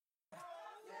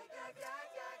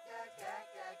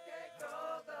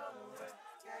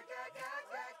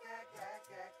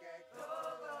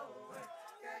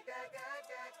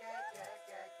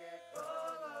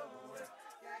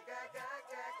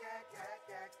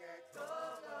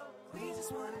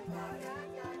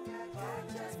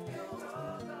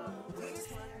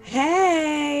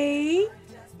Hey,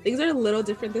 things are a little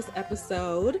different this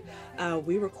episode.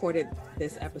 We recorded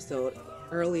this episode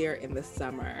earlier in the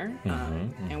summer,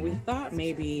 and we thought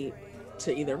maybe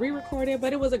to either re-record it,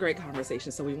 but it was a great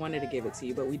conversation, so we wanted to give it to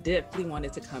you. But we definitely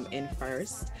wanted to come in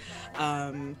first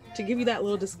to give you that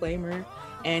little disclaimer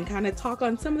and kind of talk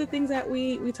on some of the things that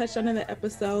we touched on in the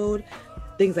episode,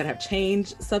 things that have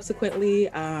changed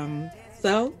subsequently.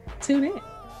 So tune in.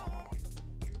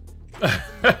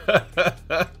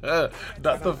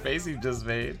 Not the face you just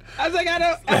made. I was like,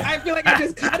 I feel like I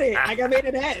just cut it. Like I made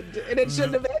it end, and it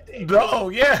shouldn't have ended. No,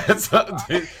 yeah.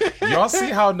 Y'all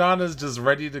see how Nana's just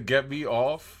ready to get me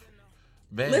off?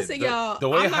 Man, listen, y'all. The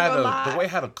way I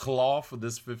had a claw for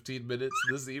this 15 minutes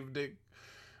this evening.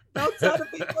 Don't tell the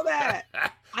people that.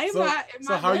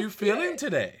 So how are you feeling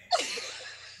today?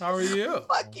 How are you?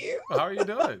 Fuck you. How are you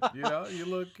doing? You know, you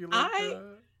look.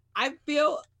 I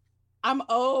feel I'm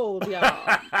old,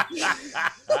 y'all.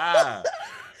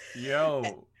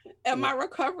 Yo. And my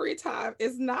recovery time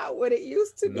is not what it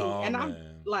used to be. No, and man. I'm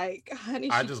like,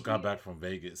 honey, I just got back from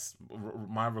Vegas.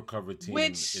 My recovery team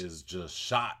is just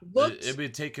shot. It be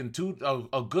taking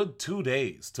a good 2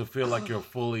 days to feel like you're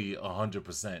fully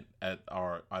 100% at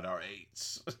our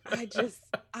age.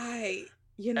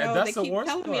 You know, they keep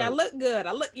telling me I look good.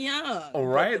 I look young. Oh,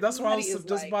 right? That's what I was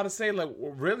just about to say. Like,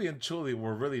 really and truly,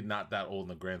 we're really not that old in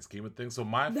the grand scheme of things. So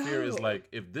my fear is like,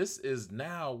 if this is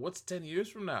now, what's 10 years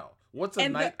from now? What's a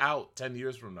night out 10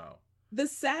 years from now? The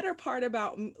sadder part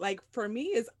about, like, for me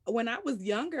is when I was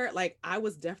younger, like, I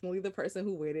was definitely the person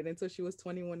who waited until she was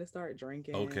 21 to start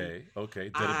drinking. Okay. Did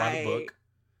it by the book.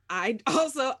 I'm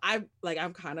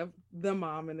kind of the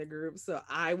mom in the group, so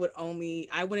I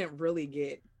wouldn't really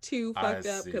get too fucked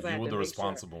up because I had the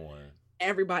responsible one.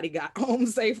 Everybody got home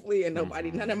safely and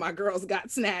none of my girls got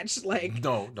snatched. Like,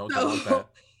 no, don't that.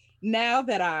 Now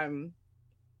that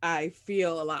I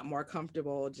feel a lot more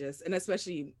comfortable and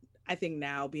especially I think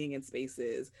now being in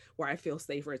spaces where I feel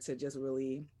safer to just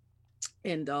really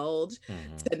indulge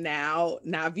to now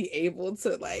be able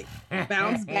to like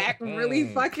bounce back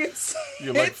really fucking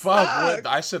you're like, fuck,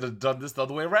 I should have done this the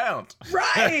other way around.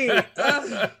 Right.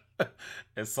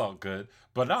 It's all good.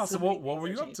 But now, so what were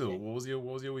you up to? What was your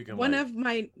weekend One like? of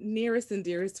my nearest and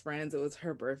dearest friends, it was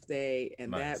her birthday,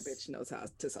 and that bitch knows how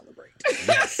to celebrate.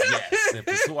 Yes. If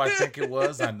it's who I think it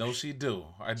was, I know she do.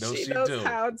 She knows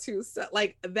how to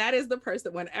like. That is the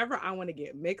person. Whenever I want to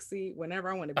get mixy, whenever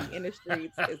I want to be in the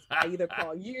streets, I either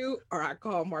call you or I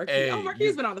call Marquis. Hey,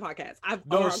 Marquis been on the podcast.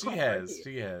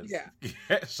 She has. Yeah.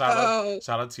 Shout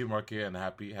out to you, Marquis, and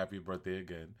happy birthday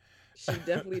again. She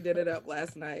definitely did it up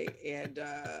last night, and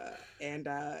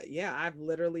yeah, I've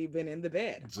literally been in the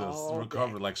bed just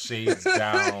recovered, like shades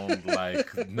down,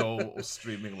 like no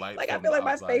streaming light. Like I feel like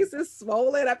outside. My face is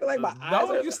swollen. I feel like my eyes.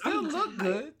 No, you still look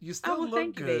good. You still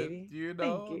look good. Baby. You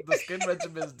know, the skin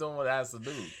regimen is doing what it has to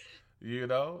do. You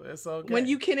know, it's okay. When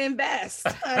you can invest,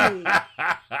 honey.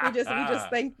 we just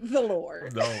thank the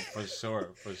Lord. No, for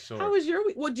sure. How was your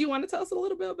week? Well, do you want to tell us a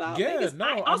little bit about Vegas? No,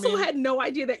 I also had no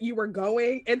idea that you were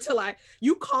going until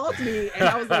you called me and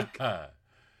I was like,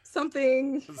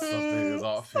 something is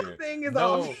off here. Something is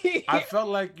off here. I felt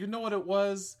like, you know what it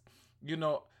was? You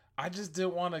know, I just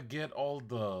didn't want to get all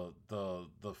the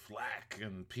flack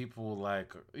and people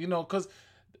like, you know, because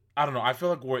I don't know. I feel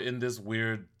like we're in this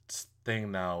weird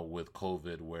thing now with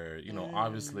COVID where, you know,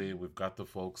 obviously we've got the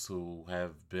folks who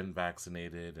have been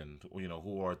vaccinated and, you know,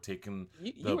 who are taking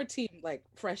you were team like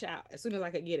fresh out as soon as I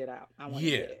could get it out. I wanted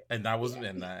to get it. And I was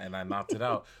and I knocked it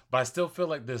out, but I still feel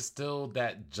like there's still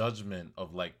that judgment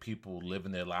of like people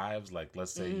living their lives. Like,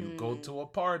 let's say you go to a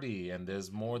party and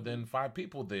there's more than 5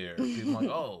 people there. People are like,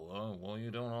 oh, well,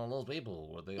 you're doing all those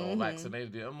people. Were they all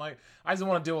vaccinated? I'm like, I just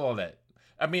want to deal with all that.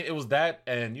 I mean, it was that,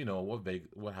 and you know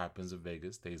what happens in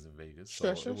Vegas stays in Vegas.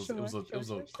 So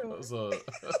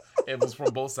it was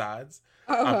from both sides.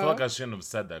 I feel like I shouldn't have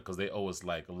said that because they owe us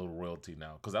like a little royalty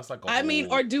now. Because that's like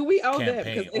or do we owe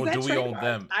campaign. them? Or do we own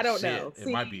them? I don't know. It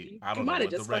might be. I don't know what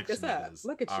direction it is.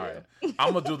 Look at all you. Right.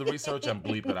 I'm gonna do the research and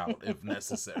bleep it out if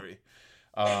necessary.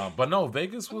 But no,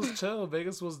 Vegas was chill.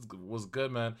 Vegas was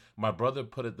good, man. My brother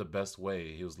put it the best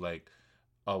way. He was like,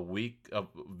 a week of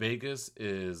Vegas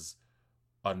is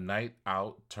a night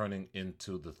out turning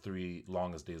into the 3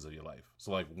 longest days of your life.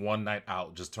 So like one night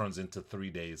out just turns into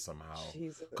 3 days somehow.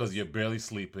 Because you're barely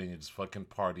sleeping, you're just fucking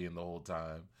partying the whole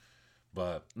time.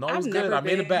 But no, it was good. I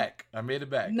made it back.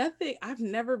 Nothing. I've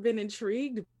never been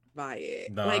intrigued by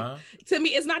it. Nah. Like, to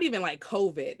me, it's not even like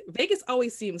COVID. Vegas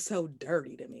always seems so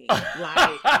dirty to me.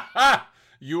 Like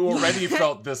You already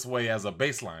felt this way as a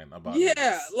baseline about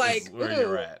Vegas, like is where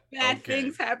you're at. bad Okay.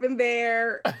 things happen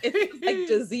there. It's like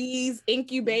disease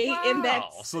incubate in that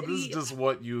Wow. So this is city. just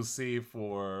what you see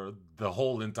for the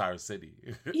whole entire city.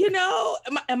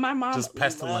 And my mom Just loves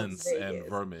pestilence and Vegas.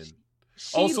 vermin.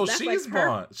 So So she's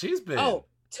gone. She's been. Oh,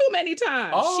 too many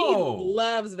times. Oh. She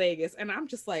loves Vegas, and I'm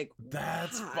just like,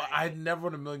 That's why? I never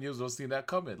in a million years would have seen that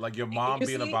coming. Like your mom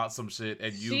being about some shit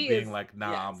and you being like,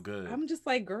 nah, yes. I'm good. I'm just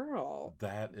like, girl.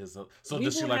 That is so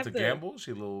does she like to gamble?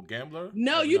 She a little gambler?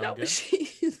 No, she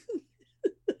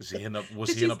end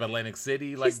up Atlantic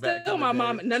City like back? Still my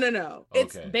mom. No.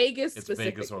 It's Okay. Vegas. It's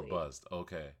Vegas or bust.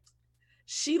 Okay.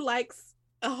 She likes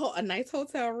a nice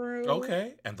hotel room.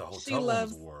 Okay. And the hotel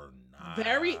rooms were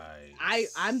nice.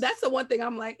 That's the one thing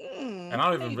I'm like, and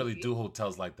I don't even really do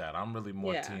hotels like that. I'm really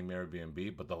more team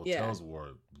Airbnb, but the hotels were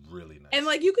really nice. And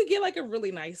like you could get like a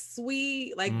really nice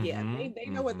suite. Like, they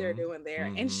know what they're doing there.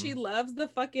 Mm-hmm. And she loves the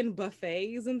fucking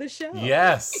buffets in the show.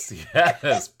 Yes.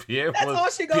 Pierre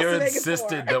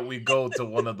insisted that we go to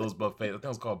one of those buffets. I think it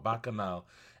was called Bacchanal.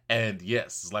 And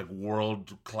yes, it's like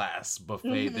world class buffet.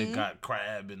 Mm-hmm. They got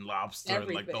crab and lobster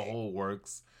and like the whole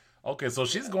works. Okay, so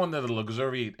she's going to the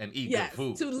luxury and eat good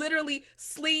food. To literally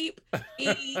sleep,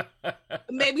 eat,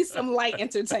 maybe some light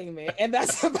entertainment, and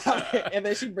that's about it. And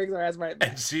then she brings her ass right back.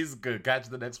 And she's good. Catch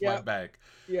the next flight back.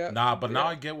 Yeah. But now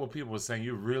I get what people were saying.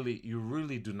 You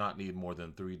really do not need more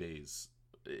than 3 days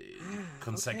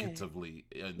consecutively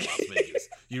in Las Vegas.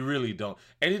 You really don't.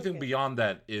 Anything beyond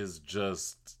that is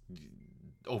just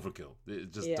overkill.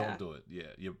 Just don't do it.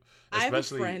 Yeah. I have a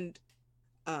friend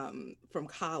from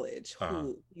college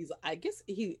who I guess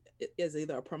he is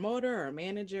either a promoter or a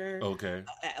manager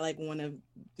at like one of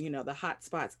the hot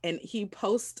spots, and he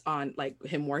posts on like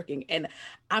him working, and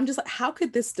I'm just like, how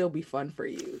could this still be fun for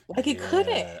you? Like it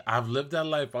couldn't. I've lived that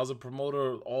life. I was a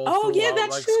promoter all throughout,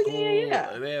 that's like, true. School,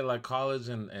 like college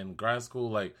and grad school.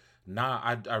 Like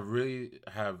I really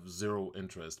have zero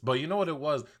interest. But you know what it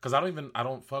was? Because I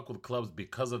don't fuck with clubs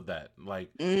because of that. Like,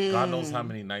 God knows how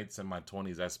many nights in my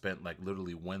 20s I spent like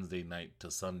literally Wednesday night to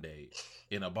Sunday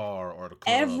in a bar or the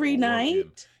club. Every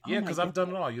night? Yeah, because I've done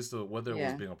it all. I used to, whether it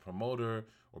was being a promoter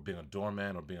or being a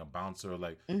doorman or being a bouncer,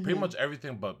 like pretty much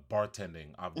everything but bartending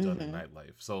I've done in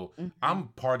nightlife. So I'm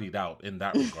partied out in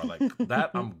that regard. Like that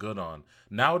I'm good on.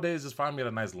 Nowadays, just find me at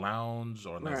a nice lounge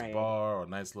or a nice bar or a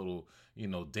nice little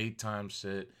daytime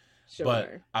shit. Sure.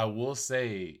 But I will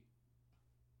say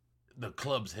the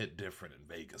clubs hit different in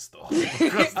Vegas though.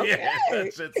 Because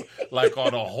that shit's like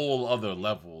on a whole other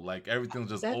level. Like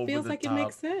everything's just over the top. That feels like it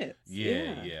makes sense.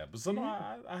 Yeah. But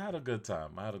I had a good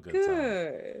time.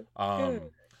 Good.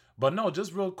 But no,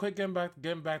 just real quick, getting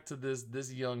back to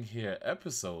this Young Hair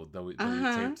episode that we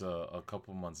taped a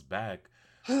couple months back.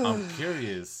 I'm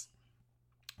curious,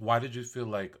 why did you feel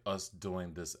like us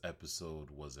doing this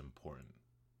episode was important?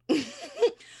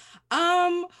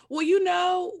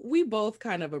 Well, we both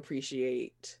kind of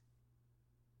appreciate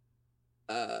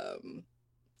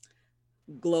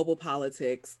global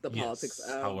politics, politics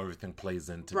of how everything plays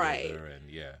in together,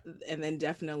 and then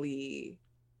definitely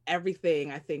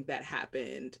everything I think that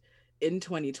happened in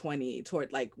 2020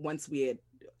 toward like once we had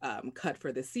cut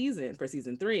for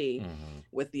season 3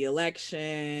 with the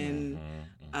election,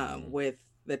 with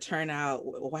the turnout,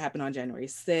 what happened on January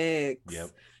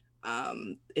 6th,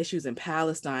 issues in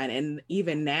Palestine, and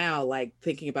even now, like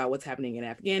thinking about what's happening in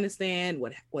Afghanistan,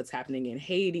 what's happening in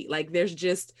Haiti. Like there's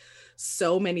just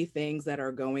so many things that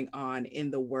are going on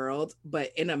in the world,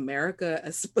 but in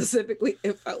America specifically,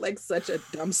 it felt like such a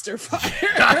dumpster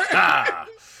fire.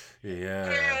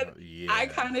 I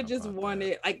kind of just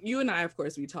wanted, like you and I, of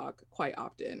course, we talk quite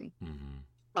often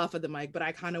off of the mic, but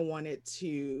I kind of wanted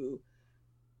to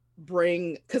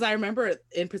bring, because I remember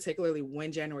in particularly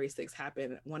when January 6th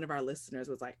happened, one of our listeners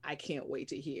was like, I can't wait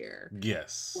to hear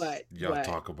what y'all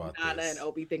talk about Nana this and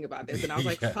Obi think about this. And I was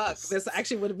like, fuck, this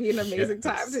actually would be an amazing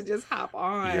time to just hop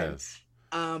on.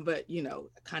 But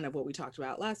kind of what we talked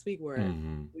about last week, where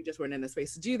we just weren't in the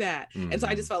space to do that, and so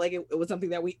I just felt like it was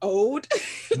something that we owed.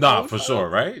 For sure,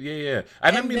 right? Yeah.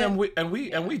 And I mean,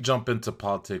 and we jump into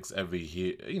politics every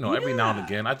year, every now and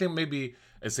again. I think maybe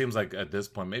it seems like at this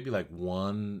point, maybe like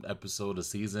one episode a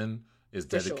season is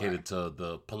dedicated to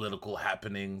the political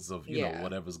happenings of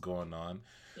whatever's going on.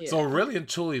 Yeah. So really and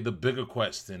truly, the bigger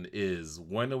question is,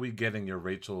 when are we getting your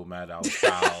Rachel Maddow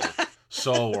style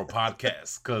show or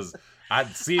podcast? Because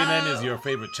CNN is your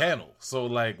favorite channel. So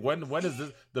like, when is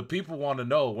this? The people want to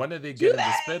know, when are they getting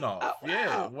the spinoff? Oh,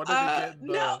 wow. When are they getting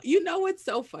the... No, what's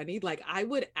so funny? Like, I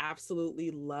would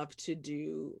absolutely love to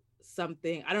do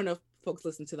something. I don't know if folks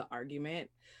listen to The Argument.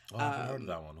 I've heard of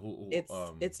that one.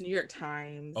 It's New York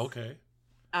Times. Okay.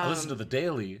 I listen to the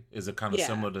Daily. Is it kind of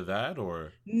similar to that,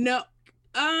 or no?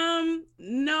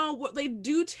 No. What they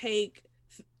do take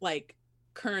like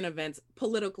current events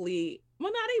politically.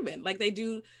 Well, not even like they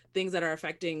do things that are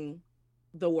affecting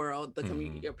the world, the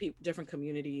community, different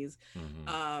communities.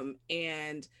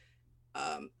 And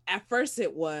at first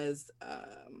it was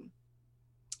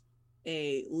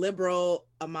a liberal,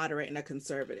 a moderate, and a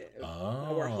conservative.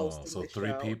 Oh, were hosting so the 3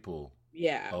 show. people.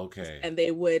 Yeah. Okay. And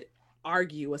they would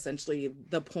argue essentially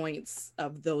the points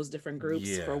of those different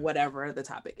groups for whatever the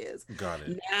topic is. Got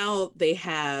it. Now they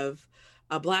have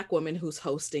a Black woman who's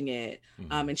hosting it,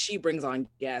 and she brings on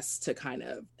guests to kind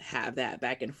of have that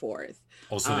back and forth.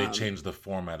 Oh, so they changed the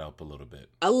format up a little bit.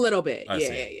 A little bit, I yeah.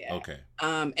 see. Okay.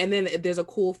 And then there's a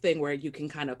cool thing where you can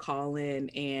kind of call in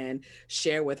and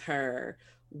share with her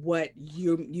what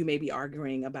you may be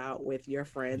arguing about with your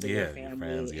friends and your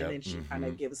family, and then she kind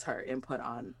of gives her input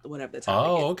on whatever the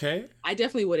topic is. Okay. I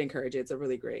definitely would encourage it. It's a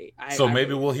really great.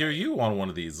 Maybe we'll hear you on one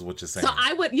of these, is what you're saying. So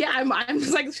I would, I'm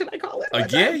just like, should I call it?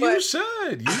 You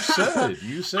should.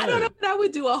 You should. I don't know if I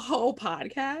would do a whole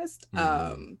podcast.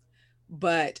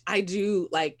 But I do,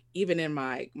 like, even in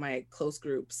my close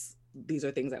groups, these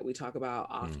are things that we talk about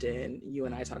often. You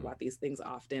and I talk about these things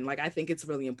often. Like, I think it's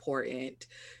really important,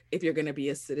 if you're going to be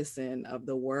a citizen of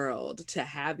the world, to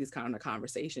have these kind of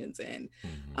conversations. And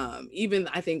even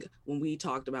I think when we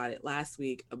talked about it last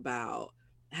week about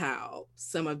how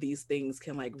some of these things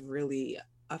can like really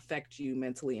affect you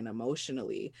mentally and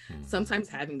emotionally, sometimes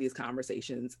having these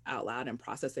conversations out loud and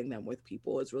processing them with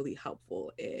people is really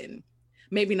helpful in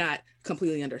maybe not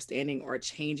completely understanding or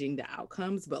changing the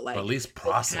outcomes, but like at least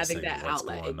processing having that what's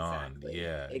outlet. going on.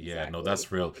 Exactly. Yeah. No,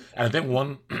 that's real. And I think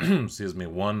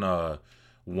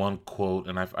one quote,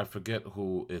 and I forget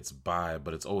who it's by,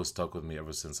 but it's always stuck with me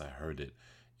ever since I heard it,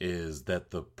 is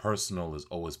that the personal is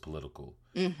always political.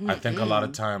 I think a lot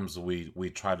of times we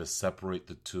try to separate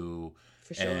the two,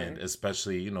 for sure. And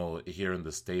especially, here in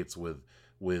the States with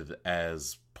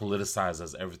as politicized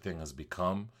as everything has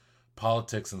become,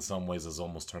 politics in some ways has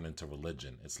almost turned into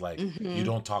religion. It's like you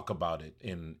don't talk about it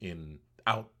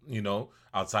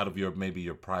outside of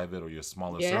your private or your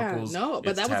smaller circles. No,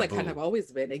 but that was taboo. Like kind of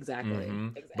always been exactly.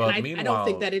 But I don't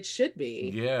think that it should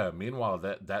be. Yeah. Meanwhile,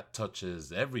 that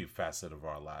touches every facet of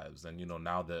our lives, and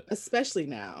now that especially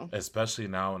now,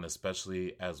 and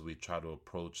especially as we try to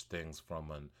approach things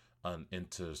from an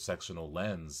intersectional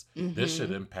lens, this shit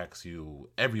impacts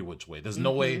you every which way. There's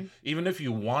no way, even if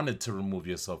you wanted to remove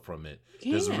yourself from it,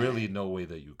 there's really no way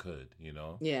that you could,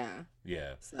 Yeah.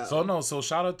 So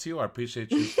shout out to you. I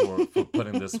appreciate you for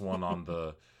putting this one on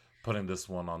the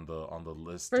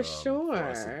list for sure for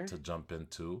us to jump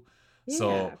into. Yeah.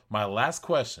 So my last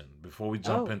question before we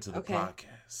jump into the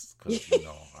podcast, because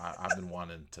I've been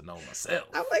wanting to know myself.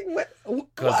 I'm like, what?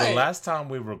 Because the last time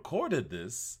we recorded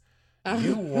this,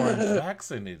 you weren't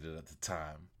vaccinated at the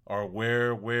time. Or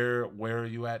where are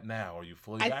you at now? Are you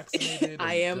fully vaccinated?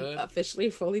 I am officially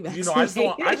fully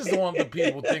vaccinated. I just don't want the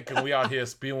people thinking we out here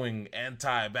spewing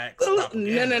anti-vax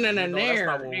propaganda. No. That's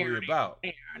not what we're about.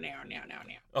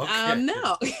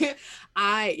 No. Okay.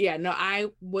 No.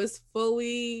 I was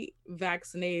fully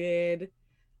vaccinated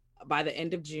by the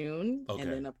end of June. Okay.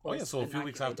 And then of course, so a few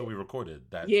weeks after we recorded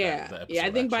that. Yeah.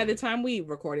 I think by the time we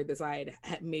recorded this, I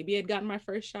had gotten my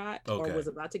first shot or was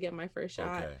about to get my first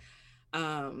shot. Okay.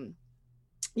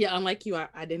 Unlike you,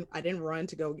 I didn't run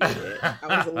to go get it.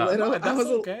 I was a little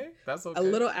That's okay. A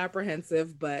little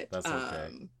apprehensive, but that's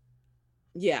okay.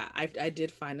 I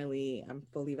did finally. I'm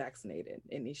fully vaccinated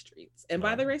in these streets, and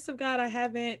by the grace of God, I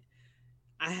have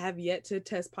yet to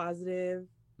test positive.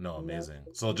 No, amazing.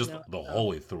 So just the whole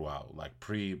way throughout, like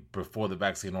before the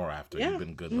vaccine or after, you've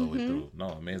been good the whole way through. No,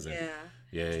 amazing.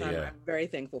 Yeah. I'm very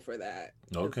thankful for that.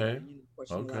 Okay.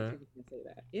 A lot of people can say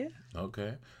that. Yeah.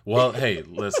 Okay. Well, hey,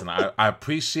 listen, I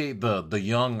appreciate the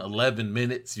young 11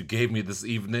 minutes you gave me this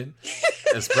evening,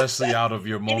 especially out of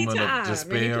your moment of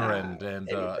despair and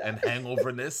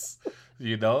hangoverness,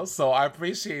 So I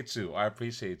appreciate you.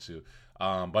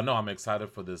 But no, I'm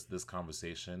excited for this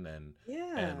conversation, and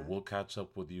we'll catch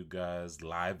up with you guys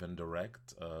live and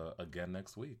direct again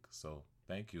next week. So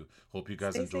thank you. Hope you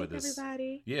guys enjoy this.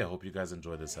 Everybody. Yeah, hope you guys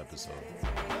enjoy this episode.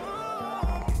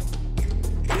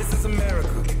 This is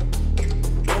America.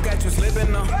 Don't catch you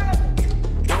slipping now.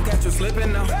 Don't catch you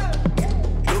slipping now.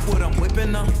 Look what I'm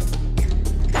whipping now.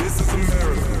 This is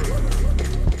America.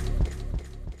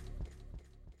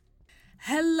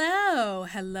 Hello,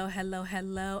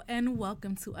 and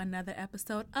welcome to another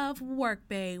episode of Work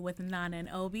Bay with Nana and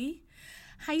Obi.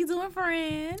 How you doing,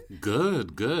 friend?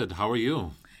 Good. How are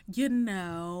you?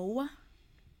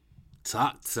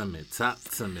 Talk to me.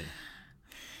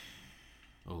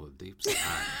 Oh, deep side.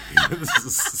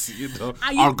 You know,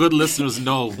 our good listeners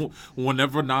know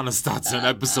whenever Nana starts an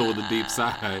episode with a deep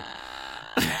side.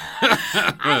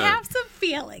 I have some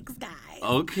feelings, guys.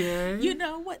 Okay. You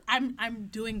know what? I'm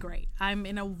doing great. I'm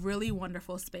in a really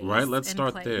wonderful space. Right. Let's and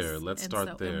start place. there. Let's And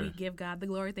start there. And we give God the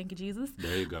glory. Thank you, Jesus.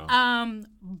 There you go.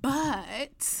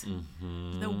 But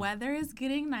the weather is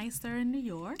getting nicer in New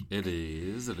York. It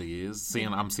is.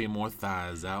 I'm seeing more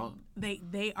thighs out.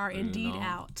 They are indeed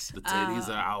out. The titties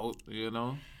are out. You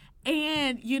know.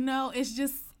 And it's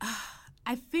just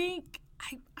I think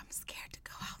I'm scared to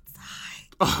go outside.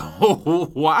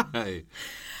 Oh, why?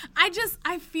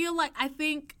 I feel like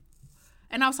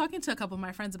and I was talking to a couple of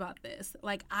my friends about this.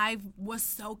 Like, I was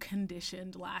so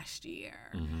conditioned last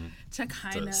year to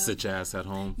kind of sit your ass at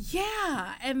home.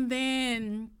 Yeah. And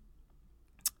then,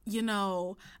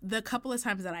 the couple of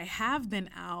times that I have been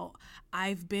out,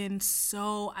 I've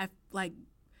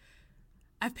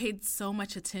paid so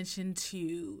much attention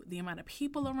to the amount of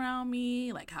people around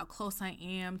me, like how close I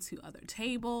am to other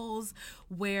tables,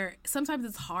 where sometimes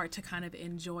it's hard to kind of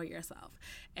enjoy yourself.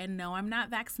 And no, I'm not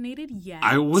vaccinated yet.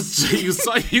 You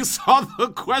saw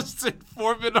the question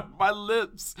forming on my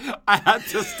lips. I had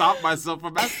to stop myself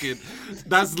from asking.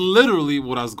 That's literally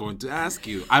what I was going to ask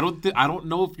you. I don't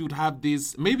know if you'd have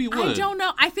these. Maybe you would. I don't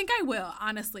know. I think I will,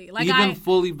 honestly. Like, even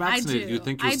fully vaccinated, you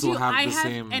think you'll still have the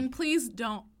same? And please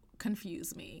don't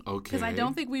confuse me. Okay. Because I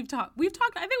don't think we've talked. I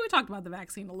think we talked about the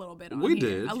vaccine a little bit. We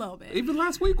did. A little bit. Even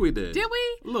last week we did. Did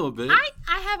we? A little bit. I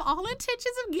have all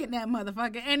intentions of getting that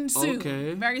motherfucker, and soon.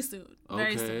 Okay. Very soon.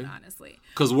 Very soon, honestly.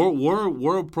 Because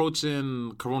we're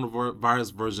approaching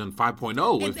coronavirus version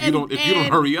 5.0 if you don't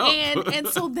hurry up. And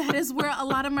so that is where a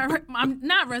lot of I'm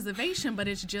not reservation, but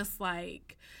it's just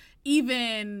like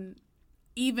even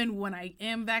when I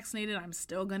am vaccinated, I'm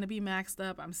still going to be maxed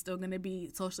up. I'm still going to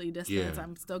be socially distanced. Yeah.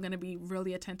 I'm still going to be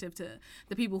really attentive to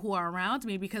the people who are around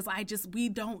me because we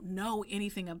don't know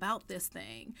anything about this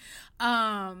thing.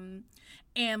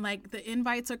 And like the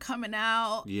invites are coming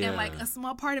out and like a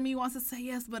small part of me wants to say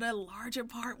yes, but a larger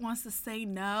part wants to say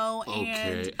no.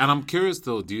 Okay. And I'm curious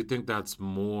though, do you think that's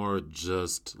more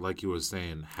just like you were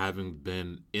saying, having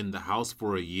been in the house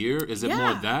for a year? Is it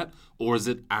more that, or is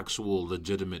it actual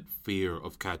legitimate fear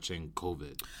of catching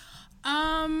COVID?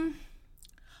 I'm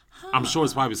sure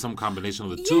it's probably some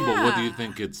combination of the two, but what do you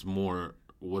think it's more?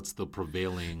 What's the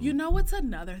prevailing? What's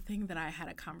another thing that I had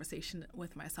a conversation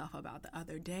with myself about the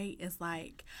other day is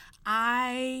like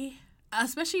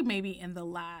especially maybe in the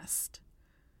last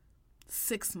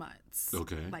 6 months.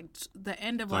 Okay. Like the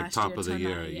end of like last top year. of the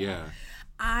year, yeah.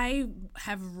 I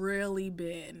have really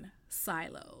been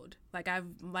siloed. Like I've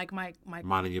my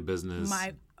minding your business.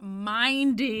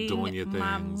 Minding your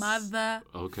my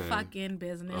things. fucking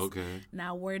business. Okay.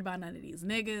 Not worried about none of these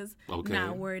niggas. Okay.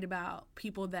 Not worried about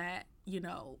people that,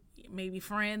 maybe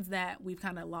friends that we've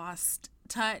kind of lost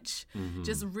touch. Mm-hmm.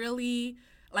 Just really,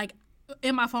 like,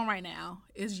 in my phone right now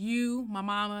is you, my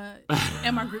mama,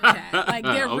 and my group chat. Like,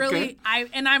 they're really,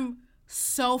 I'm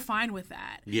so fine with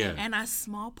that. Yeah. And a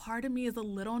small part of me is a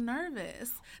little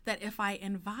nervous that if I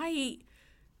invite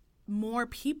more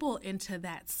people into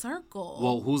that circle.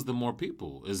 Well, who's the more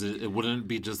people? It wouldn't it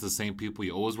be just the same people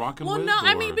you're always rocking with? Well, no, or?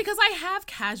 I mean, because I have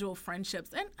casual friendships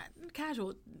and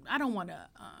I don't want to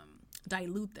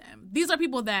dilute them. These are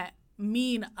people that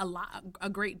mean a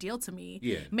great deal to me.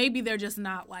 Yeah. Maybe they're just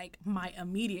not like my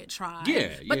immediate tribe. Yeah.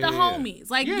 But the homies,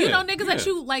 like, niggas that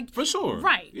you like. For sure.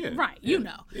 Right. Yeah. Right.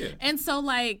 Yeah. Yeah. And so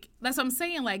like, that's what I'm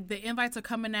saying. Like the invites are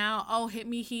coming out. Oh, hit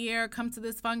me here. Come to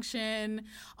this function.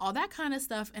 All that kind of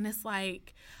stuff. And it's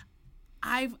like,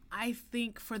 I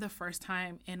think for the first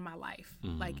time in my life,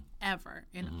 like ever,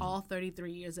 in all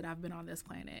 33 years that I've been on this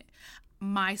planet,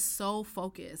 my sole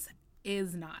focus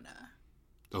is Nana.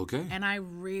 Okay. And I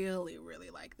really, really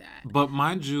like that. But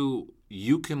mind you,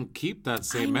 you can keep that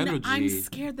same energy. I'm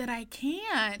scared that I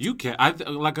can't. You can.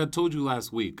 Like I told you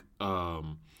last week,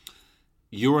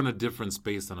 you're in a different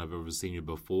space than I've ever seen you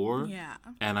before. Yeah.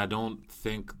 And I don't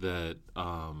think that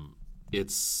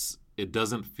it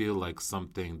doesn't feel like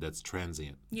something that's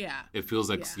transient. Yeah. It feels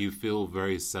like you feel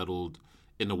very settled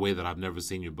in a way that I've never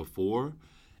seen you before.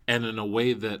 And in a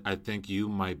way that I think you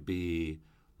might be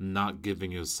not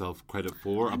giving yourself credit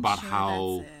for about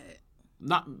how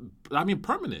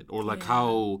permanent or like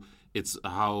how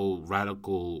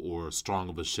radical or strong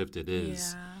of a shift it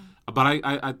is. Yeah. But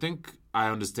I think I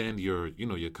understand your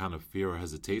kind of fear or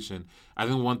hesitation. I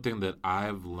think one thing that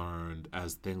I've learned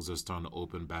as things are starting to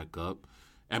open back up,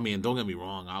 I mean, don't get me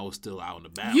wrong, I was still out in the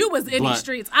battle. You was in these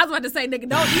streets. I was about to say, nigga,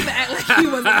 don't even act like you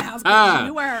was in the house.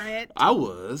 You weren't. I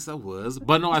was.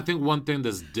 But no, I think one thing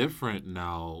that's different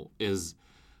now is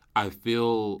I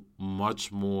feel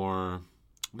much more,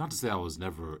 not to say I was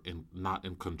never not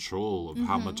in control of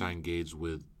how much I engaged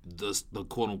with the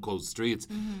quote unquote streets,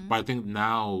 but I think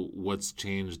now what's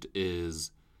changed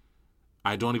is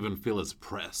I don't even feel as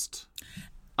pressed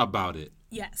about it.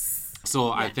 Yes.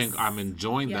 So I think I'm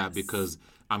enjoying that because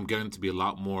I'm getting to be a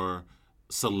lot more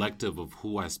selective of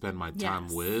who I spend my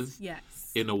time with. Yes.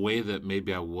 In a way that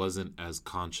maybe I wasn't as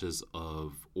conscious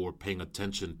of or paying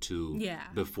attention to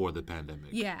before the pandemic.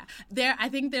 Yeah. I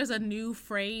think there's a new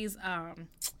phrase,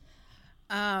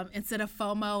 instead of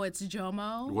FOMO, it's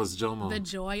JOMO. What's JOMO? The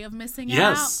joy of missing out.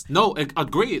 Yes. No,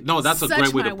 agreed. No, that's Such a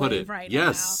great way my to put wave it. Right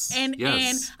yes. now.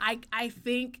 And I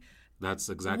think that's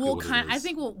exactly what it is. I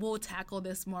think we'll tackle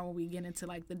this more when we get into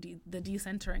like the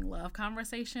decentering love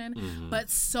conversation. But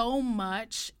so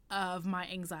much of my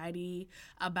anxiety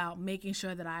about making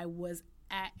sure that I was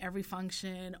at every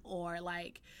function, or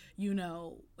like, you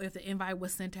know, if the invite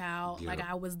was sent out, like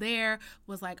I was there,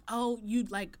 was like, oh, you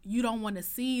don't want to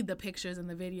see the pictures and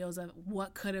the videos of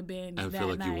what could have been I that feel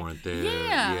like night. you weren't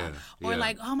there. Or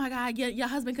like, oh my God, your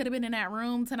husband could have been in that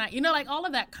room tonight. You know, like all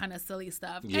of that kind of silly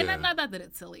stuff. And not that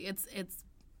it's silly. It's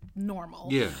normal.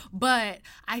 Yeah. But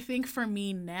I think for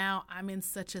me now, I'm in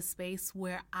such a space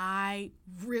where I'm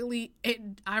really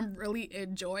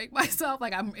enjoying myself.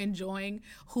 Like I'm enjoying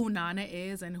who Nana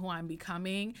is and who I'm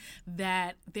becoming.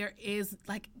 That there is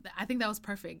like, I think that was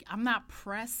perfect. I'm not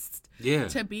pressed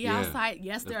to be outside.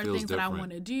 Yes, there are things that I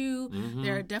want to do.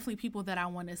 There are definitely people that I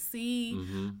want to see.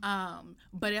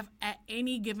 But if at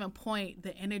any given point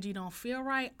the energy don't feel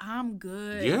right, I'm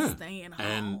good staying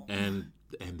home.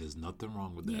 And there's nothing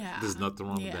wrong with that. Yeah. There's nothing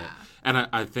wrong with that. And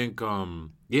I think,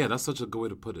 that's such a good way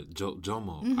to put it.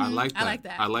 JOMO. I like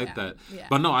that. I like that. Yeah.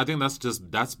 But no, I think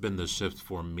that's been the shift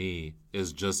for me,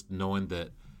 is just knowing that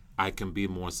I can be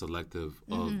more selective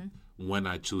of when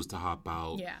I choose to hop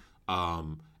out. Yeah.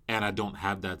 And I don't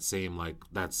have that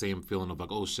same feeling of like,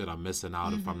 oh shit, I'm missing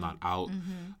out if I'm not out.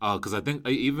 Because I think I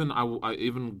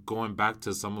even going back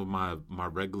to some of my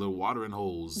regular watering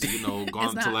holes, you know,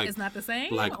 gone to like, it's not the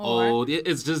same. Like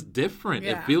it's just different.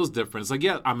 Yeah. It feels different. It's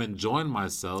like, I'm enjoying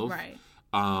myself. Right.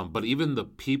 But even the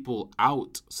people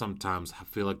out sometimes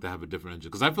feel like they have a different energy.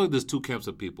 Because I feel like there's two camps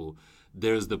of people.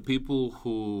 There's the people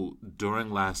who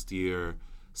during last year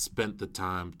spent the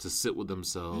time to sit with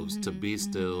themselves, to be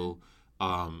still.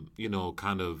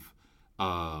 Kind of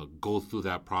go through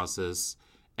that process.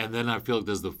 And then I feel like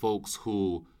there's the folks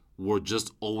who were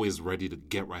just always ready to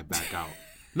get right back out.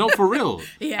 No, for real.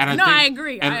 And I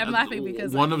agree. I am laughing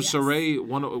because one of Sheree,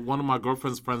 one of my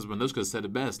girlfriend's friends, Manushka, said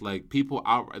it best. Like, people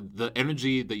out, the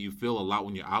energy that you feel a lot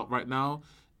when you're out right now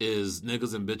is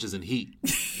niggas and bitches and heat.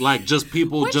 Like, just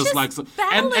people just like,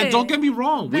 and don't get me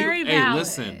wrong. Hey,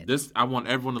 listen, I want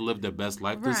everyone to live their best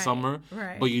life this summer.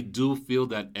 Right. But you do feel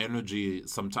that energy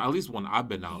sometimes, at least when I've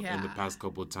been out in the past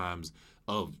couple of times,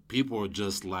 of people are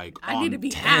just like, I need to be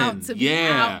 10. out to be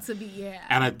out to be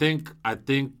And I think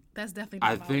that's definitely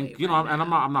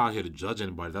I'm not here to judge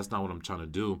anybody. That's not what I'm trying to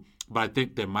do. But I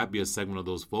think there might be a segment of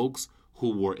those folks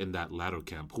who were in that latter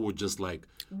camp, who were just like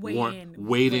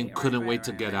waiting, couldn't wait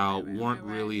to get out, weren't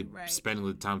really spending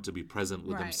the time to be present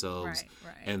with themselves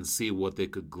and see what they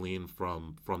could glean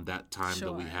from that time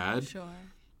that we had. Sure.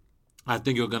 I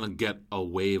think you're going to get a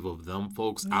wave of them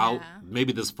folks out.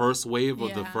 Maybe this first wave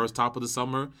of the first top of the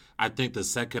summer. I think the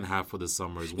second half of the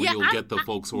summer is when you'll get the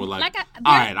folks who are like all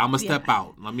right, I'm going to step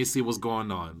out. Let me see what's going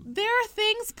on. There are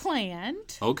things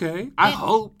planned. Okay. I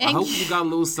hope you got a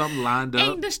little something lined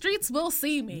up. And the streets will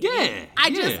see me. Yeah.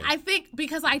 I think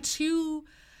because I chew...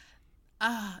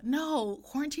 no,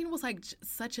 quarantine was like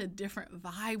such a different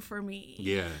vibe for me.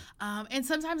 Yeah. And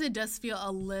sometimes it does feel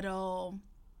a little...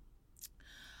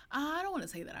 I don't want to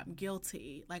say that I'm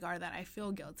guilty, like, or that I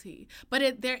feel guilty,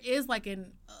 but there is like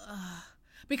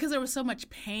because there was so much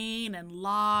pain and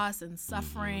loss and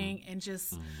suffering and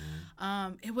just,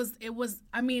 it was,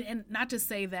 I mean, and not to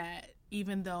say that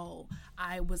even though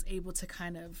I was able to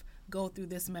kind of go through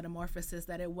this metamorphosis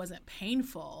that it wasn't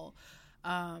painful,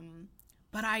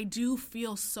 but I do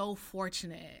feel so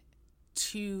fortunate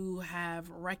to have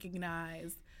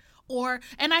recognized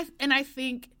and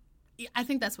I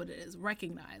think that's what it is,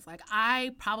 recognize. Like,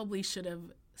 I probably should have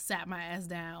sat my ass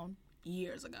down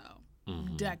years ago,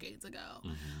 decades ago.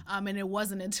 And it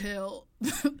wasn't until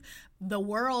the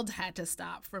world had to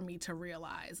stop for me to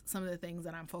realize some of the things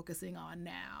that I'm focusing on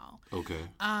now. Okay.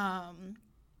 And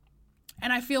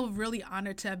I feel really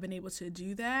honored to have been able to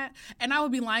do that. And I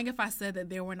would be lying if I said that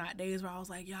there were not days where I was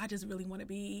like, I just really want to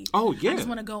be. Oh, yeah. I just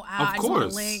want to go out. Of I course. just want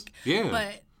to link. Yeah.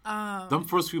 But Them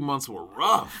first few months were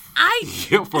rough.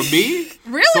 Yeah, for me,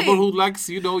 really, someone who likes,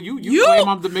 you claim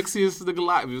I'm the mixiest nigga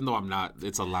alive, even though I'm not.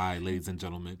 It's a lie, ladies and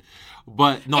gentlemen.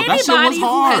 But no, that shit was hard. Anybody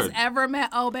who has ever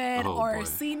met Obed or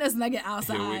seen this nigga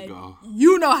outside, here we go.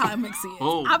 You know how mixy is.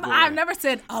 Oh, I've never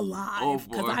said alive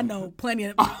because I know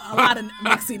a lot of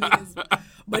mixy niggas.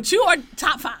 But you are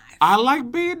top 5. I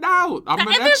like being out. I'm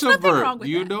an there's nothing extrovert. wrong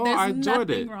with that. I enjoyed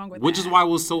nothing it. wrong with Which that. is why it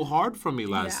was so hard for me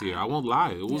last Yeah. year. I won't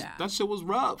lie. That shit was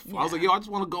rough. I was like, I just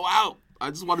want to go out. I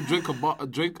just want to drink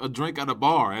a drink at a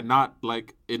bar and not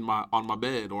like on my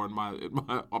bed or on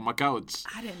my couch.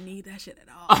 I didn't need that shit at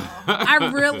all.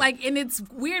 I really and it's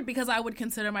weird because I would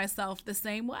consider myself the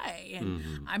same way,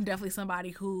 and I'm definitely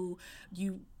somebody who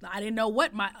I didn't know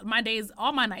what my days,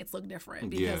 all my nights look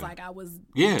different because I was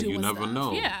doing you never stuff.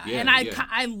 know. Yeah, and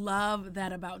I love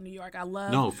that about New York. I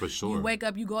love for sure. You wake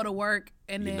up, you go to work,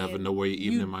 and you then never know where your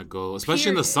evening might go, especially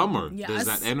in the summer. Yeah, there's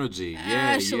that energy.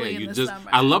 especially in You the just summer.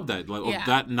 I love that of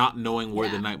that not knowing where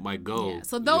the night might go. Yeah.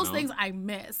 So those things I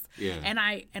miss. Yeah. And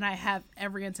I have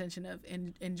every intention of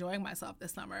enjoying myself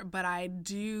this summer, but I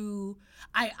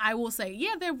will say,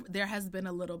 there has been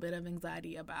a little bit of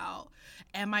anxiety about,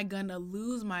 am I gonna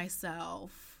lose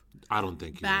myself I don't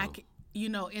think you back,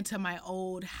 will. Into my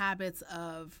old habits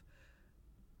of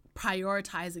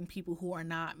prioritizing people who are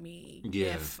not me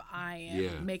if I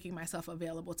am making myself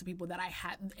available to people that I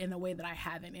have in a way that I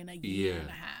haven't in a year and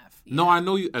a half. No, I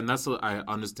know you, and I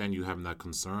understand you having that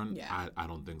concern. Yeah. I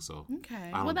don't think so.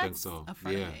 Okay. I don't think so.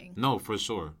 Affirming. No, for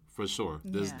sure.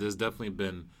 There's definitely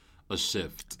been a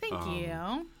shift. Thank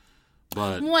you.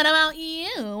 But what about you?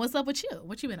 What's up with you?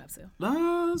 What you been up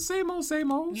to? Same old.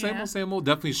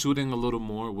 Definitely shooting a little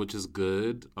more, which is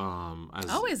good.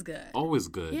 Always good. Always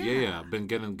good. Yeah. I've been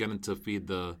getting to feed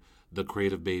the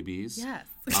creative babies. Yes.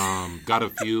 Got a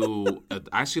few.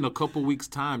 Actually, in a couple weeks'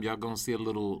 time, y'all gonna see a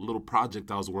little project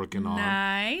I was working on.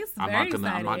 Nice. I'm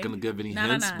not gonna give any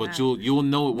hints, but no. you'll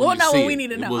know it when we'll you know see what we it. need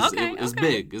to know. It's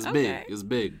big. It's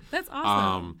big. That's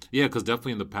awesome. Because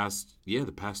definitely in the past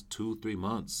 2-3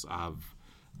 months,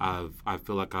 I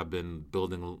feel like I've been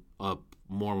building up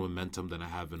more momentum than I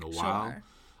have in a while.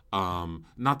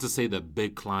 Not to say that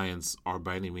big clients are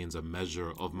by any means a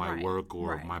measure of my work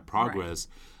or my progress.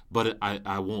 But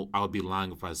I'll be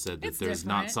lying if I said that there's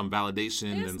not some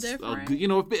validation it's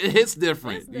it's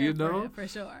different. It's for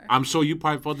sure. I'm sure you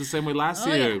probably felt the same way last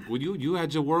year when you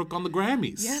had your work on the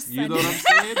Grammys. Yes, you know what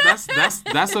I'm saying?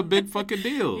 That's a big fucking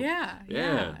deal.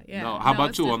 Yeah. No, how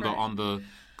about you on the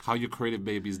how your creative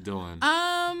baby's doing?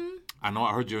 I know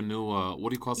I heard your new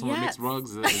what do you call someone mixed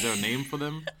rugs? Is there a name for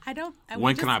them? I don't.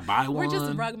 When can I buy one? We're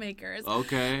just rug makers.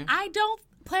 Okay. I don't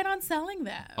plan on selling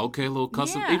them. Okay, a little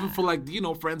custom, even for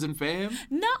friends and fam.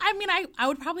 No, I mean I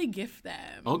would probably gift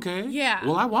them. Okay. Yeah.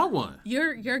 Well, I want one.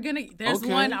 You're gonna. There's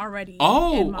one already.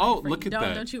 Look at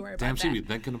that. Don't you worry Damn, about that. she be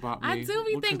thinking about me. I do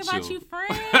be thinking about you,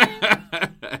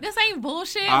 friend. This ain't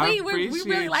bullshit. We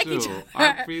really like each other.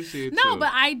 I appreciate you. No, but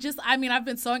I've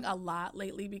been sewing a lot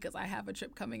lately because I have a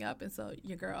trip coming up, and so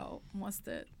your girl wants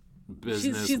to.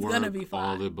 Business, she's work, gonna be fine.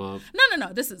 all the above.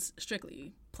 No. This is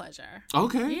strictly pleasure.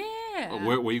 Okay. Yeah.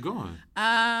 Where you going?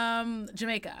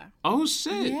 Jamaica. Oh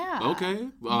shit. Yeah. Okay.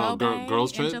 in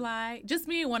Girls trip. July. Just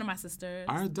me and one of my sisters.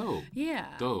 All right, dope. Yeah.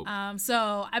 Dope.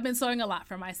 So I've been sewing a lot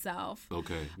for myself.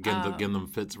 Okay. Getting them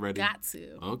fits ready. Got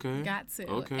to. Okay. Got to.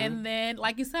 Okay. And then,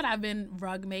 like you said, I've been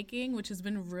rug making, which has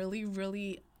been really,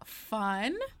 really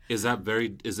fun. Is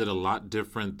it a lot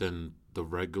different than the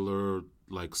regular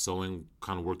sewing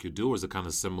kind of work you do, or is it kind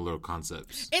of similar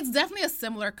concepts? It's definitely a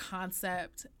similar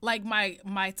concept. Like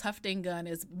my tufting gun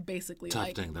is basically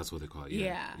tufting. That's what they call it.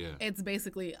 Yeah. It's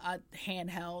basically a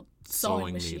handheld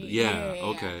sewing machine. Yeah.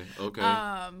 Okay.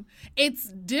 It's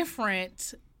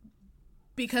different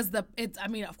because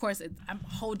of course I'm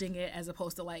holding it as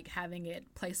opposed to having it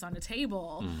placed on the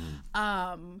table.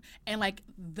 Mm-hmm. And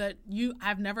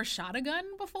I've never shot a gun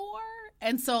before.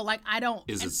 And so, I don't.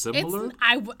 Is it similar?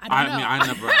 I don't know. I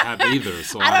never have either,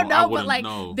 so I don't know. I wouldn't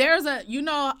know. There's I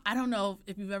don't know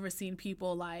if you've ever seen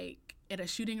people at a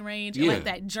shooting range,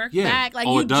 that jerk back.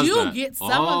 You do get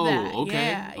some of that.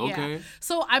 Okay. Yeah.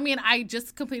 So, I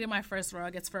just completed my first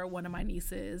rug. It's for one of my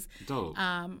nieces. Dope.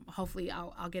 Hopefully,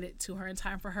 I'll get it to her in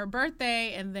time for her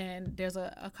birthday. And then there's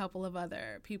a couple of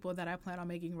other people that I plan on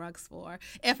making rugs for.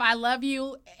 If I love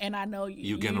you, and I know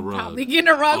you getting a rug. Probably getting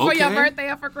a rug for your birthday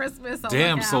or for Christmas. So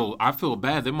damn, so I feel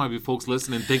bad. There might be folks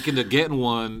listening thinking of getting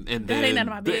one. And that then, ain't none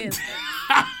of my business.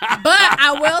 But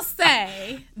I will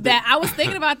say that I was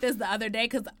thinking about this the other day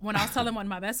because when I was telling one of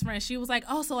my best friends, she was like,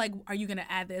 "Oh, so like, are you gonna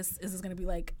add this? Is this gonna be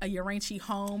like a Uranchi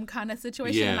home kind of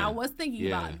situation?" And I was thinking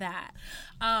about that.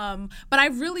 But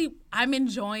I'm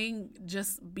enjoying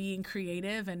just being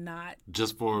creative and not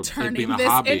just for turning being a this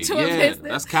hobby. into a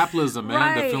business. That's capitalism, man.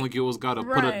 Right. That feeling like you always got to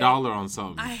put $1 on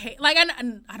something. I hate I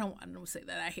don't say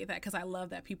that I hate that because I love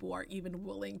that people are even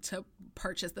willing to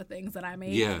purchase the things that I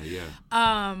make. Yeah.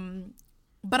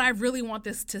 But I really want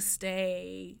this to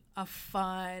stay a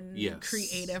fun,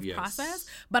 creative process.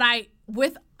 But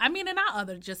and not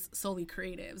other just solely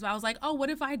creatives. But I was like, oh, what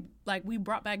if we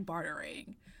brought back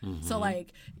bartering? Mm-hmm. So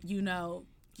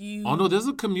Oh no, there's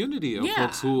a community of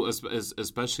folks who,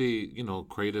 especially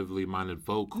creatively minded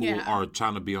folk who are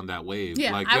trying to be on that wave.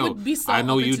 Yeah, like, I would be so I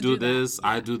know open you to do that. this,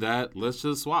 I do that. Let's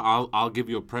just swap. I'll give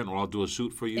you a print or I'll do a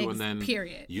shoot for you, and then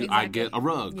I get a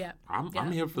rug. Yep.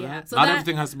 I'm here for that. So not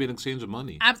everything has to be an exchange of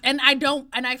money.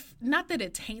 Not that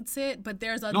it taints it, but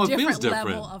there's a different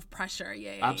level of pressure.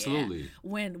 Yeah, absolutely.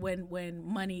 When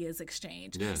money is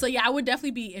exchanged. Yeah. So I would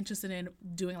definitely be interested in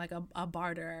doing like a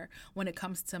barter when it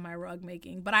comes to my rug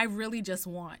making. But I really just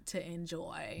want to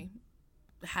enjoy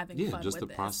having fun with just the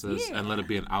this. process and let it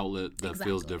be an outlet that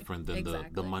feels different than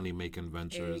the money making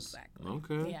ventures. Exactly.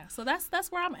 Okay. Yeah. So that's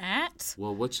where I'm at.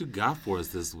 Well, what you got for us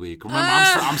this week? Remember,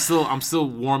 I'm still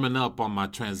warming up on my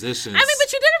transitions. I mean,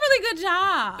 but you did a really good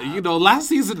job. Last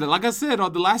season, like I said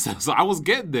on the last episode, I was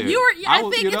getting there. I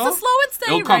think it's a slow and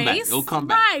steady It'll come race. Back. It'll come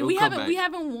back. Right. We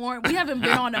haven't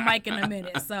been on the mic in a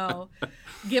minute, so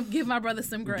give my brother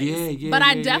some grace. But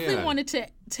I definitely wanted to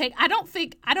take. I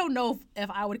don't know if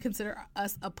I would consider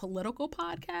us a political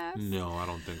podcast. No, I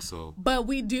don't think so. But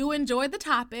we do enjoy the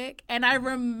topic, and I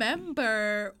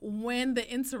remember when the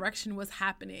insurrection was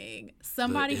happening,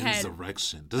 somebody had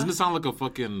insurrection. Doesn't it sound like a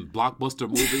fucking blockbuster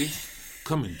movie?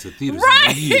 Coming to theaters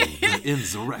right. near you, The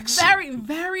Insurrection. Very,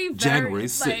 very, very. January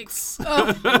 6th.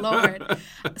 Oh, Lord.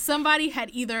 Somebody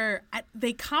had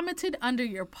they commented under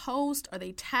your post or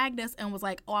they tagged us and was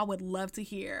like, oh, I would love to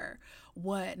hear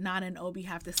what Nana and Obi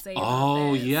have to say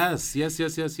about this.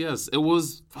 Yes. It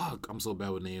was, I'm so bad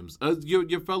with names.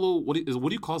 Your fellow, what do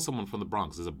you call someone from the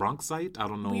Bronx? Is it Bronxite? I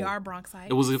don't know. We are Bronxite.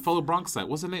 It was a fellow Bronxite.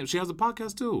 What's her name? She has a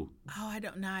podcast too. Oh, I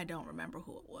don't remember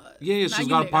who it was. Yeah, she's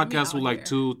got a podcast with like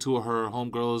two of her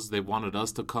homegirls. They wanted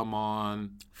us to come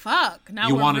on. Fuck. Now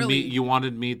you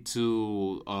wanted me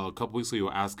to a couple weeks ago. You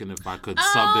were asking if I could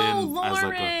sub in Lauren. as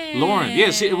like a Lauren.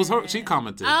 Yeah, it was her. She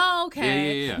commented. Oh,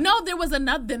 okay. Yeah. No, there was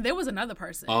another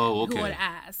person. Oh, okay. Who had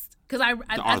asked because I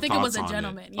think it was a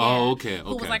gentleman. Yeah, oh, okay.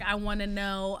 Who was like, I want to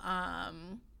know.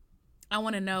 I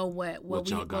want to know what we were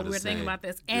thinking about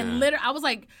this. And literally, I was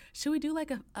like, should we do like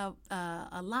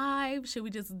a live? Should we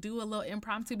just do a little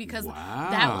impromptu? Because that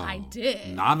I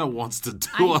did. Nana wants to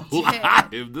do a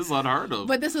live. This is unheard of.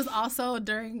 But this was also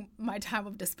during my time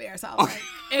of despair. So I was like,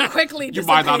 it quickly you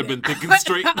might not have been thinking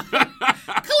straight.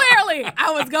 Clearly,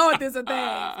 I was going through some things.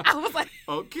 I was like,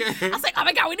 okay. I was like, oh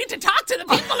my God, we need to talk to the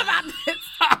people about this.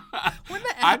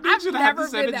 I need you to have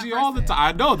this energy all the time.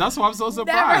 I know. That's why I'm so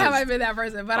surprised. Never have I been that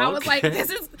person. But I was like,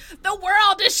 the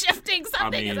world is shifting.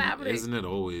 Something is happening. Isn't it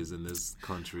always in this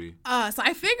country? So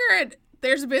I figured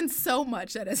there's been so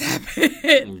much that has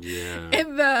happened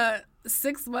in the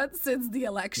 6 months since the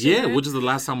election. Yeah, which is the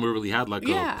last time we really had like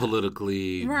a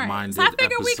politically minded So I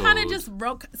figured episode. we kind of just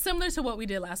similar to what we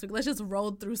did last week. Let's just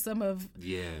roll through some of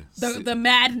the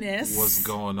madness. What's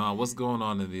going on? What's going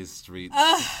on in these streets?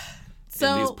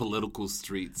 In these political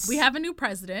streets. We have a new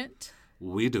president.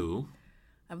 We do.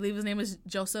 I believe his name is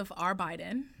Joseph R.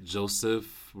 Biden.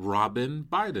 Joseph Robin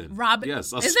Biden. Robin.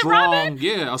 Yes, is it Robin?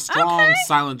 Yeah, a strong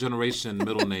silent generation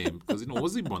middle name. Because,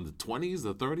 was he born in the 20s,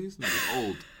 the 30s? He was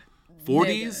old.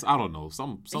 40s? I don't know.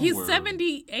 Somewhere. He's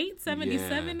 78,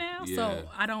 77 now. Yeah. So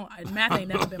math ain't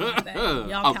never been like that.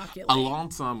 Y'all calculate. A long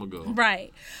time ago.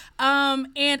 Right.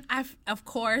 And of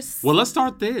course. Well, let's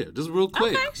start there. Just real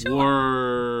quick. Okay,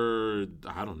 sure.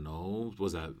 I don't know.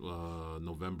 Was that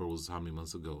November was how many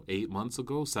months ago? 8 months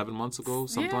ago? 7 months ago?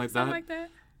 Something like that? Something like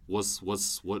that.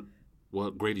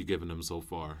 What grade are you giving him so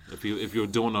far? If you're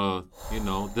doing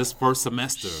this first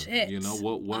semester, Shit.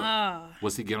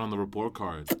 what's he get on the report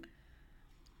card?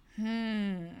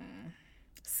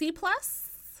 C+.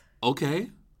 Okay.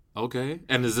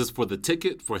 And is this for the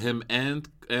ticket for him and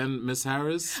Miss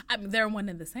Harris? They're one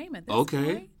and the same at this point.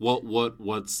 Okay. Why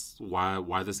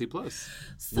the C+?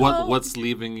 So, what's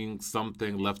leaving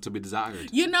something left to be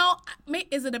desired?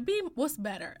 Is it a B? What's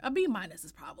better? A B-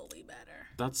 is probably better.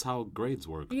 That's how grades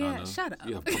work. Yeah, Nana. shut up.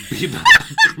 Yeah, a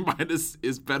B-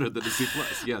 is better than a C+.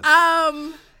 Yes.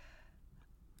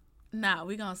 Nah,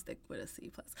 we're going to stick with a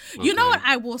C+. Okay. You know what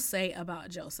I will say about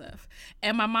Joseph?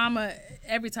 And my mama,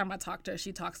 every time I talk to her,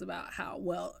 she talks about how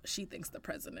well she thinks the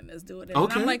president is doing it.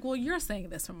 Okay. And I'm like, well, you're saying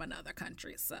this from another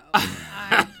country, so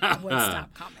I would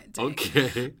stop commenting.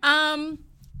 Okay.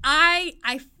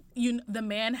 The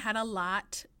man had a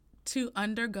lot to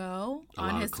undergo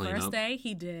on his first day.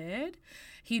 He did.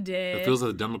 It feels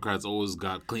like the Democrats always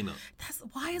got cleanup. That's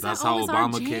how always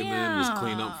Obama our jam. came in, was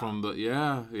cleanup from the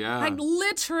Like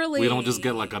literally. We don't just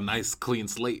get like a nice clean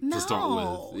slate to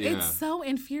start with. Yeah. It's so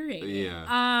infuriating.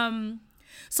 Yeah.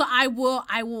 So I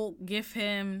will give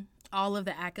him all of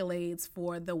the accolades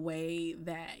for the way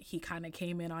that he kind of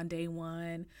came in on day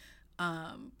one,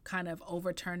 kind of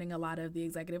overturning a lot of the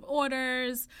executive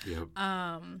orders. Yep.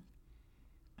 And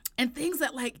things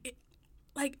that like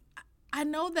I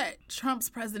know that Trump's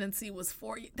presidency was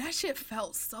 4 years. That shit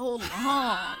felt so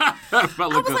long. We were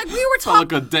talking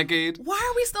like a decade. Why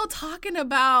are we still talking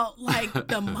about like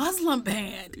the Muslim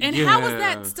ban? And how is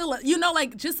that still,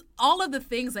 like just all of the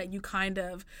things that you kind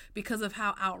of, because of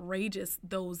how outrageous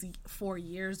those 4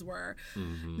 years were.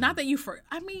 Mm-hmm. Not that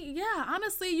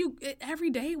honestly, every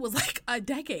day was like a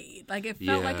decade. Like it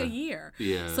felt like a year.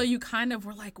 Yeah. So you kind of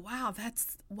were like, wow,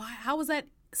 how was that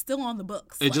still on the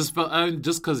books? It just felt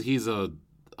just because he's he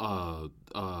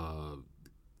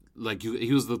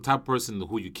was the type of person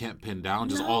who you can't pin down,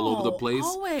 just all over the place.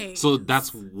 Always. So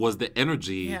was the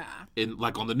energy in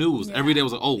like on the news every day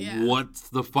was like, what's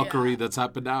the fuckery that's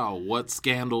happened now? What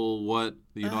scandal? What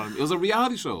what I mean? It was a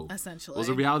reality show. Essentially, it was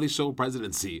a reality show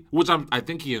presidency, which I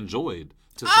think he enjoyed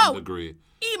to some degree.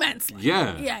 Immensely.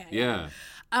 Yeah.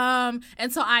 And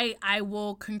so I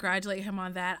will congratulate him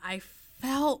on that. I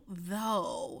felt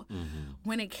though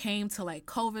when it came to like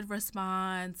COVID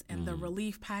response and the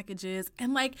relief packages,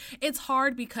 and like it's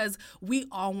hard because we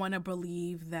all want to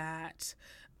believe that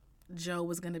Joe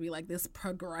was going to be like this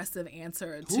progressive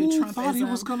answer to Trumpism. Who thought he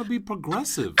was going to be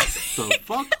progressive? The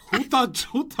fuck? Who thought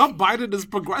Biden is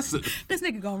progressive? This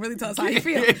nigga gonna really tell us how he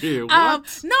feels.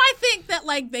 What? No, I think that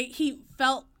like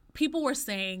people were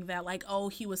saying that like, oh,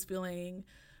 he was feeling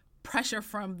pressure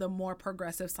from the more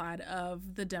progressive side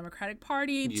of the Democratic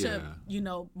Party to,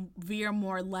 veer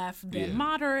more left than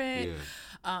moderate.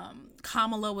 Yeah.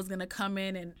 Kamala was going to come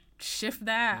in and shift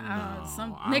that.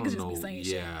 Some niggas just be saying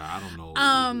shit. Yeah, I don't know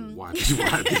why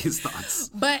these thoughts.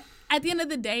 But at the end of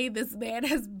the day, this man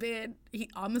has been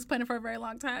on this planet for a very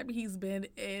long time. He's been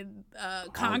in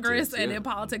Congress and in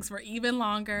politics for even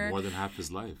longer. More than half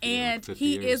his life. And like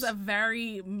he years. is a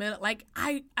very,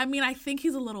 I think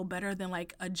he's a little better than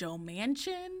like a Joe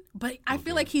Manchin. But I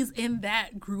feel like he's in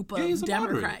that group of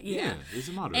Democrat. Yeah, he's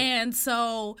a moderate. And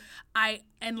so I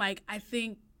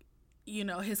think,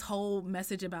 his whole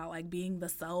message about like being the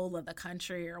soul of the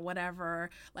country or whatever,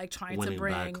 like trying winning to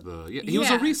bring back he was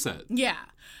a reset. Yeah.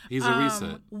 He's a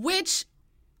reset. Which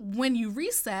when you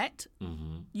reset,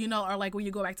 or like when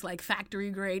you go back to like factory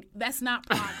grade, that's not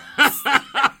progress.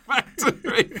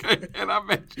 Factory grade. And I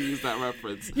bet you use that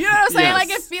reference. You know what I'm saying? Yes. Like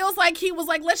it feels like he was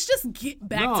like, let's just get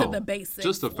back to the basics.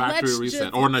 Just a factory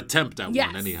reset or an attempt at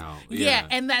one anyhow. Yeah.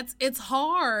 And it's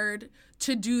hard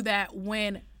to do that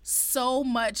when so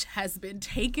much has been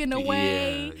taken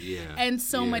away and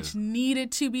so much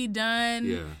needed to be done.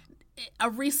 Yeah.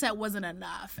 A reset wasn't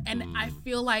enough. And I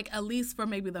feel like at least for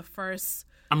maybe the first...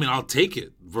 I mean, I'll take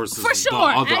it versus for sure.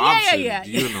 the other option. Yeah.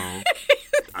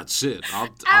 Shit.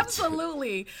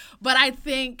 Absolutely. But I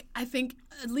think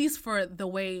at least for the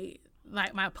way,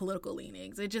 like my political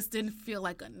leanings, it just didn't feel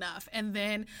like enough. And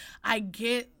then I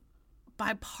get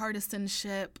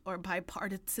bipartisanship or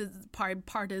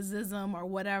bipartisanship or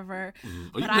whatever.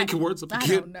 Are you making words up again? I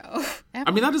don't know.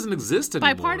 I mean, that doesn't exist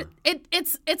anymore.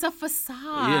 It's a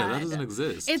facade. Yeah, that doesn't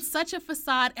exist. It's such a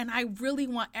facade, and I really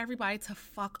want everybody to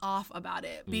fuck off about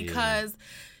it because,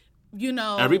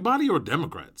 everybody or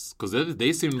Democrats? Because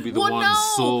they seem to be the ones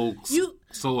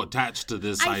so attached to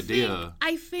this idea.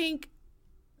 I think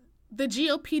the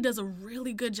GOP does a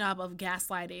really good job of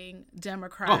gaslighting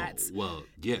Democrats. Oh, well,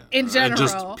 yeah. In general. And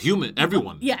just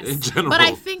everyone. Yes. In general. But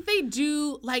I think they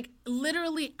do, like,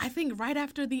 literally, I think right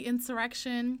after the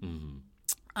insurrection,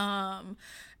 and,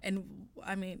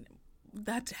 I mean,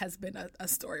 that has been a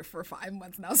story for 5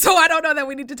 months now. So I don't know that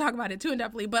we need to talk about it too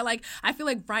in-depthly. But, like, I feel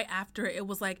like right after it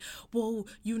was like, well,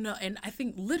 and I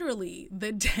think literally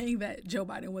the day that Joe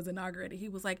Biden was inaugurated, he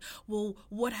was like, well,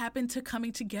 what happened to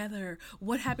coming together?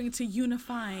 What happened to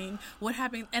unifying? What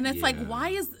happened? And it's like, why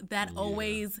is that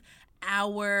always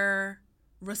our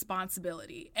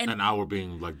responsibility? And our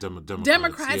being like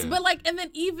Democrats. But, like, and then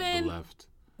even... the left.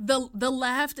 The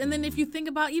left, and then if you think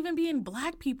about even being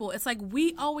black people, it's like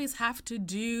we always have to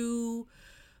do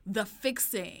the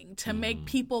fixing to make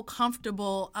people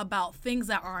comfortable about things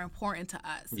that are important to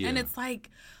us. And it's like,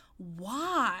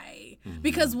 why?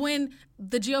 Because when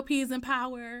the GOP is in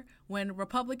power, when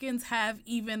Republicans have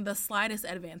even the slightest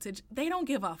advantage, they don't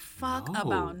give a fuck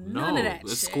about none of that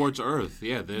it's shit. Scorched earth.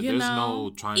 Yeah, there's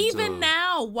no trying to... Even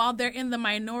now, while they're in the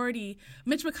minority,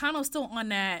 Mitch McConnell's still on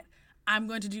that, I'm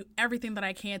going to do everything that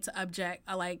I can to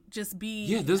just be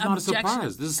Yeah, this is not a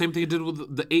surprise. This is the same thing he did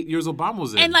with the 8 years Obama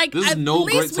was in. And this is no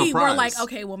great surprise. We were like,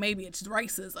 okay, well, maybe it's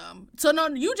racism. So, no,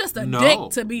 you just a dick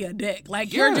to be a dick.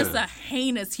 Like, you're just a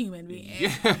heinous human being.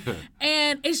 Yeah.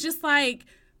 And it's just like,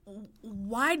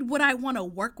 why would I want to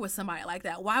work with somebody like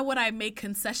that? Why would I make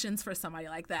concessions for somebody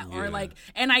like that? Yeah. Or like,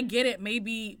 and I get it.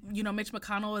 Maybe, Mitch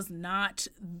McConnell is not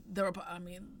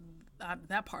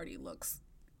that party looks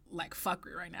like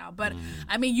fuckery right now. But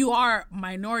I mean, you are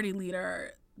minority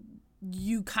leader.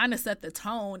 You kind of set the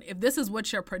tone. If this is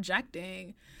what you're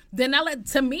projecting, then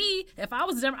to me, if I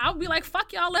was them, I would be like,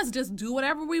 fuck y'all, let's just do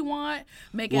whatever we want.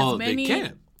 Make as many. They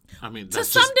can't. I mean,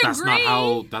 that's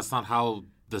that's not how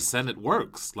the Senate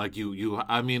works. Like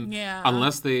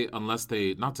unless they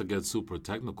not to get super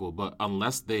technical, but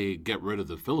unless they get rid of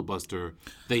the filibuster,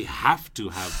 they have to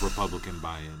have Republican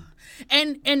buy-in.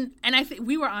 And I think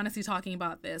we were honestly talking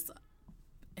about this.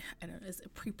 I don't know, is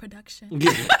it pre-production?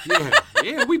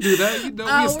 Yeah, we do that. We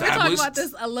established. We're talking about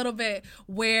this a little bit,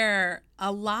 where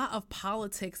a lot of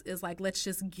politics is like, let's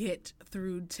just get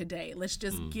through today. Let's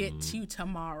just get to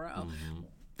tomorrow.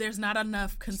 There's not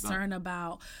enough concern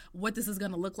about what this is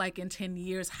going to look like in 10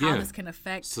 years, how this can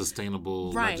affect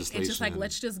sustainable legislation. It's just like,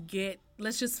 let's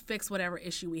just fix whatever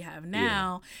issue we have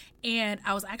now. And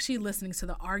I was actually listening to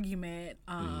the Argument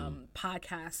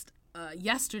podcast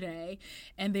yesterday,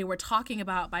 and they were talking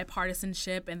about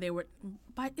bipartisanship, and they were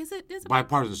is it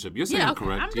bipartisanship? You're saying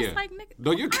correct. I'm just like, nigga,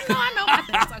 no, you're good. I know my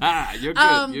things. Okay. You're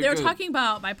good. They were talking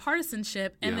about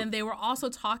bipartisanship, and then they were also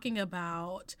talking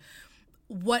about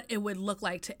what it would look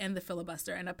like to end the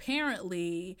filibuster. And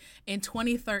apparently in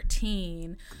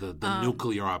 2013... The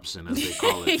nuclear option, as they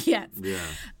call it. Yes. Yeah.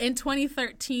 In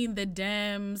 2013, the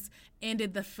Dems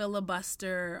ended the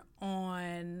filibuster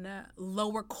on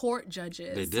lower court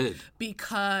judges. They did.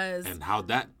 Because... And how'd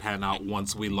that pan out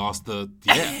once we lost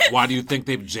why do you think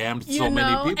they've jammed so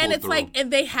many people and it's through? Like,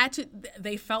 and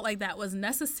they felt like that was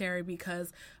necessary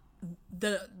because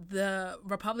the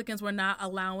Republicans were not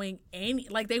allowing any,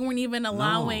 like, they weren't even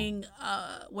allowing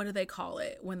what do they call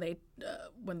it when they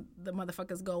when the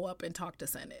motherfuckers go up and talk to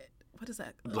Senate? What is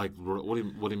that? Like, what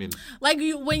do you mean? Like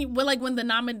when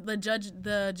the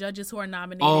judges who are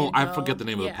nominated. Oh, I forget the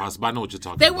name of the process, but I know what you're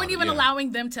talking about. They weren't even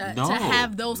allowing them to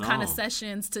have those kind of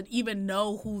sessions to even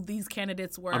know who these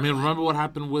candidates were. I mean, remember what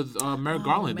happened with Merrick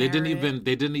Garland? They didn't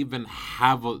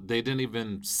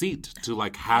even seat to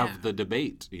like have the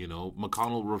debate.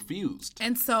 McConnell refused,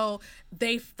 and so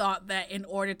they thought that in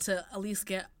order to at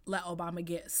least let Obama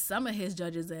get some of his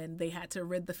judges in, they had to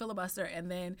rid the filibuster, and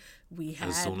then we had,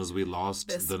 as soon as we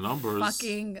lost the numbers,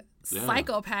 fucking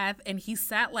psychopath, and he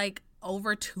sat like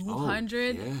over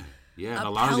 200 and a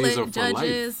lot of these are for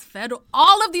judges, life. federal,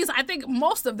 all of these, I think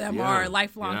most of them are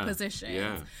lifelong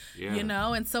positions.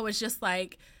 And so it's just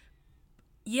like,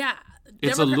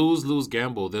 it's a lose-lose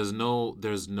gamble. There's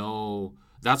no.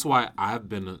 That's why I've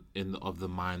been of the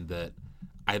mind that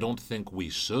I don't think we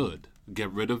should get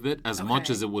rid of it as much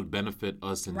as it would benefit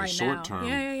us in the short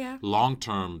term. Long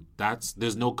term,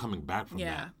 there's no coming back from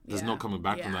that. There's no coming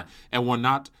back from that.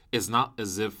 And it's not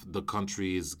as if the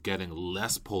country is getting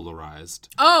less polarized.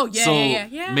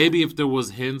 Maybe if there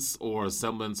was hints or a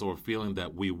semblance or feeling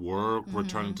that we were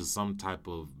returning to some type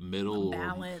of middle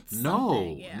balance.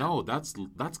 No, that's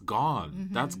gone.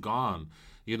 That's gone.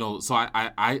 So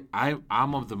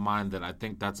I'm of the mind that I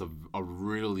think that's a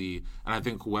really, and I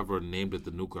think whoever named it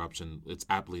the nuclear option, it's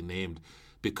aptly named,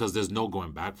 because there's no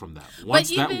going back from that.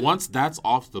 Once that's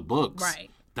off the books,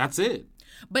 that's it.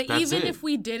 But even if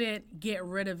we didn't get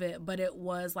rid of it, but it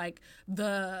was like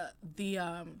the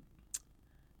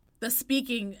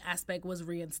speaking aspect was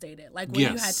reinstated, like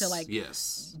when you had to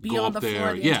be go on the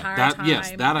floor the entire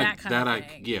time. That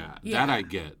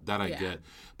I get.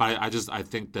 But I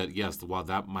think that while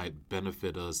that might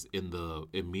benefit us in the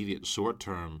immediate short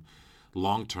term,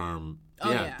 long term,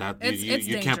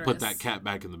 you can't put that cat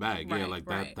back in the bag.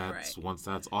 That's once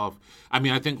that's off. I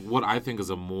mean, I think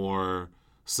is a more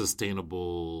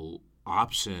sustainable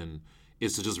option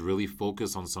is to just really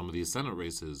focus on some of these Senate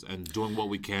races and doing what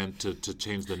we can to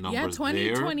change the numbers.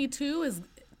 2022 is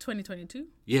 2022.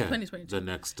 Yeah, 2022. The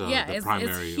next the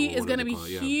primary is going to be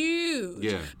huge.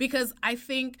 Yeah, because I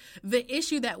think the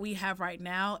issue that we have right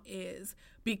now is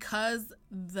because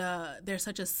there's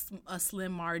such a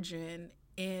slim margin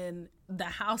in the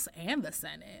House and the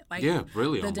Senate. Like, yeah,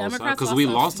 really, the on both sides. Democrats Because we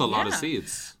also- lost a lot of yeah.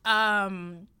 seats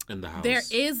in the House. There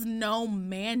is no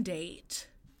mandate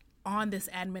on this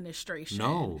administration.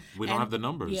 No, we don't And- have the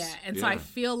numbers. Yeah, and so I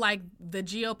feel like the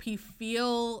GOP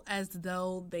feel as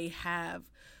though they have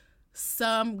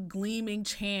some gleaming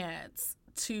chance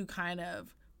to kind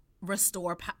of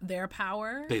restore their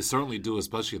power. They certainly do,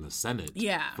 especially in the Senate.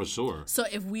 Yeah. For sure. So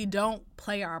if we don't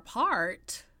play our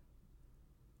part,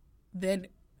 then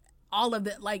all of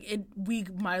it, like, we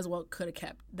might as well could have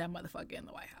kept that motherfucker in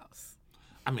the White House.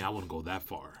 I mean, I wouldn't go that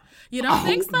far. You don't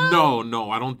think so? No,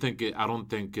 I don't think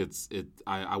it's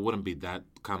I wouldn't be that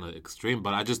kind of extreme,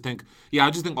 but I just think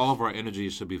all of our energy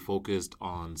should be focused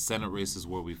on Senate races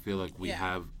where we feel like we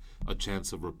have a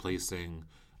chance of replacing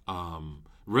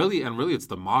really it's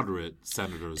the moderate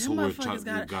senators who we've got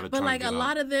to try to But like get a out.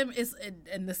 lot of them is,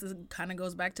 and this is kind of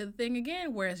goes back to the thing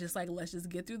again, where it's just like, let's just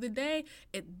get through the day.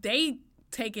 They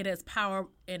take it as power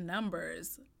in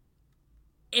numbers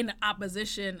in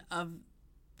opposition of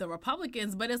the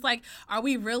Republicans, but it's like, are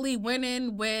we really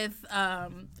winning with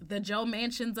the Joe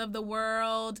Manchins of the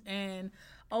world and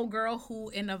old girl who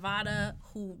in Nevada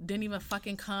who didn't even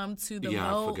fucking come to the vote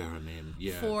I forget her name.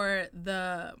 Yeah. for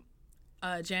the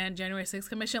January 6th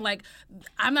commission? Like,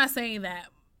 I'm not saying that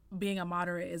being a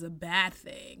moderate is a bad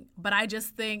thing, but I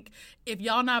just think if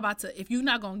you're not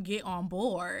gonna get on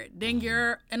board, then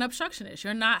you're an obstructionist.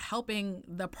 You're not helping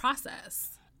the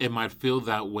process. It might feel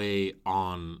that way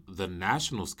on the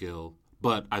national scale,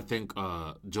 but I think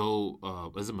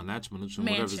Joe, is it Manchin?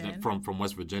 Whatever his name, from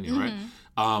West Virginia, right?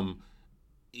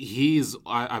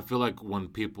 I feel like when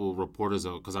reporters,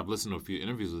 because I've listened to a few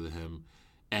interviews with him,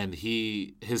 and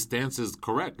his stance is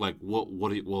correct. Like,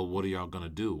 what are y'all gonna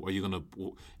do? Are you gonna?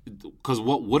 Because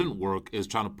what wouldn't work is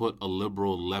trying to put a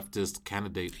liberal leftist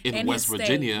candidate in West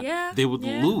Virginia. Yeah, they would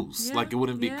lose. yeah, Like, it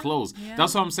wouldn't be close. yeah.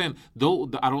 That's what I'm saying. Though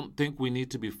I don't think we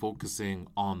need to be focusing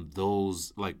on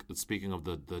those. Like, speaking of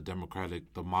the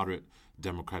moderate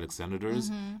Democratic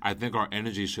senators, I think our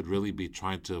energy should really be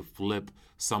trying to flip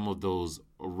some of those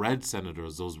red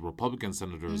senators, those Republican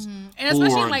senators And who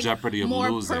especially are in like jeopardy of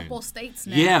more losing. purple states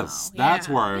now. Yes, that's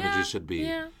Yeah. where our energy Yeah. should be.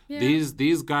 Yeah. Yeah.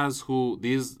 These guys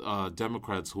these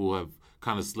Democrats who have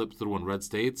kind of slipped through in red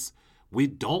states, we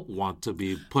don't want to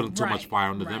be putting too much Right,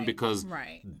 fire into them right, because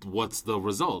right. what's the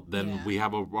result? Then Yeah. we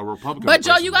have a Republican. But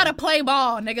Joe, you replacement. gotta play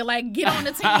ball, nigga. Like, get on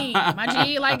the team, my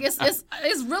G. Like, it's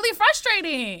really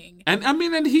frustrating. And I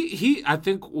mean, and he I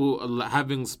think,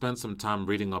 having spent some time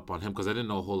reading up on him, because I didn't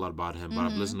know a whole lot about him, but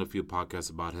I've listened to a few podcasts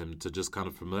about him to just kind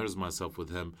of familiarize myself with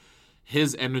him.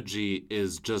 His energy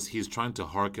is just, he's trying to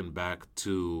harken back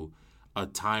to a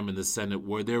time in the Senate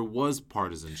where there was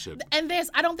partisanship. And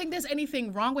I don't think there's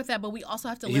anything wrong with that, but we also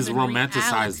have to live He's in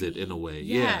romanticized reality. it in a way.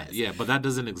 Yes. Yeah, but that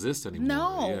doesn't exist anymore.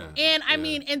 No, Yeah. and I Yeah.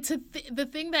 mean, and the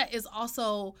thing that is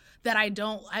also that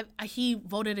he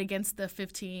voted against the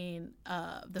 $15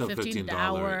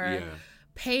 $15 yeah.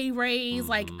 pay raise.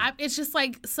 Like, it's just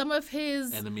like some of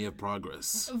his Enemy of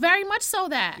progress. very much so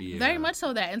that, Yeah. very much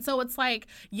so that, and so it's like,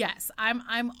 yes,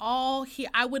 I'm all here.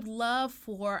 I would love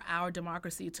for our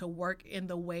democracy to work in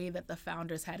the way that the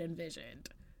founders had envisioned.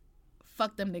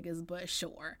 Fuck them niggas, but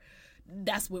sure,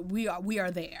 that's what we are. We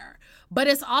are there, but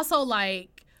it's also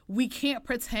like we can't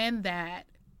pretend that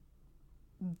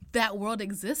world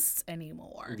exists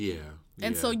anymore. Yeah.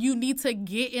 And yeah. so you need to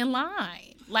get in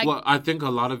line. Like, Well, I think a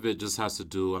lot of it just has to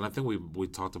do, and I think we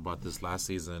talked about this last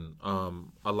season.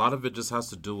 A lot of it just has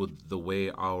to do with the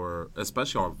way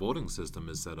especially our voting system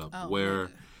is set up. Where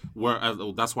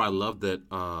that's why I love that.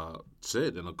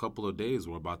 In a couple of days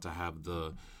we're about to have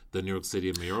the New York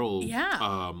City mayoral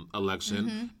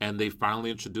election, and they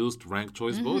finally introduced ranked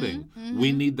choice voting.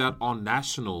 We need that on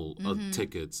national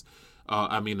tickets.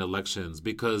 Elections,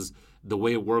 because the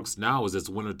way it works now is it's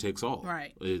winner takes all.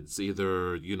 Right. It's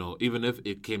either, even if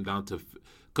it came down to,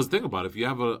 because think about it, if you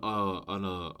have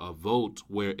a vote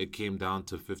where it came down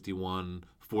to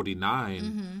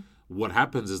 51-49, what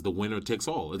happens is the winner takes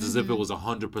all. It's as if it was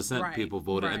 100% Right, people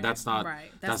voted, and right, that's not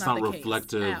right. that's That's not not the case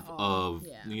reflective at all. of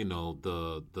Yeah.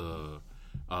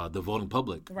 the voting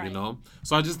public. Right.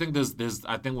 So I just think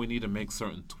I think we need to make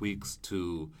certain tweaks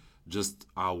to just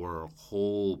our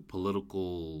whole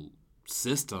political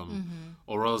system,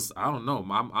 or else I don't know.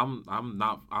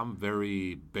 I'm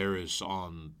very bearish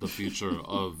on the future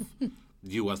of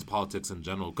U.S. politics in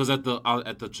general, because at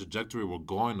the trajectory we're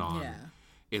going on,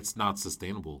 it's not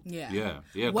sustainable. Yeah.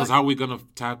 Because how are we gonna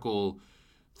tackle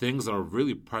things that are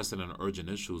really pressing and urgent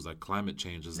issues like climate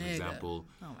change, as an example?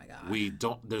 Oh my God. We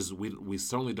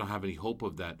certainly don't have any hope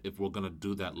of that if we're gonna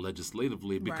do that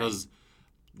legislatively, because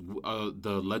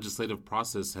the legislative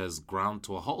process has ground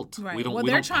to a halt. Right. We don't. Well, we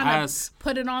they're don't trying pass. to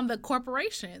put it on the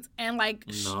corporations and like.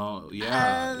 No.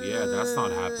 Yeah. That's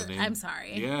not happening. I'm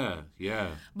sorry. Yeah.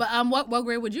 But what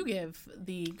grade would you give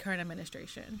the current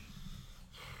administration?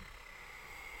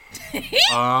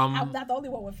 I'm not the only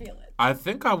one with feelings. I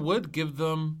think I would give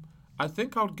them. I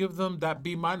think I would give them that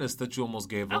B- that you almost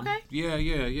gave them. Okay.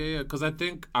 Yeah. Because I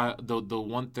think the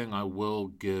one thing I will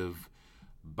give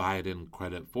Biden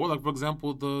credit for, like for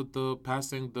example, the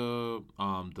passing the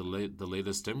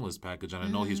latest stimulus package, and I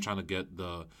know he's trying to get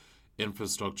the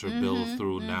infrastructure bill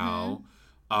through now.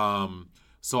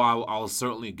 So I'll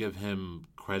certainly give him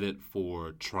credit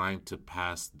for trying to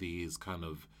pass these kind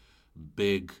of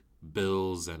big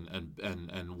bills,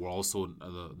 and we're also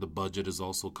the budget is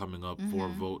also coming up for a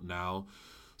vote now.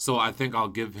 So I think I'll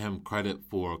give him credit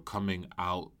for coming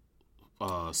out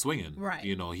swinging. Right.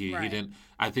 You know, he Right. didn't.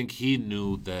 I think he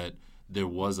knew that there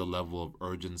was a level of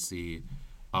urgency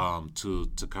to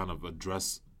kind of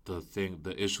address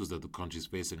the issues that the country's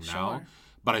facing now. Sure.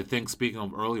 But I think, speaking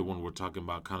of earlier when we're talking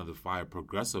about kind of the fire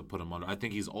progressive put him under, I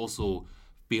think he's also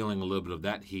feeling a little bit of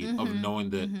that heat of knowing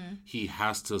that he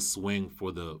has to swing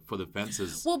for the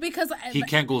fences. Well, because he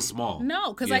can't go small.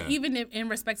 No, because like even in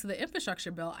respect to the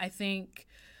infrastructure bill, I think,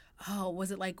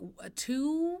 was it like a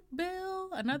 2 bill,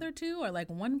 another 2, or like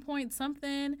 1 point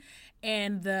something,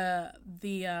 and the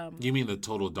You mean the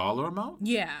total dollar amount?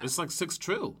 Yeah. It's like $6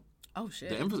 trillion. Oh shit.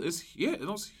 The it's huge.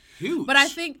 But I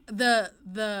think the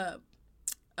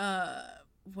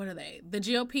what are they? The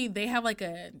GOP, they have like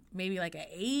maybe like a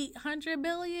 800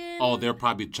 billion. Oh, they're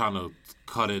probably trying to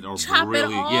cut it or chop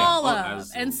really it all up.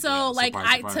 as- And so like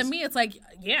surprise. to me it's like,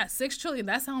 yeah, 6 trillion,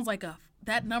 that sounds like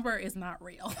that number is not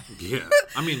real. Yeah.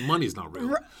 I mean, money's not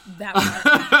real. That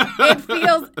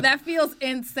feels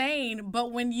insane.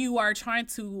 But when you are trying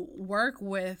to work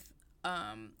with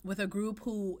a group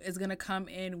who is going to come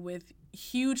in with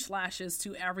huge slashes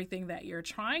to everything that you're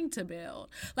trying to build,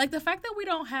 like the fact that we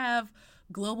don't have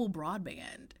global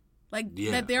broadband, like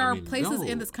that there are places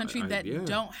in this country that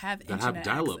don't have that internet have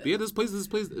dial-up. access. Yeah, there's places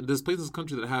in this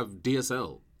country that have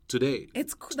DSL today.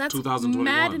 That's 2021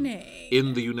 maddening.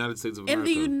 in the United States of America. In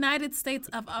the United States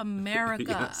of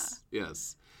America.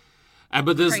 Yes.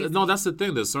 But there's Crazy. no. That's the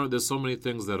thing. There's so many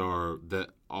things that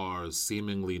are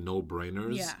seemingly no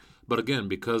brainers. Yeah. But again,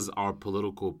 because our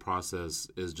political process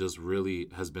is just really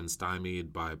has been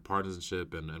stymied by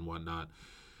partisanship and whatnot,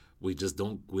 we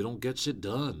don't get shit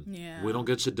done. Yeah. We don't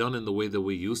get shit done in the way that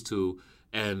we used to.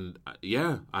 And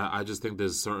I just think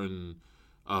there's certain.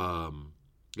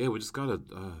 We just gotta.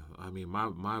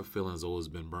 My feelings always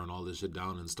been burn all this shit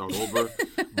down and start over.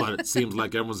 But it seems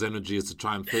like everyone's energy is to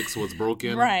try and fix what's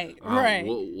broken. Right.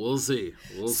 We'll see.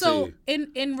 So see.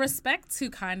 in respect to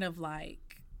kind of like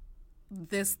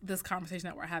this conversation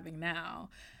that we're having now,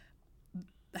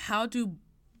 how do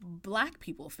Black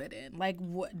people fit in? Like,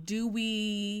 what do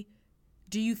you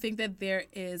think that there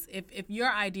is, if your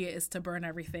idea is to burn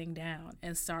everything down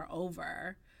and start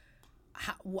over,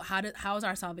 how is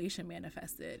our salvation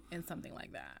manifested in something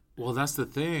like that? Well, that's the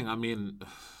thing. I mean,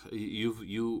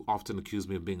 you often accuse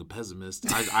me of being a pessimist.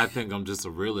 I think I'm just a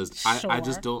realist. Sure. I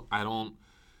just don't. I don't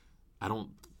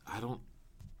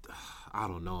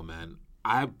know, man.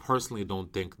 I personally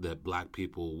don't think that Black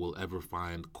people will ever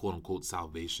find "quote unquote"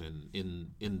 salvation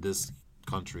in this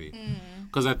country,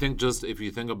 because I think just if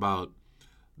you think about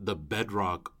the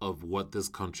bedrock of what this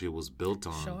country was built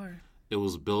on, Sure. it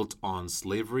was built on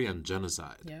slavery and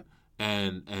genocide. Yep.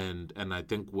 And I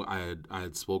think I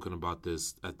had spoken about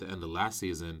this at the end of last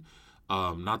season,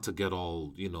 not to get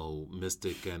all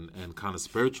mystic and kind of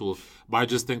spiritual, but I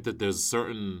just think that there's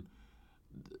certain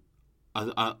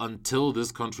until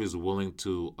this country is willing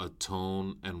to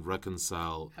atone and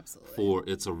reconcile Absolutely. for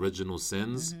its original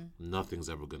sins, nothing's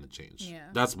ever going to change. Yeah.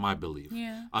 That's my belief.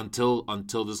 Yeah. Until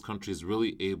this country is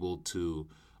really able to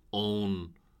own,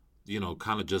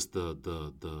 kind of just the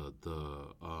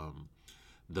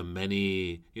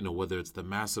many, whether it's the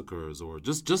massacres or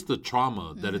just the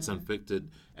trauma that it's inflicted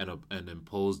and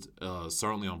imposed,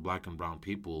 certainly on Black and brown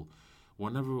people. We're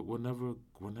never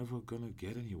gonna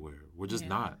get anywhere. We're just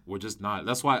not. We're just not.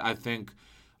 That's why I think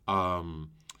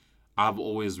I've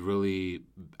always really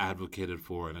advocated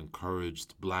for and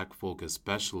encouraged Black folk,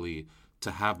 especially, to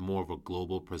have more of a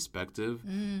global perspective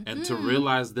and to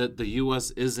realize that the U.S.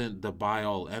 isn't the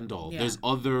be-all, end-all. Yeah.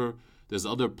 There's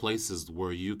other places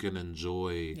where you can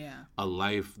enjoy a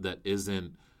life that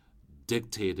isn't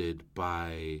dictated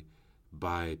by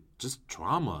just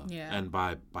trauma and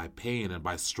by pain and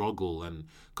by struggle, and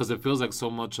because it feels like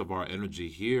so much of our energy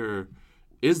here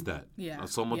is that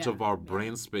so much of our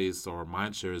brain space or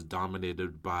mind share is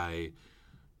dominated by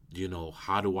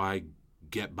how do I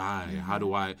get by? How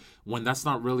do I, when that's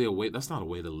not really a way, that's not a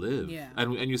way to live. Yeah.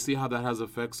 And you see how that has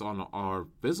effects on our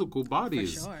physical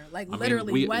bodies. For sure. Like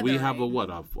literally we have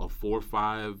a 4 or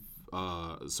 5,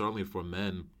 certainly for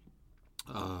men,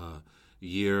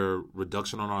 year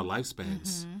reduction on our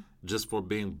lifespans just for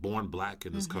being born black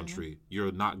in this country.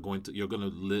 You're going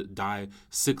to die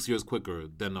 6 years quicker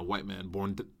than a white man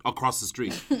born across the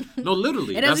street. No,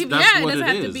 literally. That's what it is. It doesn't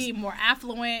have to be more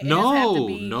affluent.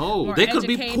 No. They could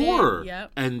educated. be poor,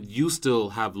 yep. and you still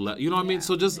have what I mean?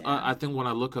 So just I think when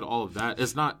I look at all of that,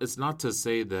 it's not to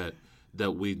say that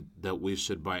we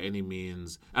should by any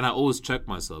means, and I always check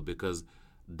myself because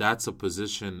that's a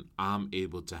position I'm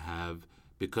able to have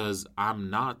because I'm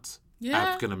not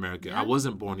African American. I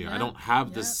wasn't born here. I don't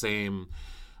have the same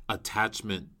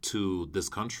attachment to this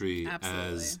country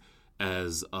as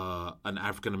an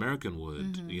African American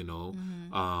would.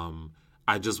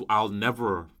 I'll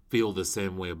never feel the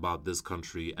same way about this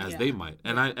country as they might,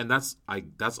 and that's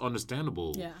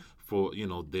understandable. Yeah. For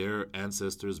their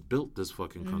ancestors built this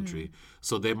fucking country,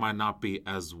 so they might not be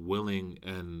as willing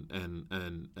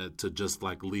and to just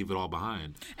like leave it all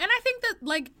behind. And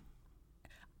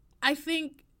I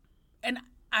think and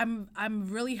I'm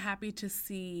really happy to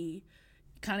see,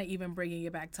 kind of even bringing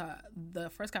it back to the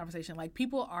first conversation, like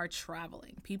people are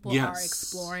traveling, people are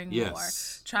exploring more.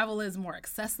 Travel is more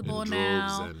accessible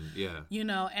now,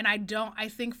 and I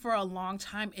think for a long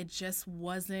time it just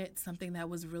wasn't something that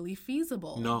was really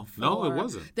feasible. No, it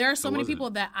wasn't. There are so many people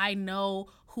that I know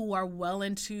who are well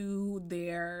into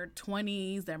their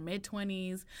 20s, their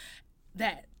mid-20s,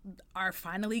 that are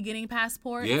finally getting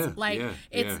passports.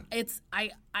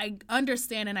 I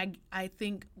understand, and I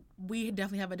think we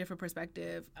definitely have a different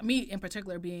perspective. Me in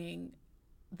particular being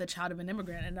the child of an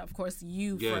immigrant, and of course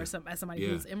you as somebody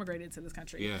who's immigrated to this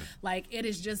country. Yeah. Like it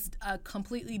is just a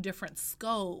completely different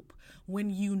scope when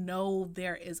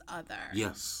there is other.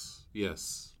 Yes.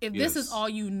 If this is all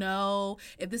you know,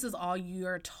 if this is all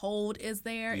you're told is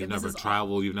there, you've never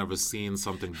traveled, you've never seen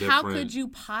something different. How could you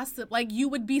possibly, you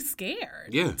would be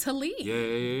scared to leave.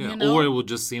 Yeah. Or it would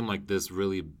just seem like this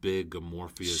really big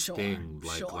amorphous thing.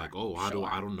 I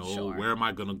don't know. Where am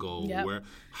I going to go? Yep.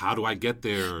 How do I get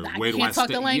there? Where do I can't talk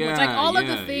stay? the language. All of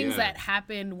the things that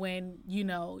happen when,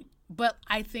 but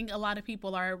I think a lot of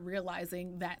people are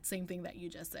realizing that same thing that you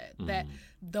just said, that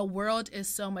the world is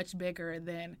so much bigger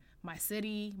than my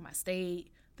city, my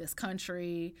state, this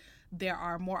country. There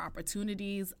are more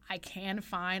opportunities. I can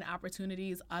find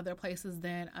opportunities other places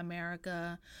than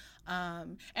America.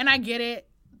 And I get it.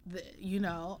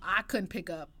 I couldn't pick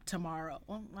up tomorrow.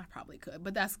 Well, I probably could,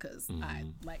 but that's because I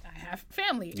have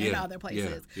family in other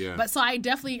places. Yeah. But so I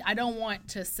don't want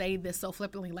to say this so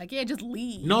flippantly, just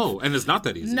leave. No, and it's not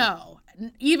that easy. No,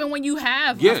 even when you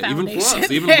have a foundation, even for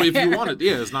us, even if you want it,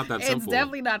 it's not that simple.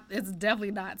 It's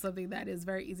definitely not something that is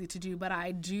very easy to do. But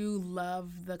I do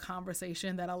love the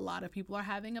conversation that a lot of people are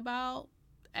having about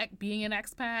being an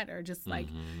expat or just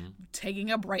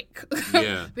taking a break.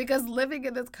 Because living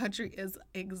in this country is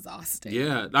exhausting.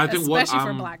 Yeah, I think especially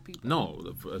for Black people.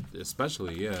 No,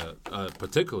 especially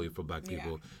particularly for Black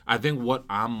people. I think what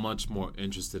I'm much more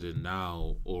interested in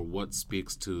now, or what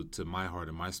speaks to my heart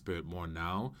and my spirit more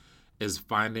now, is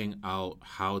finding out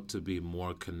how to be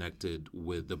more connected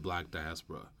with the Black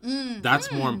diaspora.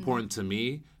 That's more important to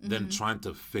me than trying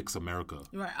to fix America.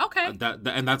 Right. Okay.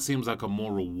 That seems like a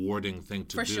more rewarding thing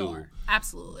to do. For sure.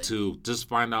 Absolutely. To just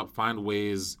find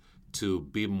ways to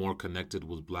be more connected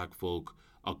with Black folk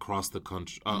across the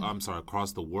country.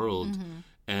 Across the world.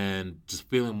 And just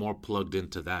feeling more plugged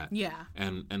into that. Yeah.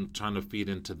 And trying to feed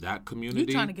into that community.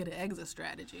 You're trying to get an exit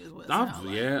strategy is what it sounds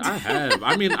like. Yeah, I have.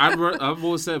 I mean, I've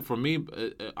always said, for me,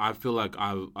 I feel like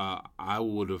I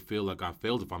would have feel like I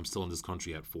failed if I'm still in this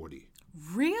country at 40.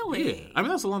 Really? Yeah. I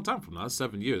mean, that's a long time from now. That's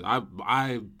 7 years.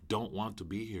 I don't want to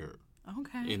be here.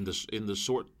 Okay. In the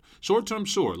short term,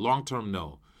 sure. Long term,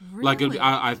 no. Really?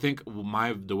 I think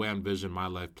the way I envision my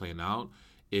life playing out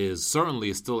is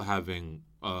certainly still having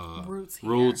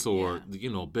roots or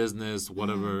business,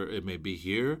 whatever it may be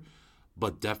here,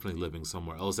 but definitely living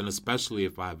somewhere else. And especially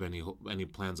if I have any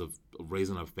plans of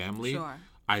raising a family,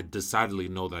 I decidedly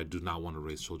know that I do not want to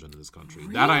raise children in this country.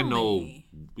 Really? That I know.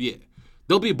 Yeah,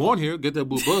 they'll be born here, get their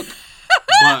blue book.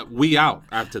 But we out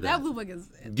after that. That blue book is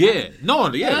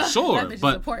sure.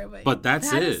 But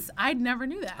that's it. I never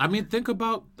knew that. I mean, think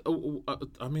about.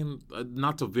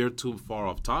 Not to veer too far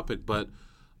off topic, but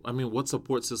I mean, what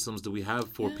support systems do we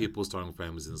have for people starting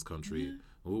families in this country?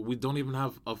 We don't even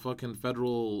have a fucking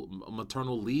federal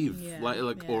maternal leave,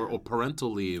 or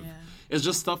parental leave. Yeah. It's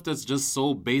just stuff that's just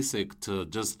so basic to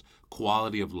just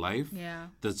quality of life. Yeah.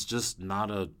 That's just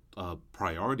not a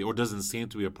priority, or doesn't seem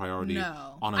to be a priority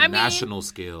on a I mean, national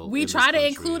scale. We try to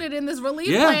include it in this relief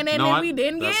plan, and then we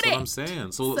didn't get it. That's what I'm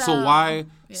saying.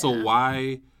 So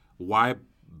why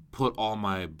put all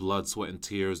my blood, sweat, and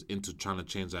tears into trying to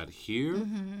change that here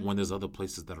when there's other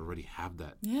places that already have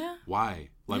that? Yeah. Why?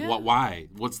 Like, what? Why?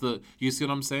 What's the? You see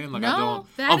what I'm saying? Like, No,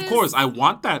 Of course, I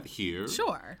want that here.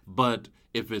 Sure. But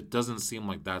if it doesn't seem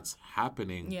like that's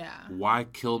happening, why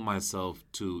kill myself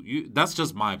to you? That's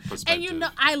just my perspective. And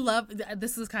I love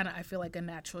this is kind of, I feel like, a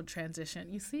natural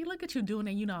transition. You see, look at you doing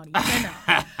it.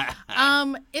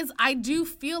 Is I do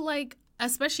feel like,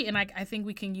 especially, and I think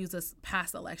we can use this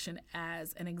past election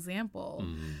as an example.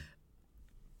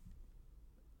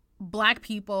 Black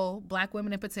people, Black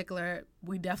women in particular,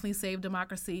 we definitely saved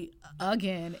democracy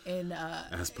again in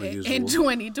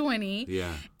 2020.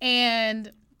 Yeah.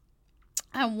 And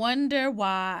I wonder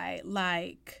why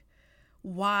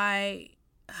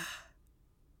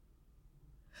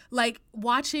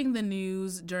watching the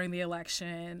news during the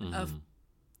election of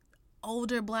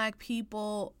older Black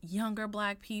people, younger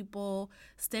Black people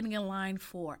standing in line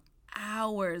for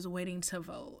hours waiting to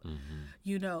vote.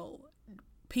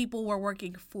 People were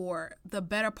working for the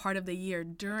better part of the year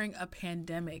during a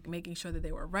pandemic, making sure that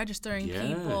they were registering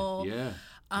people. Yeah.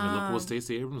 I mean, look what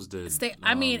Stacey Abrams did.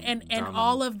 And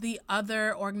all of the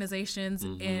other organizations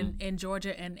in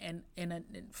Georgia and in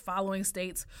following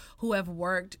states who have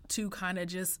worked to kind of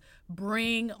just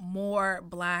bring more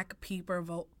Black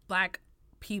people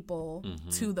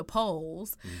to the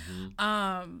polls.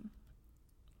 And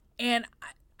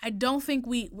I don't think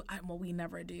we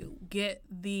never do get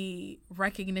the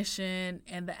recognition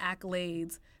and the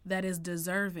accolades that is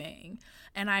deserving.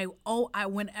 And I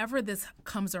whenever this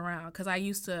comes around, because I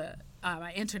used to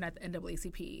I interned at the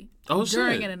NAACP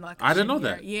during an election. I didn't know year.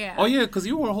 that. Yeah. Oh yeah, because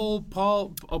you were a whole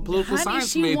political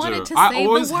science she major. wanted to I save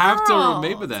always the have to world.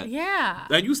 remember that. Yeah.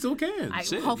 And you still can.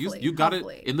 You got it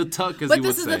in the tuck, as you would say. But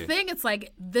this is the thing. It's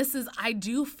like I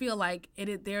do feel like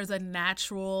there's a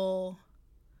natural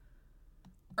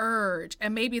urge,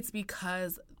 and maybe it's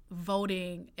because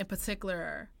voting in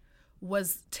particular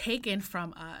was taken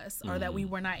from us, or that we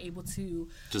were not able to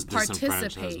just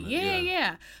participate.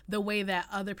 Yeah. The way that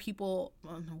other people,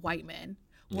 white men,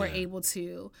 were able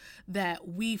to, that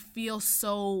we feel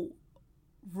so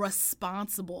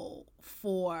responsible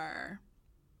for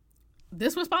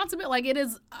this responsibility. Like, it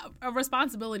is a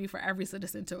responsibility for every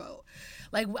citizen to vote.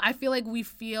 Like, I feel like we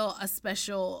feel a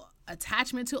special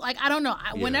attachment to, like, I don't know,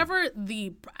 whenever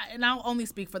and I'll only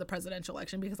speak for the presidential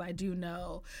election, because I do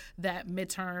know that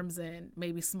midterms and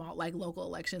maybe small, like, local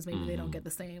elections, maybe they don't get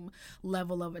the same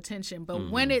level of attention, but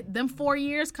when them 4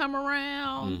 years come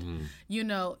around,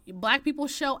 Black people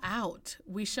show out.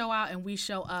 We show out and we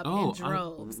show up in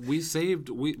droves.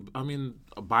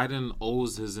 Biden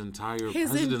owes his entire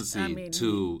presidency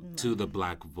to the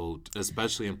Black vote,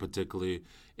 especially and particularly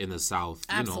in the South.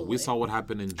 Absolutely. We saw what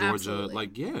happened in Georgia. Absolutely.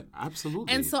 Like, yeah,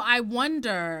 absolutely. And so I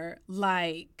wonder,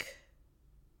 like,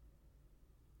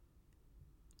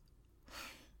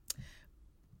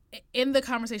 in the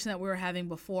conversation that we were having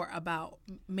before about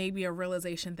maybe a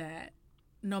realization that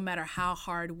no matter how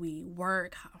hard we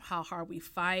work, how hard we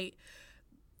fight,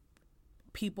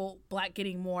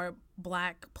 getting more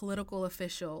Black political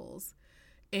officials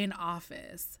in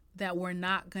office, that we're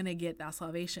not going to get that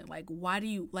salvation. Like, what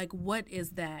is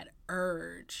that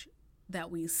urge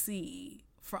that we see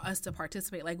for us to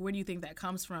participate? Like, where do you think that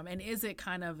comes from? And is it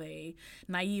kind of a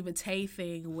naivete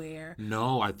thing where...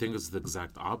 No, I think it's the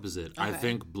exact opposite. Okay. I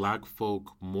think Black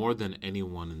folk, more than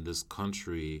anyone in this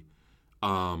country,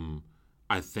 I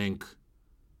think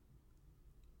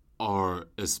are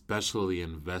especially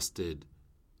invested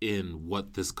in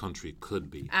what this country could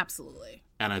be. Absolutely.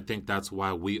 And I think that's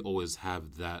why we always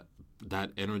have that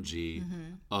energy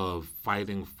of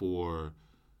fighting for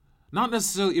not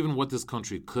necessarily even what this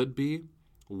country could be,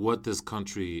 what this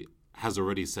country has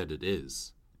already said it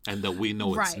is, and that we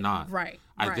know it's not. Right.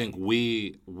 I think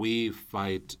we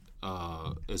fight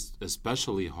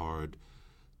especially hard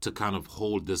to kind of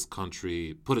hold this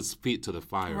country, put its feet to the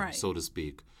fire, so to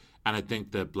speak. And I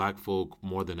think that Black folk,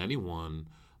 more than anyone,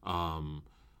 have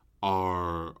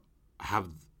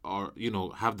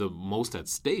the most at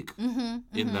stake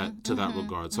in that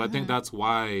regard. So I think that's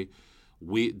why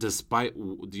despite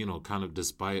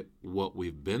what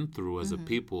we've been through as a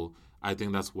people, I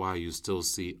think that's why you still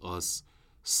see us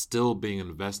still being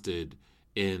invested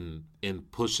in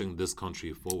pushing this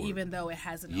country forward, even though it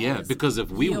hasn't. Because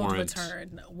if we weren't,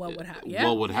 what would happen?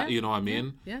 What would happen? You know what I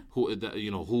mean? Yeah.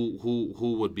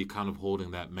 Who would be kind of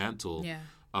holding that mantle? Yeah.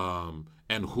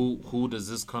 And who does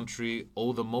this country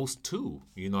owe the most to?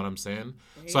 You know what I'm saying?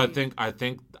 Hey. So I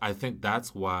think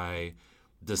that's why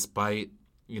despite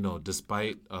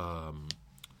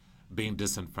being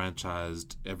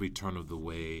disenfranchised every turn of the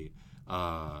way,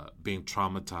 being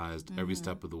traumatized every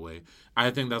step of the way.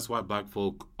 I think that's why Black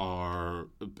folk are,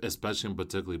 especially and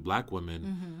particularly Black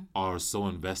women, are so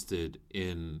invested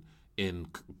in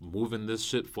moving this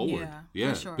shit forward.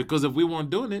 Yeah, for sure. Because if we weren't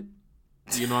doing it,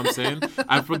 you know what I'm saying?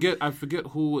 I forget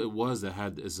who it was that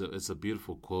had. It's a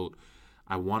beautiful quote.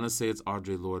 I want to say it's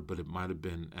Audre Lorde, but it might have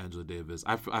been Angela Davis.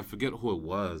 I forget who it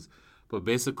was, but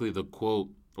basically the quote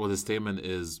or the statement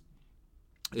is,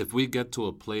 if we get to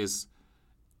a place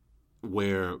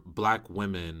where Black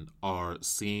women are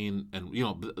seen, and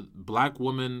Black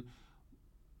women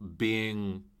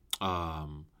being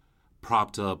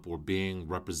propped up or being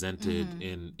represented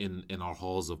in our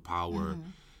halls of power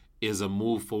is a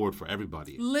move forward for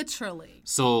everybody. Literally.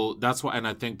 So that's why, and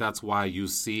I think that's why you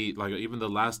see, like, even the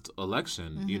last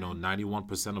election,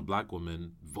 91% of Black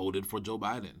women voted for Joe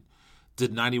Biden.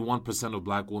 Did 91% of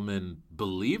Black women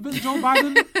believe in Joe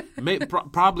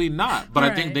Biden? Probably not. But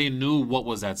I think they knew what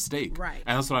was at stake. Right.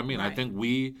 And that's what I mean. Right. I think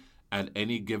we, at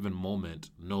any given moment,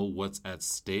 know what's at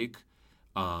stake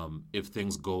if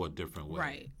things go a different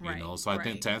way. Right. So I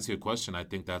think, to answer your question, I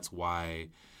think that's why,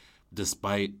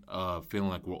 despite feeling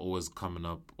like we're always coming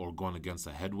up or going against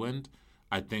a headwind,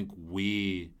 I think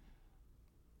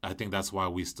that's why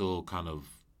we still kind of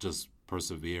just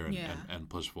persevere and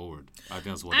push forward. I think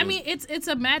that's what I mean, it's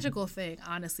a magical thing,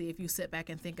 honestly, if you sit back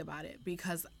and think about it,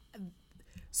 because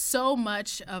so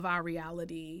much of our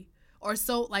reality, or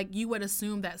so, like, you would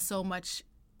assume that so much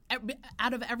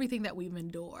out of everything that we've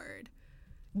endured,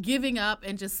 giving up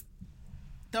and just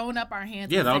throwing up our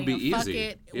hands. Yeah, and that would saying, be fuck easy.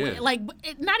 It. Yeah. Like,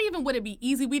 not even would it be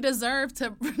easy. We deserve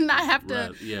to not have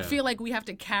to yeah. feel like we have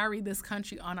to carry this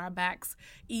country on our backs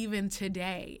even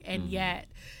today. And yet,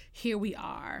 here we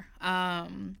are.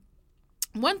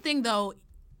 One thing, though,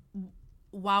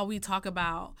 while we talk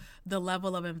about the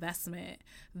level of investment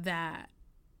that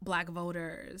Black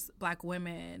voters, Black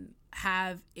women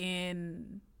have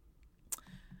in,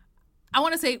 I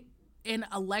want to say, in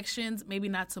elections, maybe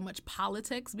not so much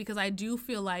politics, because I do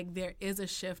feel like there is a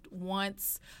shift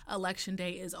once election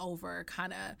day is over,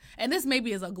 kind of, and this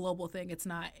maybe is a global thing, it's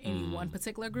not any one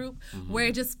particular group, where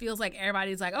it just feels like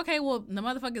everybody's like, okay, well, the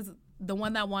motherfucker's the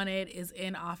one that won it is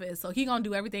in office, so he gonna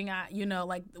do everything.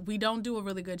 Like, we don't do a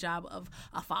really good job of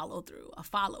a follow through, a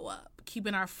follow up,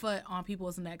 keeping our foot on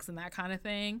people's necks and that kind of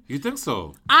thing. You think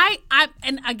so?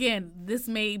 And again, this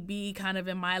may be kind of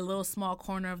in my little small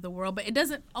corner of the world, but it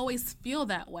doesn't always feel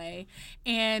that way.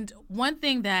 And one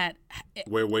thing that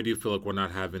where do you feel like we're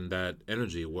not having that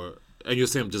energy? And you're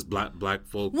saying just black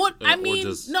folk? What I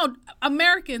mean, no,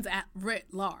 Americans at writ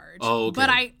large. Oh,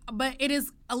 okay. But it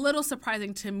is a little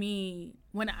surprising to me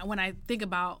when I think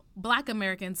about Black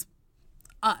Americans,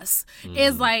 us,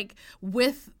 is like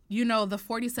with the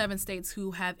 47 states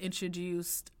who have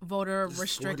introduced voter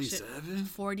restriction.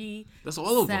 40. That's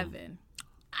all of them.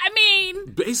 I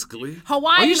mean, basically.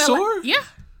 Hawaii. Are you sure? Yeah.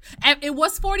 And it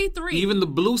was 43. Even the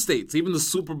blue states, even the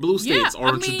super blue states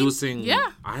are introducing.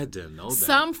 Yeah. I didn't know that.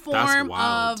 Some form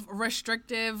of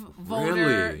restrictive voter.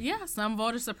 Really? Yeah, some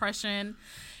voter suppression.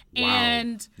 Wow.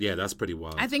 And yeah, that's pretty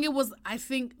wild. I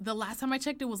think the last time I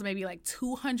checked, it was maybe like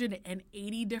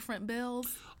 280 different bills.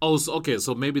 Oh, so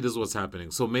maybe this is what's happening.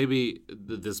 So maybe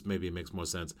this makes more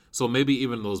sense. So maybe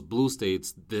even those blue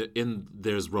states,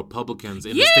 there's Republicans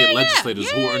in the state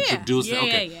legislators who are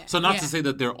introducing. So not to say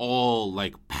that they're all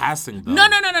like passing them.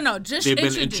 No. Just they've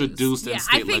been introduced in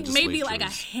state legislatures. I think maybe like a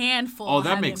handful. Oh,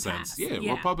 that makes sense. Yeah,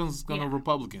 Republicans gonna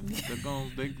Republican.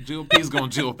 GOP's gonna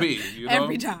GOP.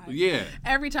 Every time. Yeah,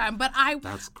 every time. But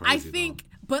that's crazy. I think.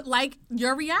 But like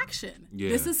your reaction,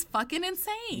 this is fucking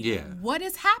insane. Yeah, what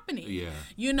is happening? Yeah,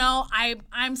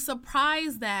 I'm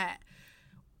surprised that,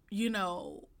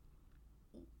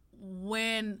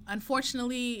 when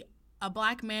unfortunately a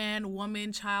Black man,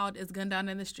 woman, child is gunned down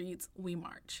in the streets, we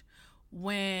march.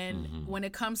 When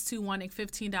it comes to wanting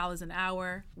 $15 an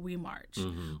hour, we march.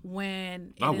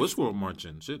 I wish we were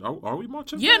marching. Shit, are we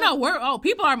marching? Yeah, no,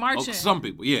 people are marching. Some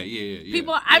people, yeah.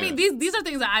 People, I mean, these are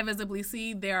things that I visibly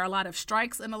see. There are a lot of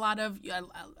strikes and a lot of,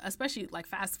 especially like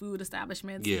fast food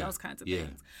establishments, those kinds of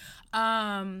things.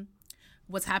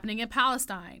 What's happening in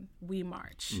Palestine, we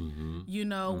march.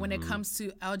 When it comes to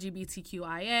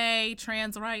LGBTQIA,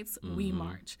 trans rights, we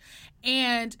march.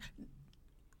 And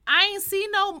I ain't see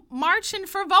no marching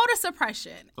for voter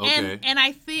suppression. Okay. And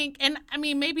I think, and I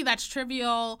mean, maybe that's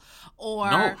trivial or...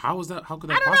 No, how is that? How could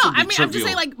that possibly be trivial? I mean, I'm just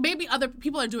saying, like, maybe other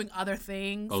people are doing other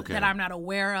things that I'm not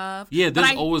aware of. Yeah,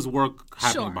 there's always work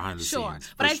happening behind the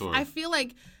scenes. But I feel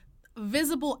like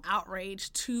visible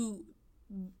outrage to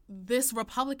this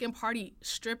Republican Party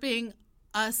stripping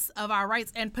us of our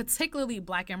rights, and particularly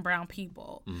Black and brown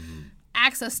people,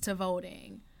 access to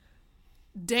voting,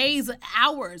 days,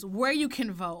 hours, where you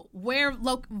can vote, where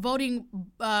voting,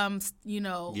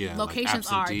 locations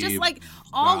are, just like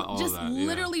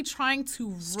literally trying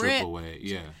to strip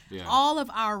away, all of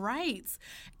our rights.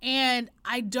 And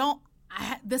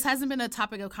this hasn't been a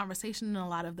topic of conversation in a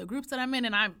lot of the groups that I'm in,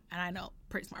 and I know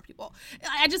pretty smart people.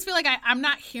 I just feel like I'm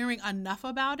not hearing enough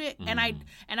about it, and I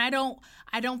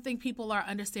don't think people are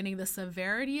understanding the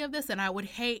severity of this. And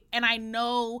I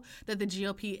know that the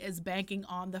GOP is banking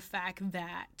on the fact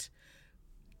that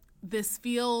this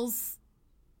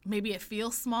maybe it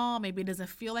feels small, maybe it doesn't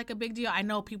feel like a big deal. I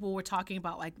know people were talking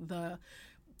about like the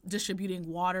distributing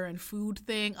water and food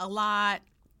thing a lot.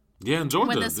 Yeah, in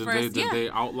Georgia, did they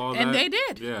outlaw that? And they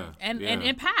did. Yeah. And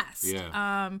it passed.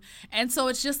 Yeah. And so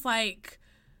it's just like,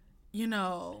 it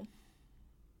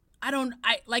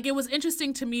was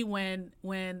interesting to me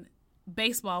when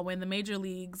baseball, when the major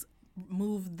leagues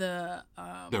moved the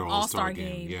All-Star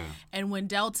game, and when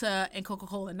Delta and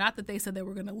Coca-Cola, not that they said they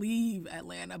were going to leave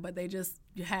Atlanta, but they just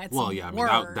had some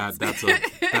words.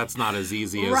 That's not as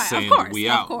easy as right, saying we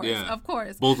out. Of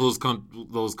course. Both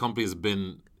those companies have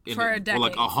been for a decade. For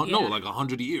like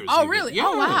 100 years. Oh, even. really? Yeah.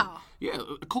 Oh, wow. Yeah,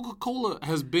 Coca-Cola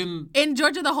has been in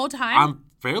Georgia the whole time. I'm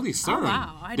fairly certain. Oh,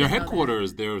 wow. Their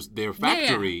headquarters, their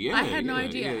factory. Yeah. I had no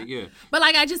idea. Yeah. But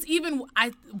like,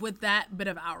 with that bit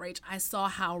of outrage, I saw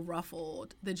how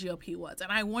ruffled the GOP was,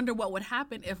 and I wonder what would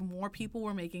happen if more people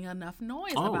were making enough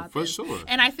noise about this. For sure.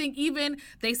 And I think even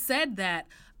they said that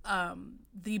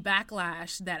the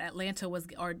backlash that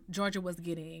Georgia was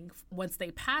getting once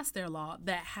they passed their law,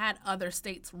 that had other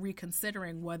states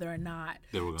reconsidering whether or not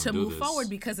to move forward,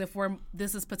 because if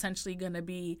this is potentially going to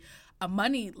be a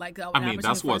money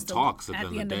that's what talks at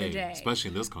the end of the day, especially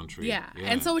in this country. Yeah.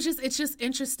 And so it's just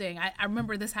interesting. I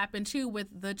remember this happened too with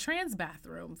the trans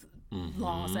bathrooms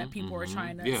laws that people were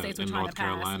trying to states were trying North to pass.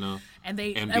 Carolina, and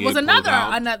it was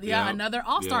another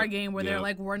All-Star game where they're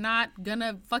like, we're not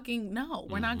gonna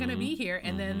we're not gonna be here,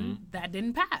 and then that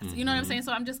didn't pass. You know what I'm saying?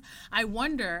 So I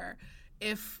wonder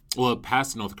if it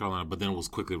passed in North Carolina, but then it was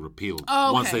quickly repealed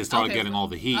once they started getting all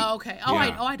the heat. Oh, okay.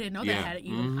 I didn't know they had it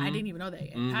even. I didn't even know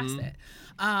they had passed it.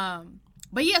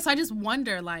 But yes, I just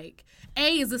wonder, like,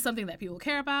 is this something that people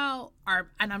care about?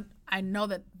 I know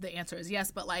that the answer is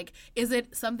yes, but like, is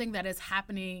it something that is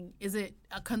happening? Is it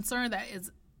a concern that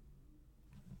is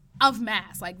of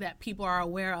mass, like that people are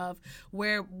aware of,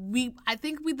 where I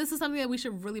think this is something that we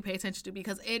should really pay attention to,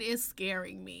 because it is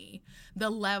scaring me, the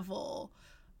level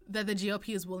that the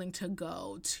GOP is willing to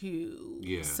go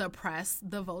to suppress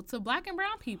the votes of Black and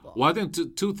brown people. Well, I think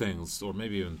two things, or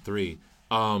maybe even three.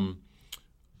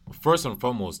 First and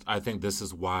foremost, I think this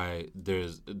is why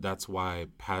that's why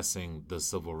passing the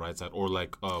Civil Rights Act, or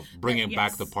like bringing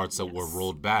back the parts that were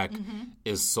rolled back,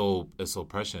 is so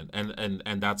prescient,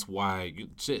 and that's why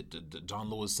John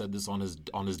Lewis said this on his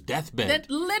deathbed. That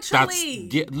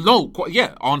literally,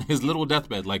 on his little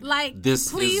deathbed, like this.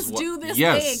 Please do this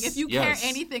thing if you care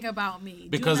anything about me.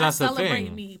 Because do not that's the celebrate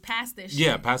thing. Me. Pass this.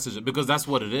 Yeah, shit. pass it, because that's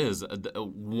what it is.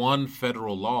 One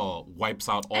federal law wipes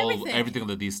out everything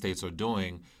that these states are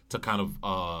doing to kind of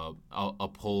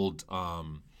uphold,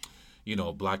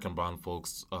 Black and brown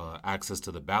folks' access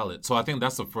to the ballot. So I think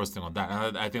that's the first thing on that.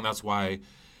 And I think that's why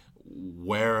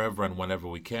wherever and whenever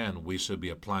we can, we should be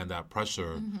applying that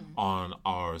pressure on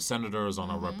our senators, on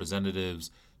our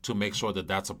representatives, to make sure that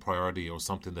that's a priority or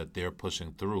something that they're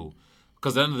pushing through.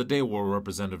 Because at the end of the day, we're a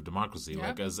representative democracy. Yep.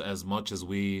 Like as much as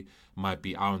we might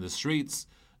be out in the streets,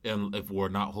 and if we're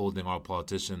not holding our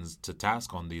politicians to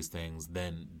task on these things,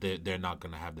 then they're not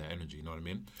going to have that energy. You know what I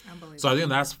mean? So I think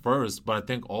that's first. But I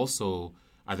think also,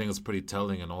 it's pretty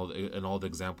telling in all the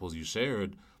examples you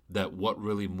shared, that what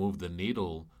really moved the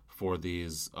needle for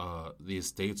these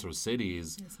states or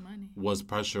cities was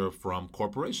pressure from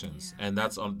corporations. And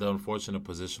that's the unfortunate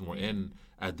position we're in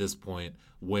at this point,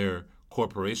 where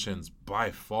corporations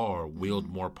by far wield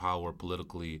more power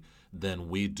politically than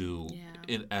we do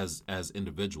as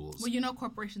individuals. Well,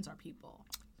 corporations are people.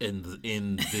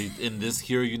 In this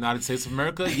here United States of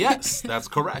America, yes, that's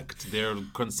correct. They're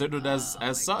considered as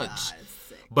such.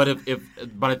 But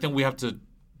I think we have to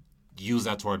use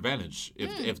that to our advantage.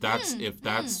 If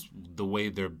that's the way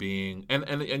they're being,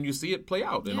 and you see it play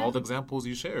out in all the examples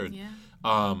you shared.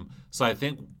 So I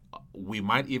think we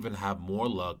might even have more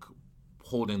luck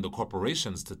holding the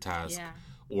corporations to task,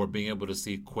 or being able to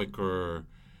see quicker.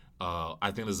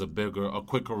 I think there's a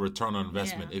quicker return on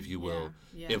investment, if you will,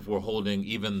 if we're holding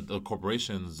even the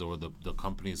corporations or the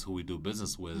companies who we do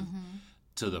business with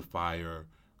to the fire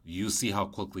you see how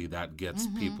quickly that gets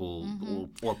people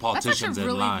or politicians That's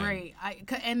in line. Really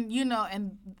great.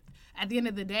 And at the end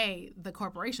of the day, the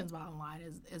corporation's bottom line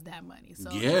is that money. So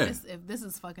if this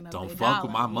is fucking up, don't their fuck dollar,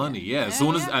 with my money. Yeah. As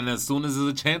soon as there's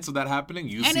a chance of that happening,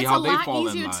 you and see how they fall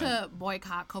in line. it's a lot easier to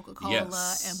boycott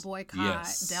Coca-Cola and boycott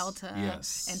Delta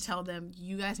and tell them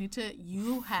you guys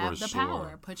you have the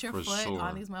power. Put your foot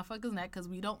on these motherfuckers' neck because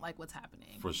we don't like what's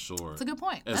happening. For sure. It's a good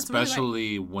point.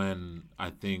 Especially when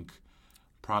I think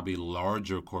probably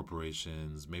larger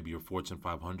corporations, maybe your Fortune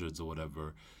 500s or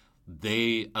whatever,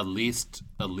 they at least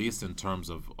in terms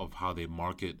of how they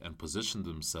market and position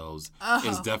themselves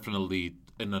is definitely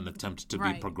in an attempt to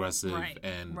be progressive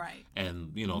and more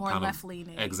kind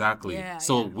left-leaning. Exactly. Yeah,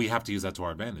 so we have to use that to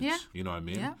our advantage. Yeah. You know what I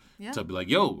mean? Yeah. To be like,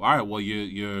 yo, all right, well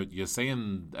you're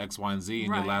saying X, Y, and Z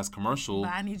in your last commercial.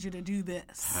 But I need you to do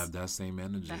this. Have that same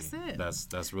energy. That's it.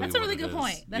 That's really a really good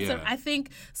point. I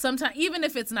think sometimes even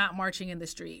if it's not marching in the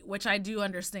street, which I do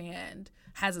understand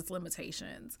has its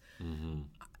limitations. Mm-hmm.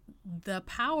 The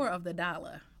power of the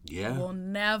dollar will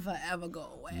never, ever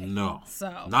go away. No.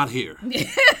 So not here.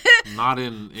 Not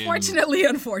in Fortunately,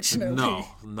 unfortunately.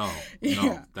 No.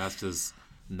 That's just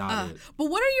not it.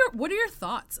 But what are your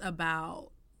thoughts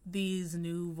about these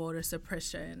new voter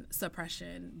suppression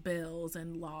bills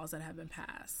and laws that have been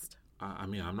passed? I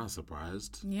mean, I'm not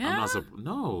surprised. Yeah. I'm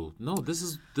not no. This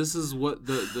is what this is what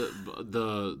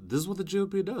the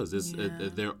GOP does.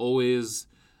 They're always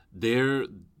there.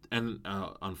 And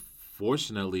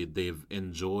unfortunately, they've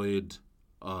enjoyed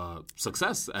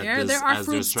success at as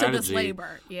their strategy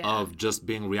of just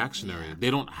being reactionary. Yeah.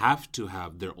 They don't have to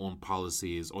have their own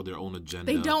policies or their own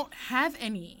agenda. They don't have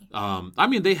any. I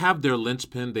mean, they have their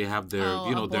linchpin. They have their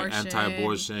their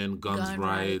anti-abortion, guns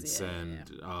rights, and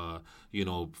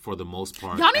for the most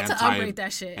part, y'all need to upgrade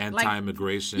that shit.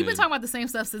 Anti-immigration. You've been talking about the same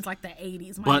stuff since like the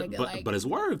 80s. But it's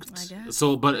worked. I guess.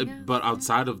 So, but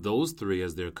outside of those three,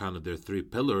 as their three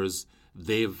pillars,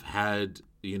 they've had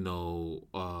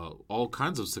all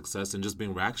kinds of success in just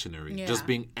being reactionary, just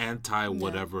being anti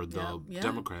whatever the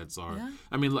Democrats are. Yeah.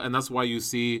 I mean, and that's why you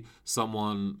see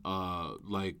someone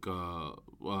like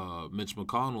Mitch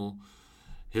McConnell,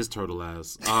 his turtle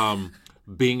ass,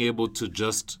 being able to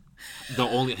just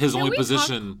his only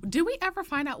position. Did we ever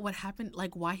find out what happened?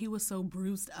 Like why he was so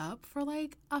bruised up for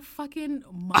like a fucking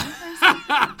month or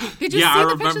something? Did you see I the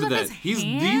remember that.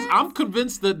 These. I'm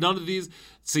convinced that none of these.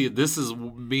 See, this is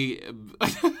me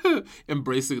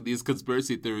embracing these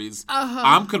conspiracy theories.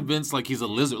 I'm convinced like he's a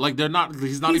lizard. Like they're not.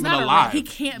 He's not even alive. He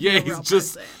can't. Be a real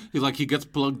person. He gets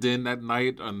plugged in at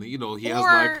night, and he has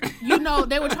like.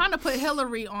 They were trying to put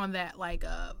Hillary on that like.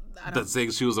 That saying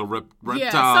she was a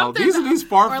reptile. These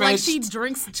far-fetched. Or like she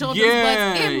drinks children's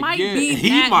blood. It might be he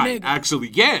that might nigga.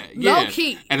 Actually, low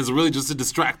key, and it's really just to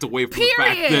distract away from the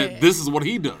fact that this is what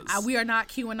he does. We are not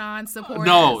QAnon supporters.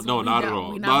 No, not at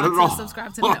all. We're not at all.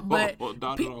 Subscribe to that, but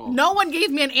not at all. No one gave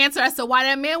me an answer as to why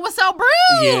that man was so bruised.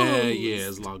 Yeah,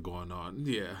 there's a lot going on.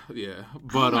 Yeah.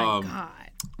 But oh my God.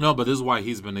 No, but this is why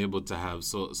he's been able to have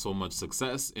so much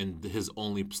success in his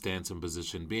only stance and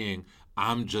position being,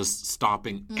 I'm just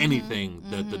stopping anything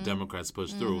that the Democrats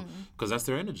push through, because that's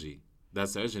their energy.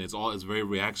 That's their energy. It's very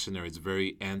reactionary. It's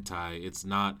very anti. It's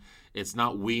not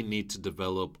we need to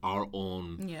develop our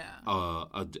own. Yeah.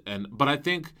 But I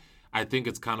think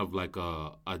it's kind of like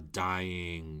a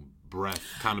dying breath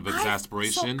kind of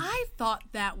exasperation. So I thought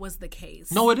that was the case.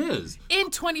 No, it is.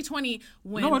 In 2020,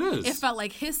 when it felt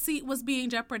like his seat was being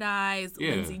jeopardized,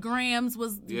 Lindsey Graham's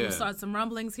we saw some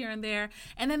rumblings here and there,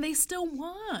 and then they still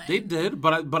won. They did,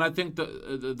 but I think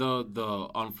the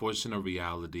unfortunate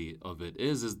reality of it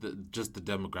is that just the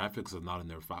demographics are not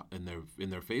in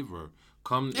their favor.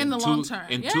 Come in the long term.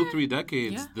 In 2-3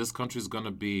 decades, this country's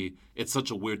gonna be. It's such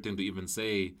a weird thing to even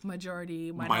say.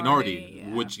 Minority,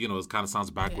 which it kind of sounds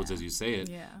backwards as you say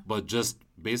it. Yeah. But just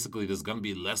basically, there's gonna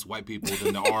be less white people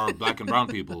than there are black and brown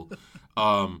people.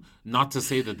 Not to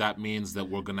say that means that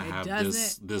we're gonna have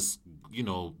this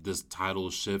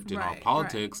tidal shift in our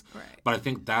politics. Right. But I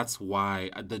think that's why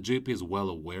the GOP is well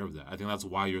aware of that. I think that's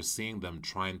why you're seeing them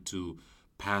trying to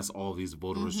pass all these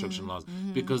voter restriction laws,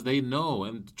 because they know,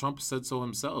 and Trump said so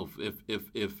himself,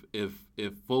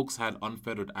 if folks had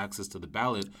unfettered access to the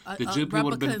ballot, the GOP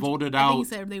would have been voted out. He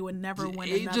said they would never win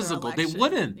ages another ago. Election. They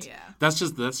wouldn't. Yeah. That's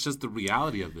just the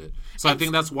reality of it. So I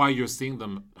think that's why you're seeing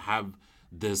them have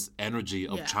this energy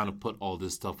of trying to put all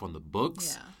this stuff on the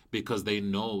books, because they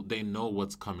know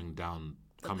what's coming down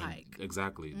the pike.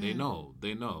 Exactly. They know.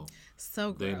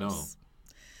 So gross. They know.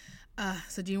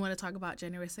 So do you want to talk about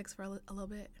January 6th for a little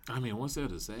bit? I mean, what's there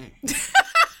to say?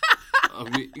 I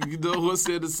mean, you know what's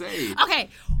there to say? Okay,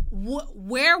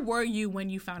 where were you when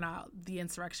you found out the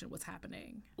insurrection was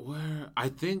happening? Where I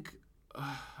think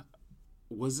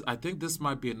I think this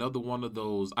might be another one of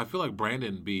those. I feel like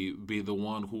Brandon be the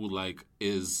one who like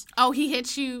is. Oh, he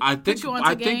hit you. I think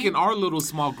in our little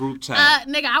small group chat.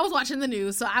 Nigga, I was watching the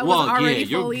news, so I was already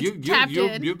fully tapped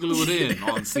in. You're glued in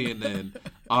on CNN.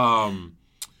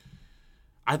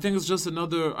 I think it's just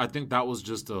another. I think that was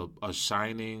just a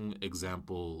shining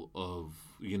example of,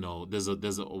 you know. There's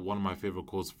one of my favorite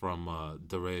quotes from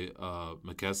DeRay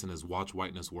McKesson is "Watch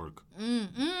whiteness work."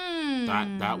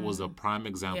 That was a prime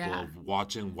example of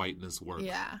watching whiteness work.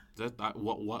 Yeah.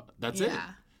 That's it.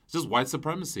 It's just white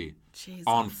supremacy Jesus.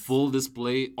 On full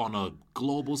display on a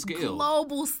global scale.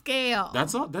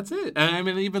 That's all. That's it. And I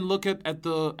mean, even look at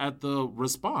the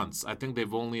response. I think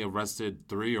they've only arrested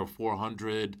 300 or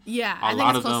 400. Yeah, I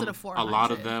think it's closer to 400. A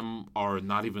lot of them are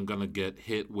not even gonna get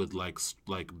hit with like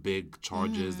big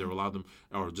charges. A lot of them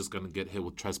are just gonna get hit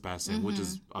with trespassing, which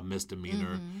is a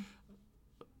misdemeanor.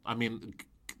 I mean,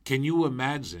 can you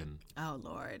imagine? Oh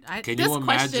Lord!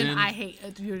 Question I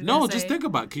hate. No, just think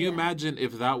about it. Can you imagine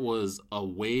if that was a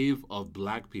wave of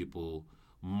black people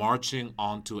marching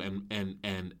onto and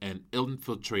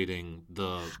infiltrating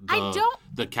the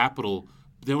Capitol?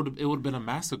 It would have been a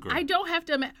massacre. I don't have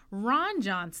to admit, Ron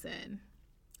Johnson,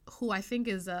 who I think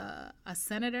is a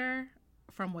senator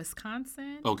from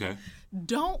Wisconsin. Okay.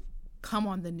 Don't come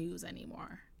on the news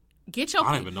anymore. Get your.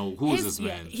 I don't even know who is this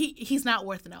man. He's not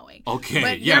worth knowing. Okay,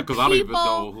 but because I don't even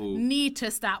know who. Need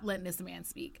to stop letting this man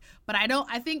speak. But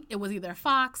I think it was either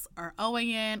Fox or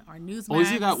OAN or Newsmax. Oh, is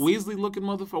he that Weasley looking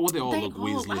motherfucker? Well, they all look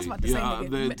Weaslly. I was about to say,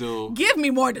 they do. Give me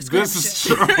more description. This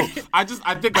is true. I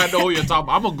think I know who you're talking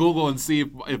about. I'm gonna Google and see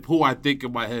if who I think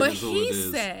in my head is who it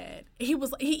is. But he said. He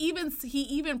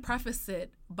even prefaced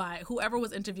it by whoever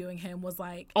was interviewing him was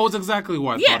like, "Oh, it's exactly who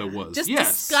I thought it was. Just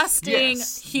disgusting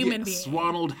human being."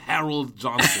 Ronald Harold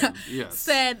Johnson. Yes,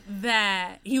 said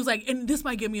that he was like, and this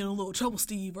might get me in a little trouble,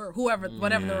 Steve, or whatever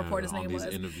the reporter's name was.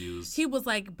 Interviews. He was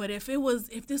like, but if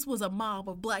this was a mob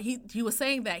of black, he was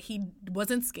saying that he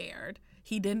wasn't scared.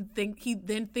 He didn't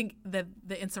think that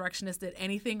the insurrectionists did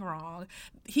anything wrong.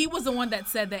 He was the one that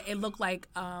said that it looked like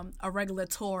a regular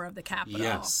tour of the Capitol.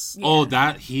 Yes. Yeah. Oh,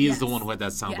 he is the one who had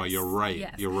that soundbite. You're right.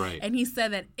 Yes. You're right. And he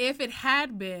said that if it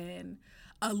had been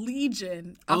a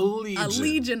legion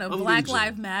of Black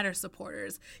Lives Matter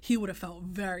supporters, he would have felt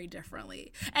very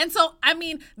differently. And so, I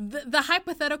mean, the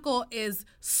hypothetical is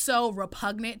so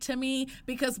repugnant to me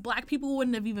because black people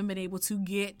wouldn't have even been able to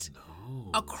get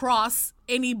across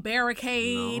any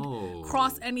barricade,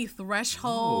 cross any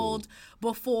threshold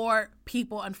before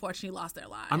people unfortunately lost their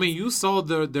lives. I mean, you saw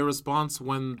their response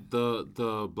when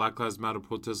the Black Lives Matter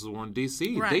protesters were in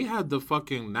D.C. Right. They had the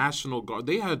fucking National Guard.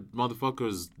 They had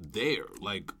motherfuckers there,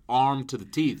 like armed to the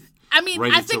teeth. I mean,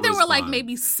 I think there were like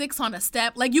maybe 6 on a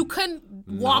step. Like you couldn't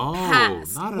walk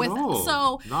past. Not with at all.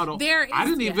 So not all. There is. I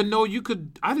didn't even know you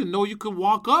could. I didn't know you could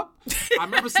walk up. I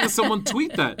remember seeing someone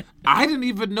tweet that. I didn't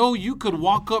even know you could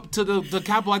walk up to the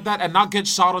Capitol like that and not get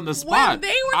shot on the spot.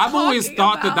 I've always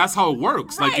thought that that's how it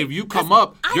works. Right. Like if you come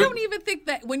up, I don't even think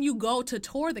that when you go to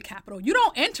tour the Capitol, you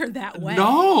don't enter that way.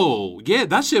 No, yeah,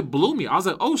 that shit blew me. I was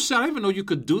like, oh shit, I didn't even know you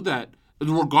could do that.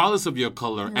 Regardless of your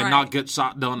color, and not get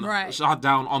shot down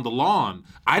on the lawn.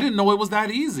 I didn't know it was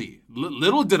that easy.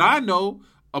 Little did I know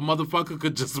a motherfucker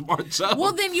could just march up.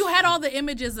 Well, then you had all the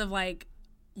images of like,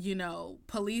 you know,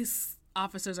 police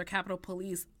officers or Capitol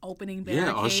Police opening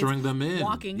barricades, ushering them in,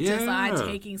 walking to the side,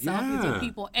 taking selfies with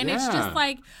people, and it's just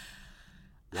like,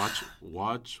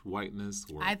 watch whiteness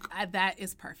work. That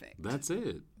is perfect. That's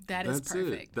it. That is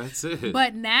perfect. That's it.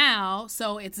 But now,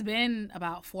 so it's been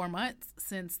about 4 months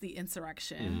since the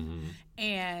insurrection,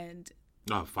 and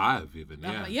 5 even.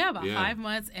 About 5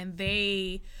 months, and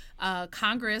they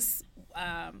Congress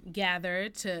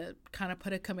gathered to kind of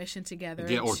put a commission together.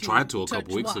 Yeah, or tried to a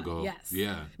couple weeks ago. Yes.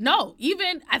 Yeah. No,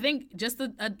 even I think just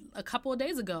a couple of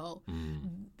days ago,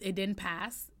 it didn't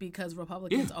pass because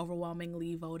Republicans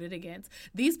overwhelmingly voted against.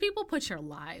 These people put your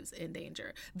lives in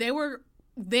danger. They were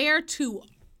there to.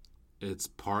 It's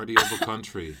party of a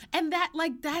country. And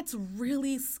that's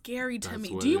really scary to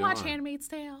me. Do you watch Handmaid's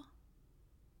Tale?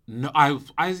 No,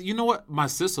 I you know what? My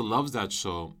sister loves that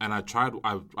show, and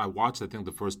I watched I think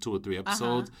the first 2 or 3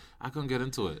 episodes. I couldn't get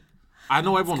into it. I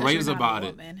know everyone raves about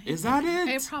it. Is that it?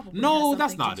 It probably no,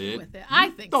 that's not it. I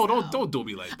think so. Don't do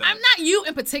me like that. I'm not you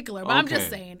in particular, but I'm just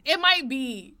saying it might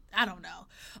be. I don't know.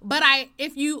 But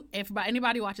if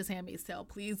anybody watches Handmaid's Tale,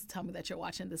 please tell me that you're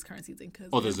watching this current season.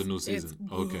 There's a new season.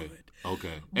 Okay.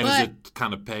 And is it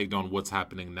kind of pegged on what's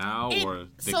happening now, or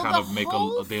they kind of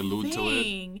they allude to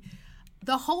it?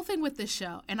 the whole thing with this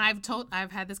show, and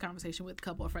I've had this conversation with a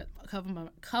couple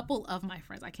of my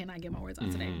friends. I cannot get my words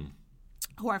out today.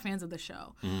 Who are fans of the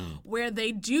show, where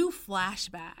they do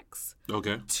flashbacks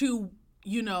to,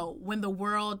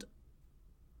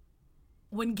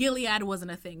 when Gilead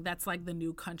wasn't a thing. That's like the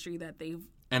new country that they've.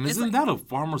 And isn't that a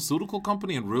pharmaceutical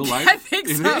company in real life? I think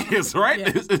so. It is, right?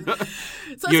 Yeah.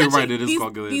 So you're right, it is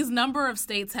called Gilead. These number of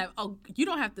states have, you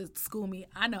don't have to school me.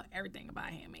 I know everything about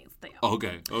Handmaid's Tale.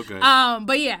 Okay.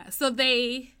 But yeah, so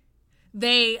they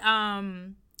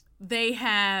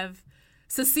have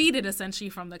seceded essentially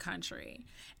from the country.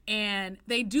 And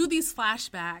they do these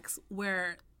flashbacks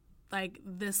where like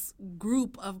this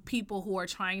group of people who are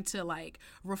trying to like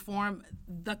reform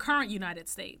the current United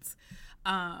States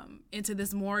into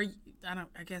this more,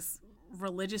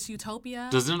 religious utopia.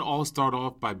 Doesn't it all start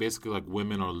off by basically like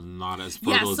women are not as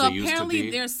fertile as they used to be? Yeah, so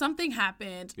apparently there's something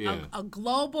happened, a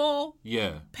global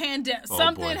pandemic,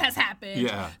 something has happened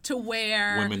to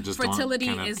where women just fertility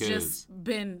can't have is kids. just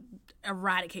been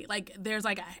eradicated. Like there's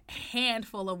like a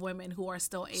handful of women who are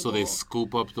still able. So they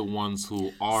scoop up the ones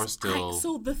who are still.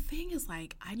 So the thing is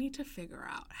like, I need to figure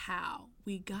out how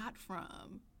we got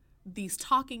from these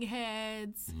talking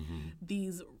heads,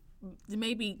 these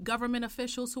maybe government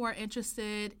officials who are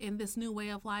interested in this new way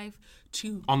of life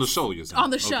to on the show, you're saying? On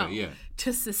the show,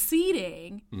 to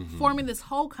seceding, forming this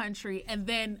whole country, and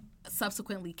then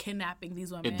subsequently kidnapping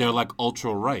these women. They're like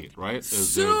ultra right?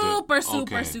 Super.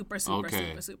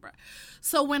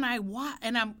 So when I watch,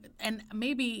 and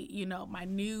maybe my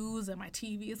news and my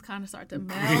TV is kind of starting to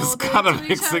meld it's kind of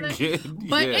into each other,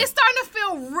 but it's starting to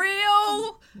feel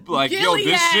real like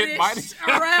this shit might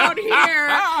around here.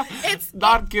 It's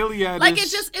not Gilead. Like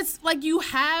it's like you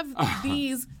have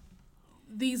these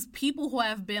people who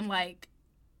have been like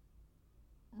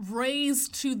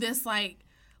raised to this like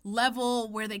level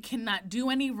where they cannot do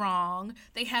any wrong.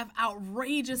 They have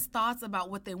outrageous thoughts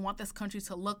about what they want this country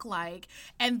to look like,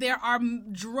 and there are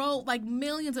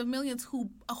millions of millions who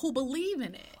believe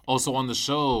in it. Also on the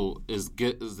show is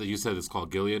you said it's called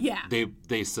Gilead. Yeah,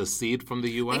 they secede from the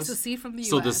U.S. They secede from the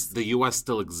U.S. So the U.S.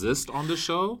 still exists on the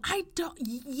show? I don't.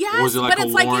 Yes, or is it like but a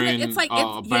it's Warren, like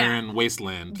a barren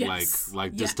wasteland, yes.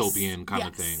 like dystopian kind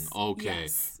of thing? Okay,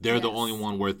 yes. They're the only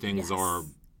one where things are.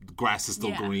 Grass is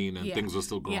still green and things are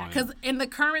still growing. Yeah, because in the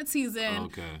current season,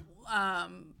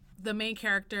 the main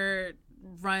character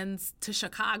runs to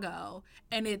Chicago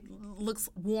and it looks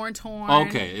worn, torn.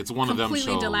 Okay, it's one of them shows.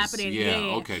 Completely dilapidated.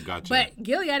 Yeah, okay, gotcha. But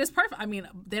Gilead is perfect. I mean,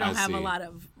 they don't have a lot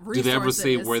of resources. Do they ever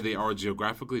say where they are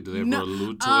geographically? Do they ever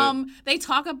allude to it? They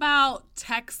talk about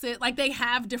Texas. Like, they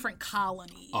have different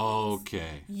colonies.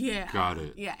 Okay. Yeah. Got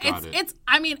it. Yeah. Got it's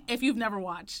I mean, if you've never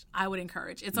watched, I would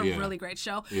encourage. It's a really great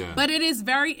show. Yeah. But it is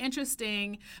very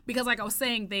interesting because, like I was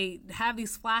saying, they have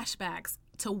these flashbacks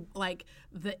to like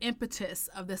the impetus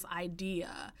of this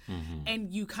idea,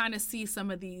 and you kind of see some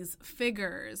of these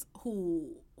figures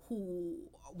who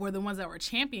were the ones that were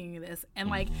championing this, and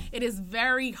like it is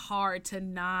very hard to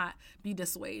not be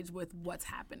dissuaded with what's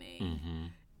happening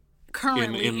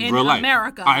currently in real life.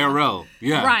 America, IRL,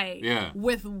 right? Yeah,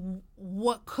 with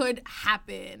what could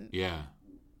happen,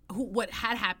 what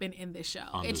had happened in this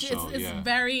show. It's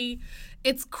very,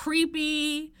 it's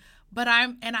creepy. But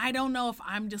I don't know if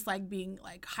I'm just like being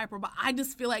like hyper. But I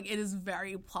just feel like it is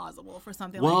very plausible for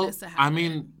something like this to happen. I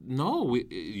mean, no,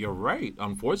 you're right.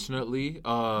 Unfortunately,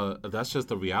 that's just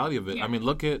the reality of it. Yeah. I mean,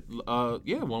 look at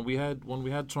when we had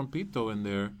Trumpito in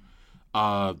there.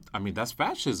 I mean, that's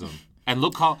fascism. And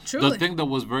look how the thing that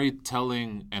was very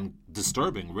telling and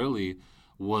disturbing, really,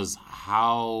 was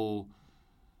how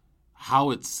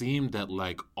it seemed that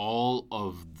like all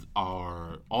of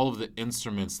the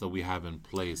instruments that we have in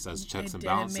place as checks and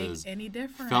balances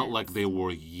felt like they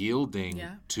were yielding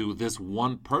to this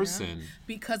one person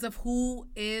because of who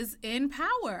is in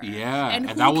power. Yeah, and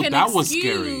who that was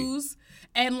scary.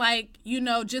 And like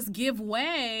just give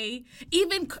way.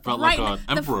 Even felt like an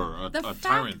emperor, the a fact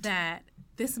tyrant. that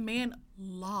this man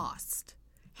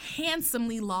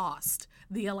handsomely lost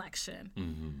the election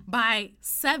by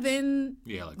 7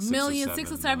 million,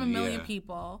 6 or 7 million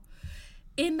people.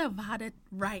 In Nevada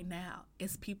right now,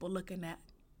 is people looking at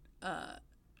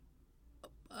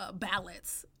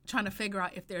ballots, trying to figure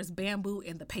out if there's bamboo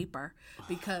in the paper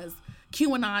because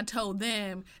QAnon told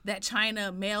them that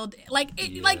China mailed like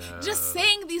just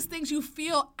saying these things, you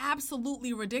feel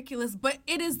absolutely ridiculous, but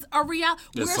it is a reality.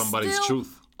 It's somebody's still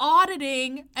truth.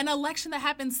 Auditing an election that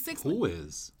happened 6 Who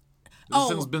is? This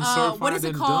thing's been certified what is it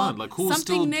and called? done. Like who's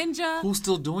Ninja. Who's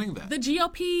still doing that? The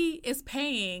GOP is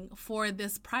paying for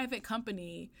this private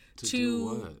company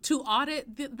to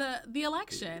audit the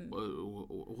election.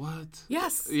 What?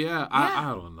 Yes. Yeah.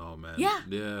 I don't know, man.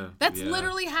 Yeah. That's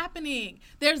literally happening.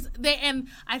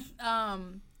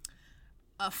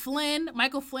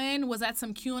 Michael Flynn was at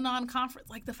some QAnon conference.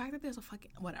 Like the fact that there's a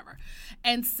fucking whatever,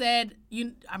 and said,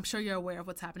 I'm sure you're aware of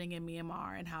what's happening in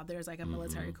Myanmar and how there's like a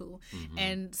military coup. Mm-hmm.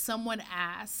 And someone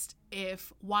asked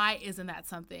why isn't that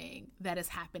something that is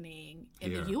happening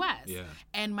in the U.S. Yeah.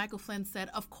 And Michael Flynn said,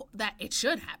 of course, that it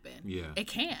should happen. Yeah, it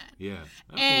can. Yeah,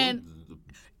 and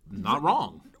not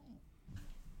wrong.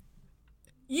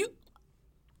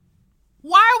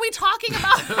 Why are we talking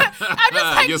about? I'm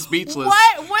just like, you're speechless.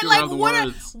 What? And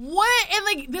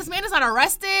like, this man is not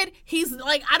arrested. He's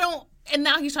like, and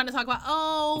now he's trying to talk about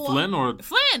Flynn.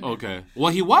 Okay.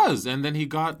 Well, he was, and then he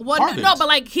got pardoned. No, but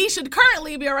like he should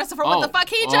currently be arrested for what the fuck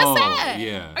he just said.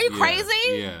 Yeah. Are you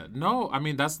crazy? Yeah. No, I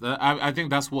mean I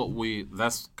think that's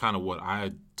kind of what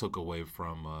I took away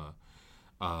from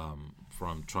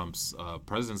Trump's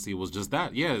presidency was just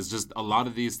that. Yeah, it's just a lot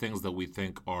of these things that we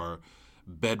think are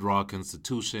bedrock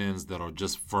institutions that are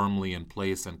just firmly in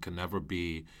place and can never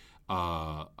be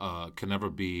shooken.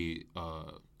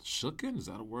 Is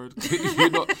that a word?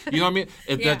 you know what I mean?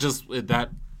 That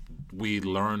we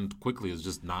learned quickly is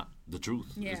just not the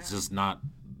truth. Yeah. It's just not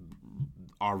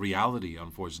our reality,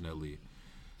 unfortunately.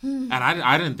 And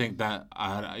I didn't think that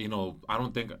I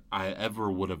don't think I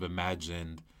ever would have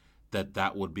imagined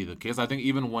that would be the case. I think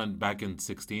even when back in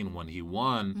 2016 when he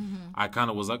won, I kind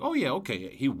of was like, oh yeah,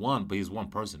 okay, he won, but he's one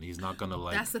person. He's not gonna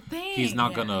like. That's the thing. He's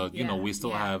not gonna. We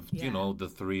still have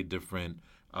the three different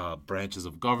branches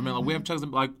of government. Like we have checks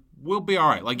and like we'll be all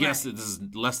right. Like yes, this is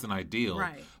less than ideal.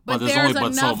 Right. But there's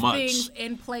only enough so much things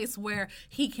in place where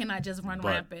he cannot just run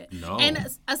rampant. No. And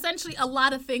essentially, a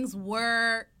lot of things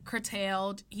were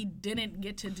curtailed. He didn't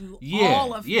get to do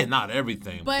all of it. Yeah, not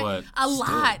everything, but a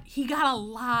lot. He got a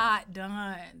lot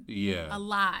done. Yeah, a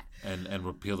lot. And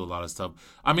repealed a lot of stuff.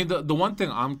 I mean, the one thing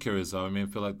I'm curious of. I mean, I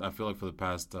feel like for the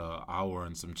past hour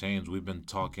and some change, we've been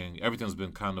talking. Everything's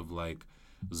been kind of like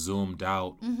zoomed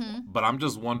out. But I'm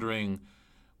just wondering,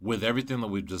 with everything that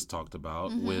we've just talked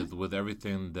about, with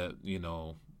everything that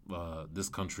this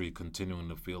country continuing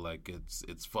to feel like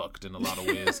it's fucked in a lot of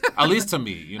ways, at least to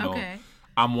me, Okay.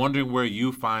 I'm wondering where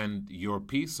you find your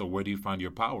peace, or where do you find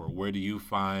your power? Where do you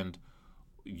find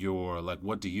your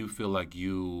what do you feel like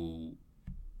you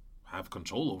have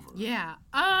control over? Yeah.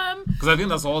 Because I think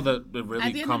that's all that it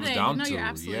really comes down to. You're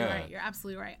absolutely right. You're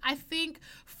absolutely right. I think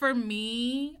for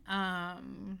me,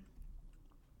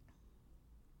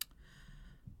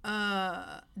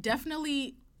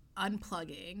 definitely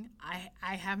unplugging.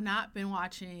 I have not been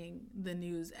watching the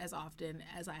news as often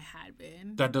as I had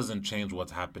been. That doesn't change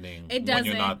what's happening when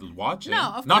you're not watching.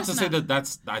 No, of not course to say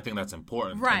that I think that's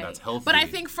important, right? And that's healthy. But I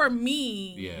think for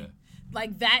me,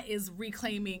 like that is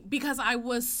reclaiming, because I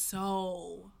was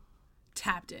so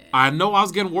tapped in. I know I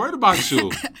was getting worried about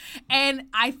you, and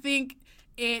I think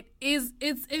it's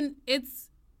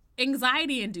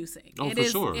anxiety inducing. Oh, for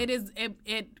sure.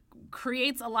 It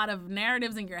creates a lot of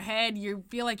narratives in your head. You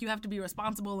feel like you have to be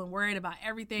responsible and worried about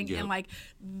everything. Yep. And like,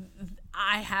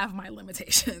 I have my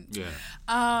limitations. Yeah.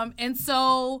 And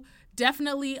so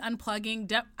definitely unplugging.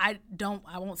 I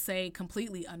won't say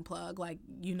completely unplug, like,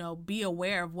 be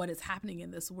aware of what is happening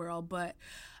in this world, but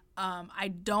I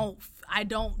don't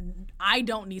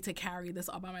need to carry this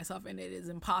all by myself, and it is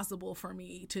impossible for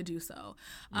me to do so.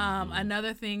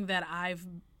 Another thing that I've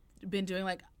been doing,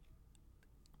 like,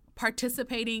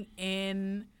 participating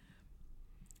in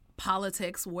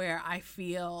politics where I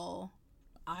feel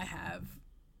I have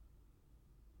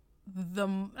I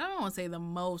don't want to say the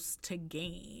most to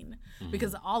gain,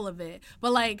 because all of it,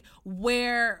 but like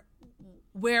what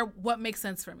makes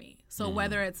sense for me. So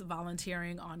whether it's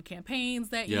volunteering on campaigns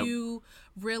that you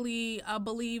really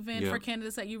believe in, for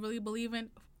candidates that you really believe in,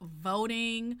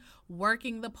 voting,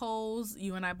 working the polls.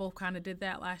 You and I both kind of did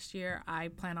that last year. I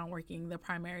plan on working the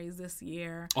primaries this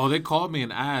year. Oh, they called me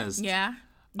and asked. Yeah.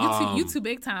 You too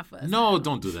big time for us. No,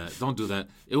 don't do that. Don't do that.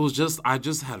 It was I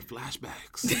just had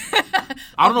flashbacks.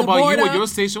 I don't know about you at your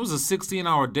station. It was a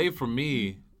 16-hour day for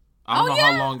me. I don't know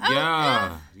how long.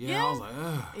 Yeah. I was like,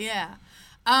 ugh. Yeah.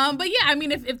 But yeah, I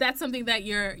mean, if that's something that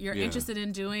you're interested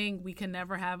in doing, we can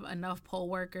never have enough poll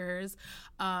workers.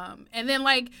 And then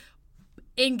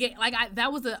that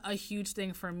was a huge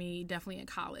thing for me, definitely in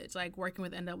college, like working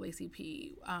with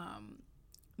NAACP,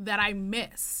 that I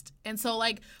missed. And so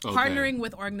like partnering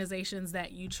with organizations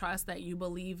that you trust, that you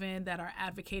believe in, that are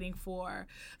advocating for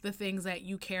the things that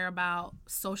you care about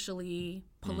socially,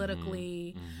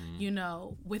 politically, you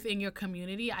know, within your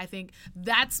community, I think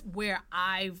that's where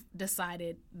I've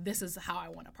decided this is how I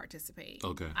want to participate.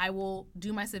 Okay. I will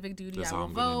do my civic duty. That's I will how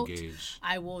I'm gonna vote. engage.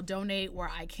 I will donate where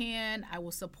I can. I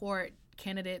will support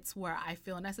candidates where I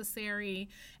feel necessary,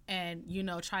 and, you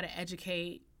know, try to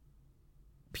educate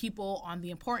people on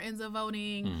the importance of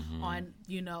voting, on,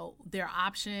 you know, their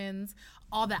options,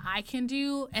 all that I can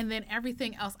do. And then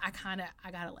everything else, I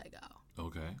gotta let go.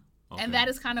 Okay. And that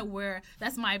is kind of where,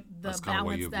 that's the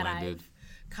balance that landed. I've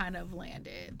kind of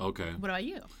landed. Okay. What about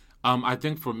you? I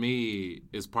think for me,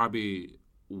 it's probably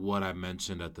what I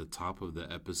mentioned at the top of the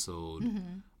episode.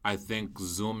 I think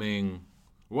zooming,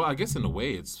 well, I guess in a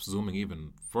way it's zooming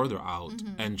even further out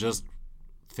and just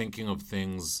thinking of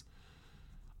things.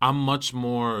 I'm much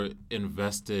more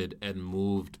invested and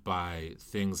moved by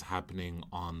things happening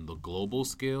on the global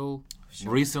scale,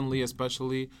 recently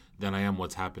especially, than I am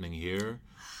what's happening here.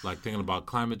 Like thinking about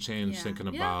climate change, thinking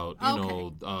about,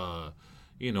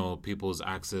 you know, people's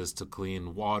access to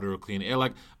clean water, clean air.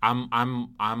 Like I'm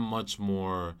much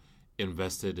more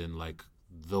invested in like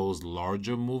those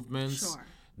larger movements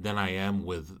than I am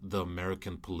with the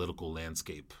American political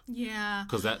landscape. Yeah.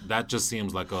 Because that just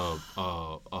seems like a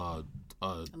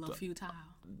little futile.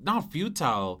 Not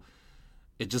futile.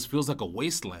 It just feels like a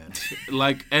wasteland.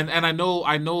 Like, and I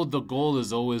know the goal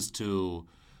is always to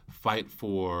fight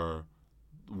for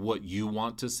what you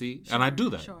want to see, and I do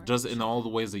that just in all the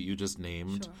ways that you just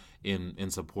named. In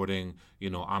supporting,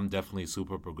 you know, I'm definitely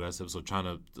super progressive, so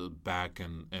trying to back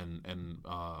and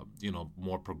you know,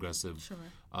 more progressive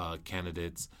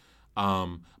candidates.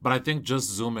 But I think just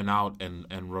zooming out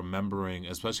and remembering,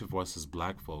 especially for us as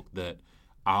Black folk, that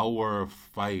our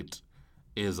fight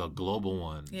is a global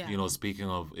one. You know, speaking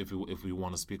of, if we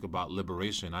want to speak about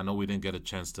liberation, I know we didn't get a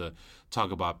chance to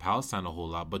talk about Palestine a whole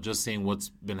lot, but just seeing what's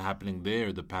been happening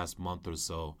there the past month or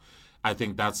so, I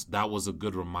think that was a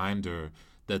good reminder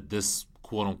that this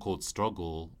quote unquote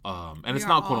struggle, and it's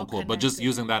not quote unquote, but just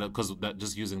using that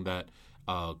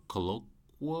colloquial,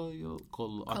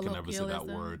 I can never say that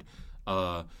word.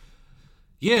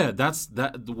 Yeah, this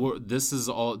is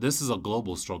a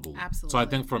global struggle. Absolutely. So I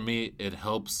think for me, it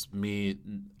helps me.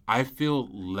 I feel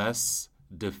less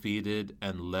defeated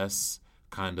and less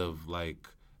kind of like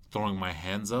throwing my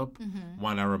hands up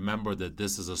when I remember that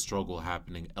this is a struggle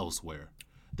happening elsewhere.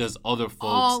 There's other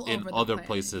folks in other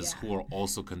places who are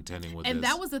also contending with this. And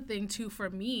that was the thing, too, for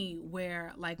me,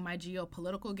 where, like, my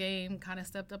geopolitical game kind of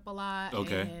stepped up a lot.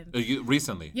 Okay.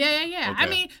 Recently? Yeah. Okay. I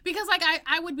mean, because, like,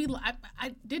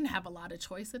 I didn't have a lot of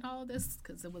choice in all of this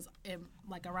because it was,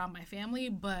 like, around my family.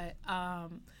 But,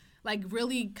 like,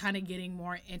 really kind of getting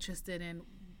more interested in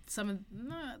some of,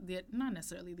 not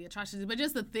necessarily the atrocities, but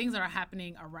just the things that are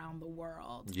happening around the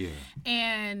world. Yeah.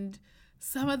 And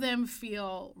some of them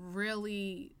feel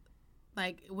really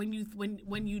like when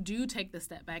you do take the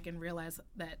step back and realize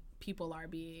that people are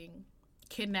being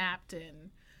kidnapped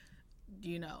and,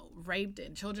 you know, raped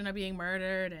and children are being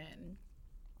murdered and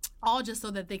all just so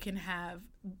that they can have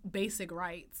basic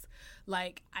rights.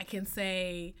 Like, I can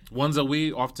say ones that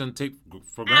we often take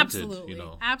for granted. Absolutely, you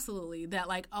know? Absolutely. That,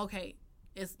 like, okay,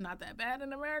 it's not that bad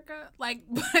in America. Like,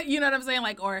 you know what I'm saying?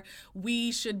 Like, or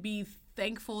we should be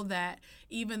thankful that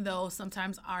even though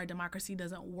sometimes our democracy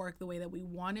doesn't work the way that we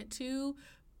want it to,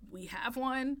 we have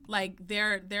one. Like,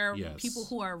 there are people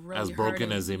who are really as broken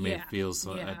hurting. as they may feel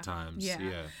at times.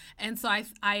 Yeah. And so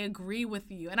I agree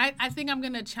with you. And I think I'm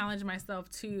going to challenge myself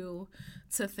to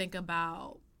think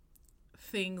about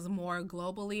things more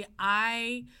globally.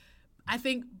 I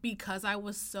think because I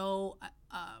was so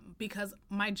because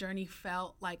my journey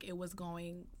felt like it was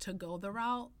going to go the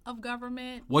route of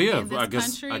government. Well, yeah, in this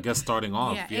country. I guess starting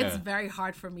off, it's very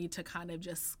hard for me to kind of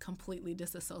just completely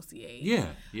disassociate.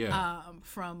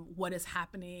 From what is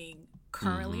happening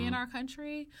currently in our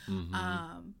country.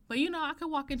 But, you know, I could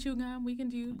walk and chew gum. We can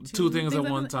do two things at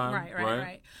one time.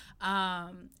 Right.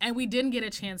 And we didn't get a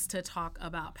chance to talk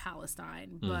about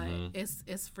Palestine, but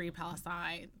it's free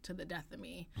Palestine to the death of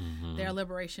me. Their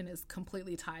liberation is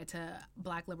completely tied to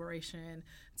Black liberation,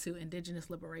 to Indigenous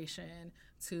liberation,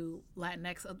 to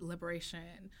Latinx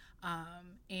liberation.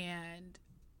 And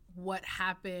what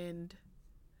happened,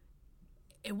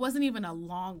 it wasn't even a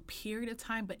long period of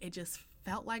time, but it just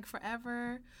felt like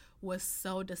forever, was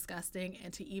so disgusting.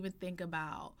 And to even think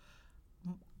about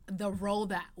the role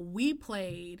that we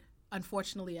played,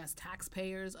 unfortunately, as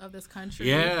taxpayers of this country.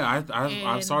 Yeah,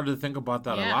 I've started to think about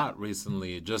that a lot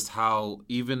recently. Just how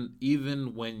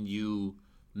even when you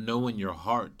know in your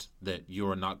heart that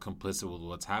you're not complicit with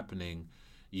what's happening,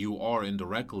 you are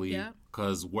indirectly,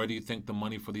 because where do you think the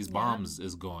money for these bombs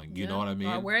is going? You know what I mean?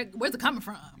 Or where's it coming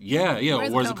from? Yeah.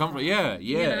 Where's it coming from? Yeah.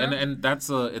 You know? And that's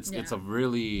it's a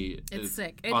really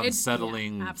sick,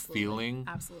 unsettling feeling.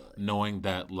 Absolutely. Knowing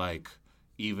that, like,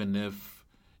 even if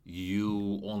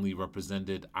you only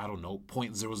represented, I don't know,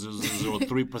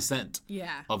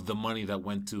 0.0003% of the money that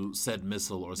went to said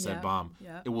missile or said bomb,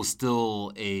 it was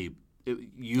still was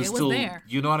there.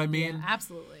 You know what I mean? Yeah,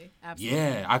 absolutely.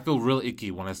 Yeah, I feel real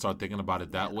icky when I start thinking about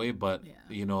it that way, but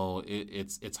you know,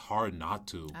 it's hard not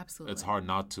to. Absolutely. It's hard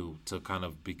not to kind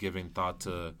of be giving thought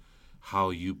to how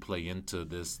you play into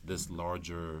this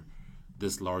larger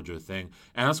thing.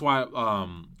 And that's why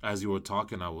as you were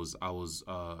talking, I was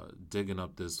digging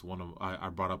up this one I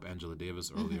brought up Angela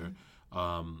Davis earlier.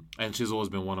 And she's always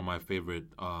been one of my favorite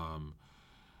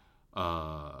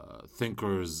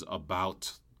thinkers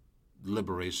about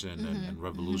liberation and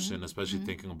revolution, especially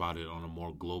thinking about it on a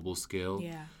more global scale.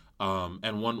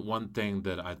 And one thing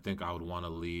that I think I would want to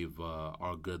leave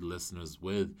our good listeners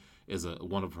with is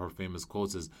one of her famous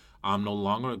quotes is, "I'm no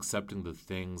longer accepting the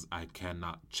things I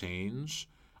cannot change.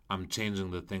 I'm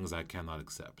changing the things I cannot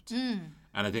accept." And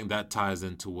I think that ties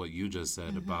into what you just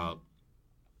said about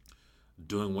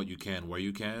doing what you can where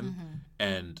you can.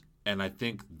 And I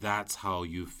think that's how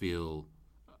you feel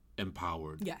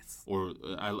empowered. Yes. Or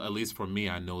at least for me,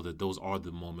 I know that those are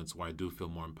the moments where I do feel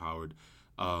more empowered.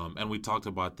 And we talked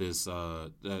about this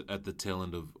at the tail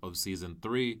end of season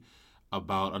 3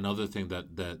 about another thing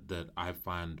that I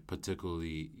find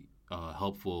particularly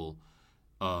helpful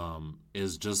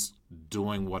is just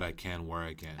doing what I can where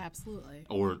I can. Absolutely.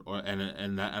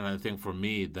 And I think for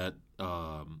me that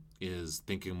is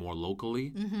thinking more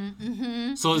locally.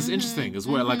 So it's interesting. It's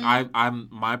where like I'm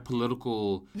my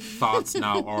political thoughts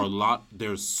now are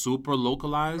they're super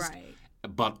localized,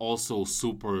 but also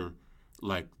super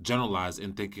like generalized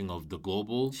in thinking of the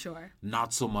global. Sure.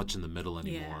 Not so much in the middle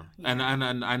anymore. And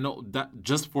I know that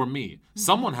just for me,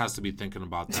 someone has to be thinking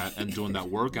about that and doing that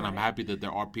work. And I'm happy that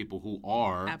there are people who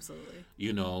are. Absolutely.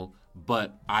 You know,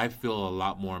 but I feel a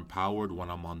lot more empowered when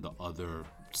I'm on the other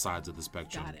sides of the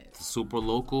spectrum. Got it. Super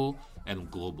local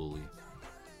and globally.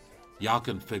 Y'all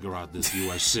can figure out this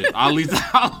U.S. shit. I'll leave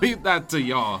that to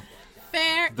y'all.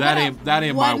 Fair. That ain't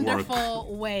my work.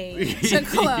 Wonderful way to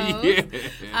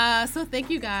close. So thank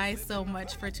you guys so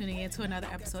much for tuning in to another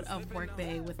episode of Work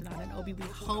Bay with Nana and Obi. We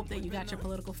hope that you got your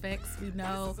political fix. We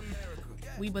know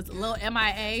we was a little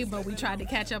MIA, but we tried to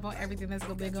catch up on everything that's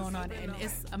been going on. And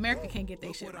America can't get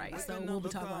their shit right, so we'll be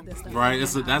talking about this stuff. Right,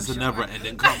 that's a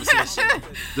never-ending conversation.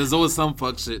 There's always some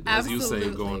fuck shit, as you say,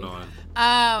 going on.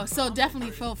 So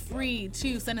definitely feel free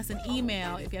to send us an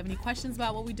email if you have any questions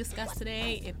about what we discussed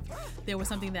today. If there was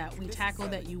something that we tackled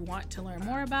that you want to learn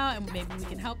more about and maybe we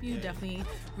can help you, definitely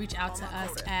reach out to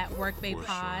us at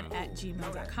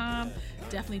workbaypod@gmail.com.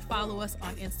 Definitely follow us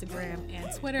on Instagram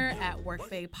and Twitter at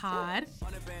workbaypod.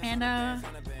 And I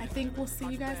think we'll see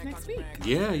you guys next week.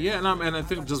 Yeah, and I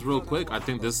think just real quick, I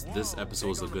think this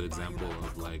episode is a good example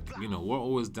of, like, you know, we're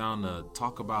always down to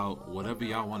talk about whatever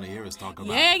y'all want to hear us talk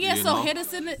about. Yeah. So hit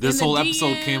us in the This in whole the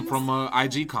episode DMs. came from a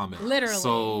IG comment. Literally.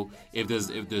 So if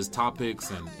there's topics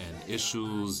and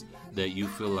issues that you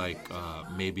feel like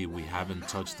maybe we haven't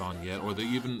touched on yet, or that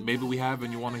even maybe we have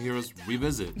and you want to hear us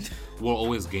revisit, we're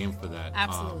always game for that.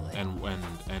 Absolutely.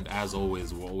 And as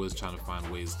always, we're always trying to find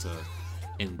ways to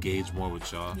engage more with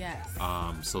y'all. Yes.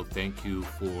 So thank you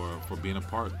for being a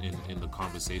part in the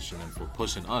conversation and for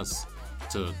pushing us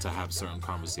to have certain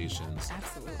conversations.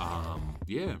 Absolutely.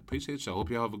 Yeah, appreciate y'all. Hope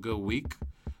y'all have a good week.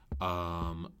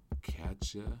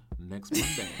 Catch ya next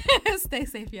Monday. Stay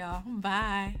safe, y'all.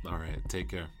 Bye. All right, take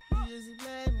care. You just a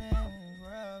black man in this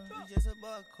world. You just a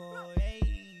buckhole, hey.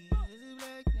 You just a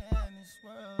black man in this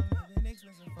world. Living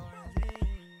expensive for his head.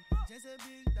 Just a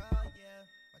big dog, yeah.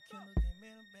 My Kindle came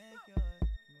in the backyard.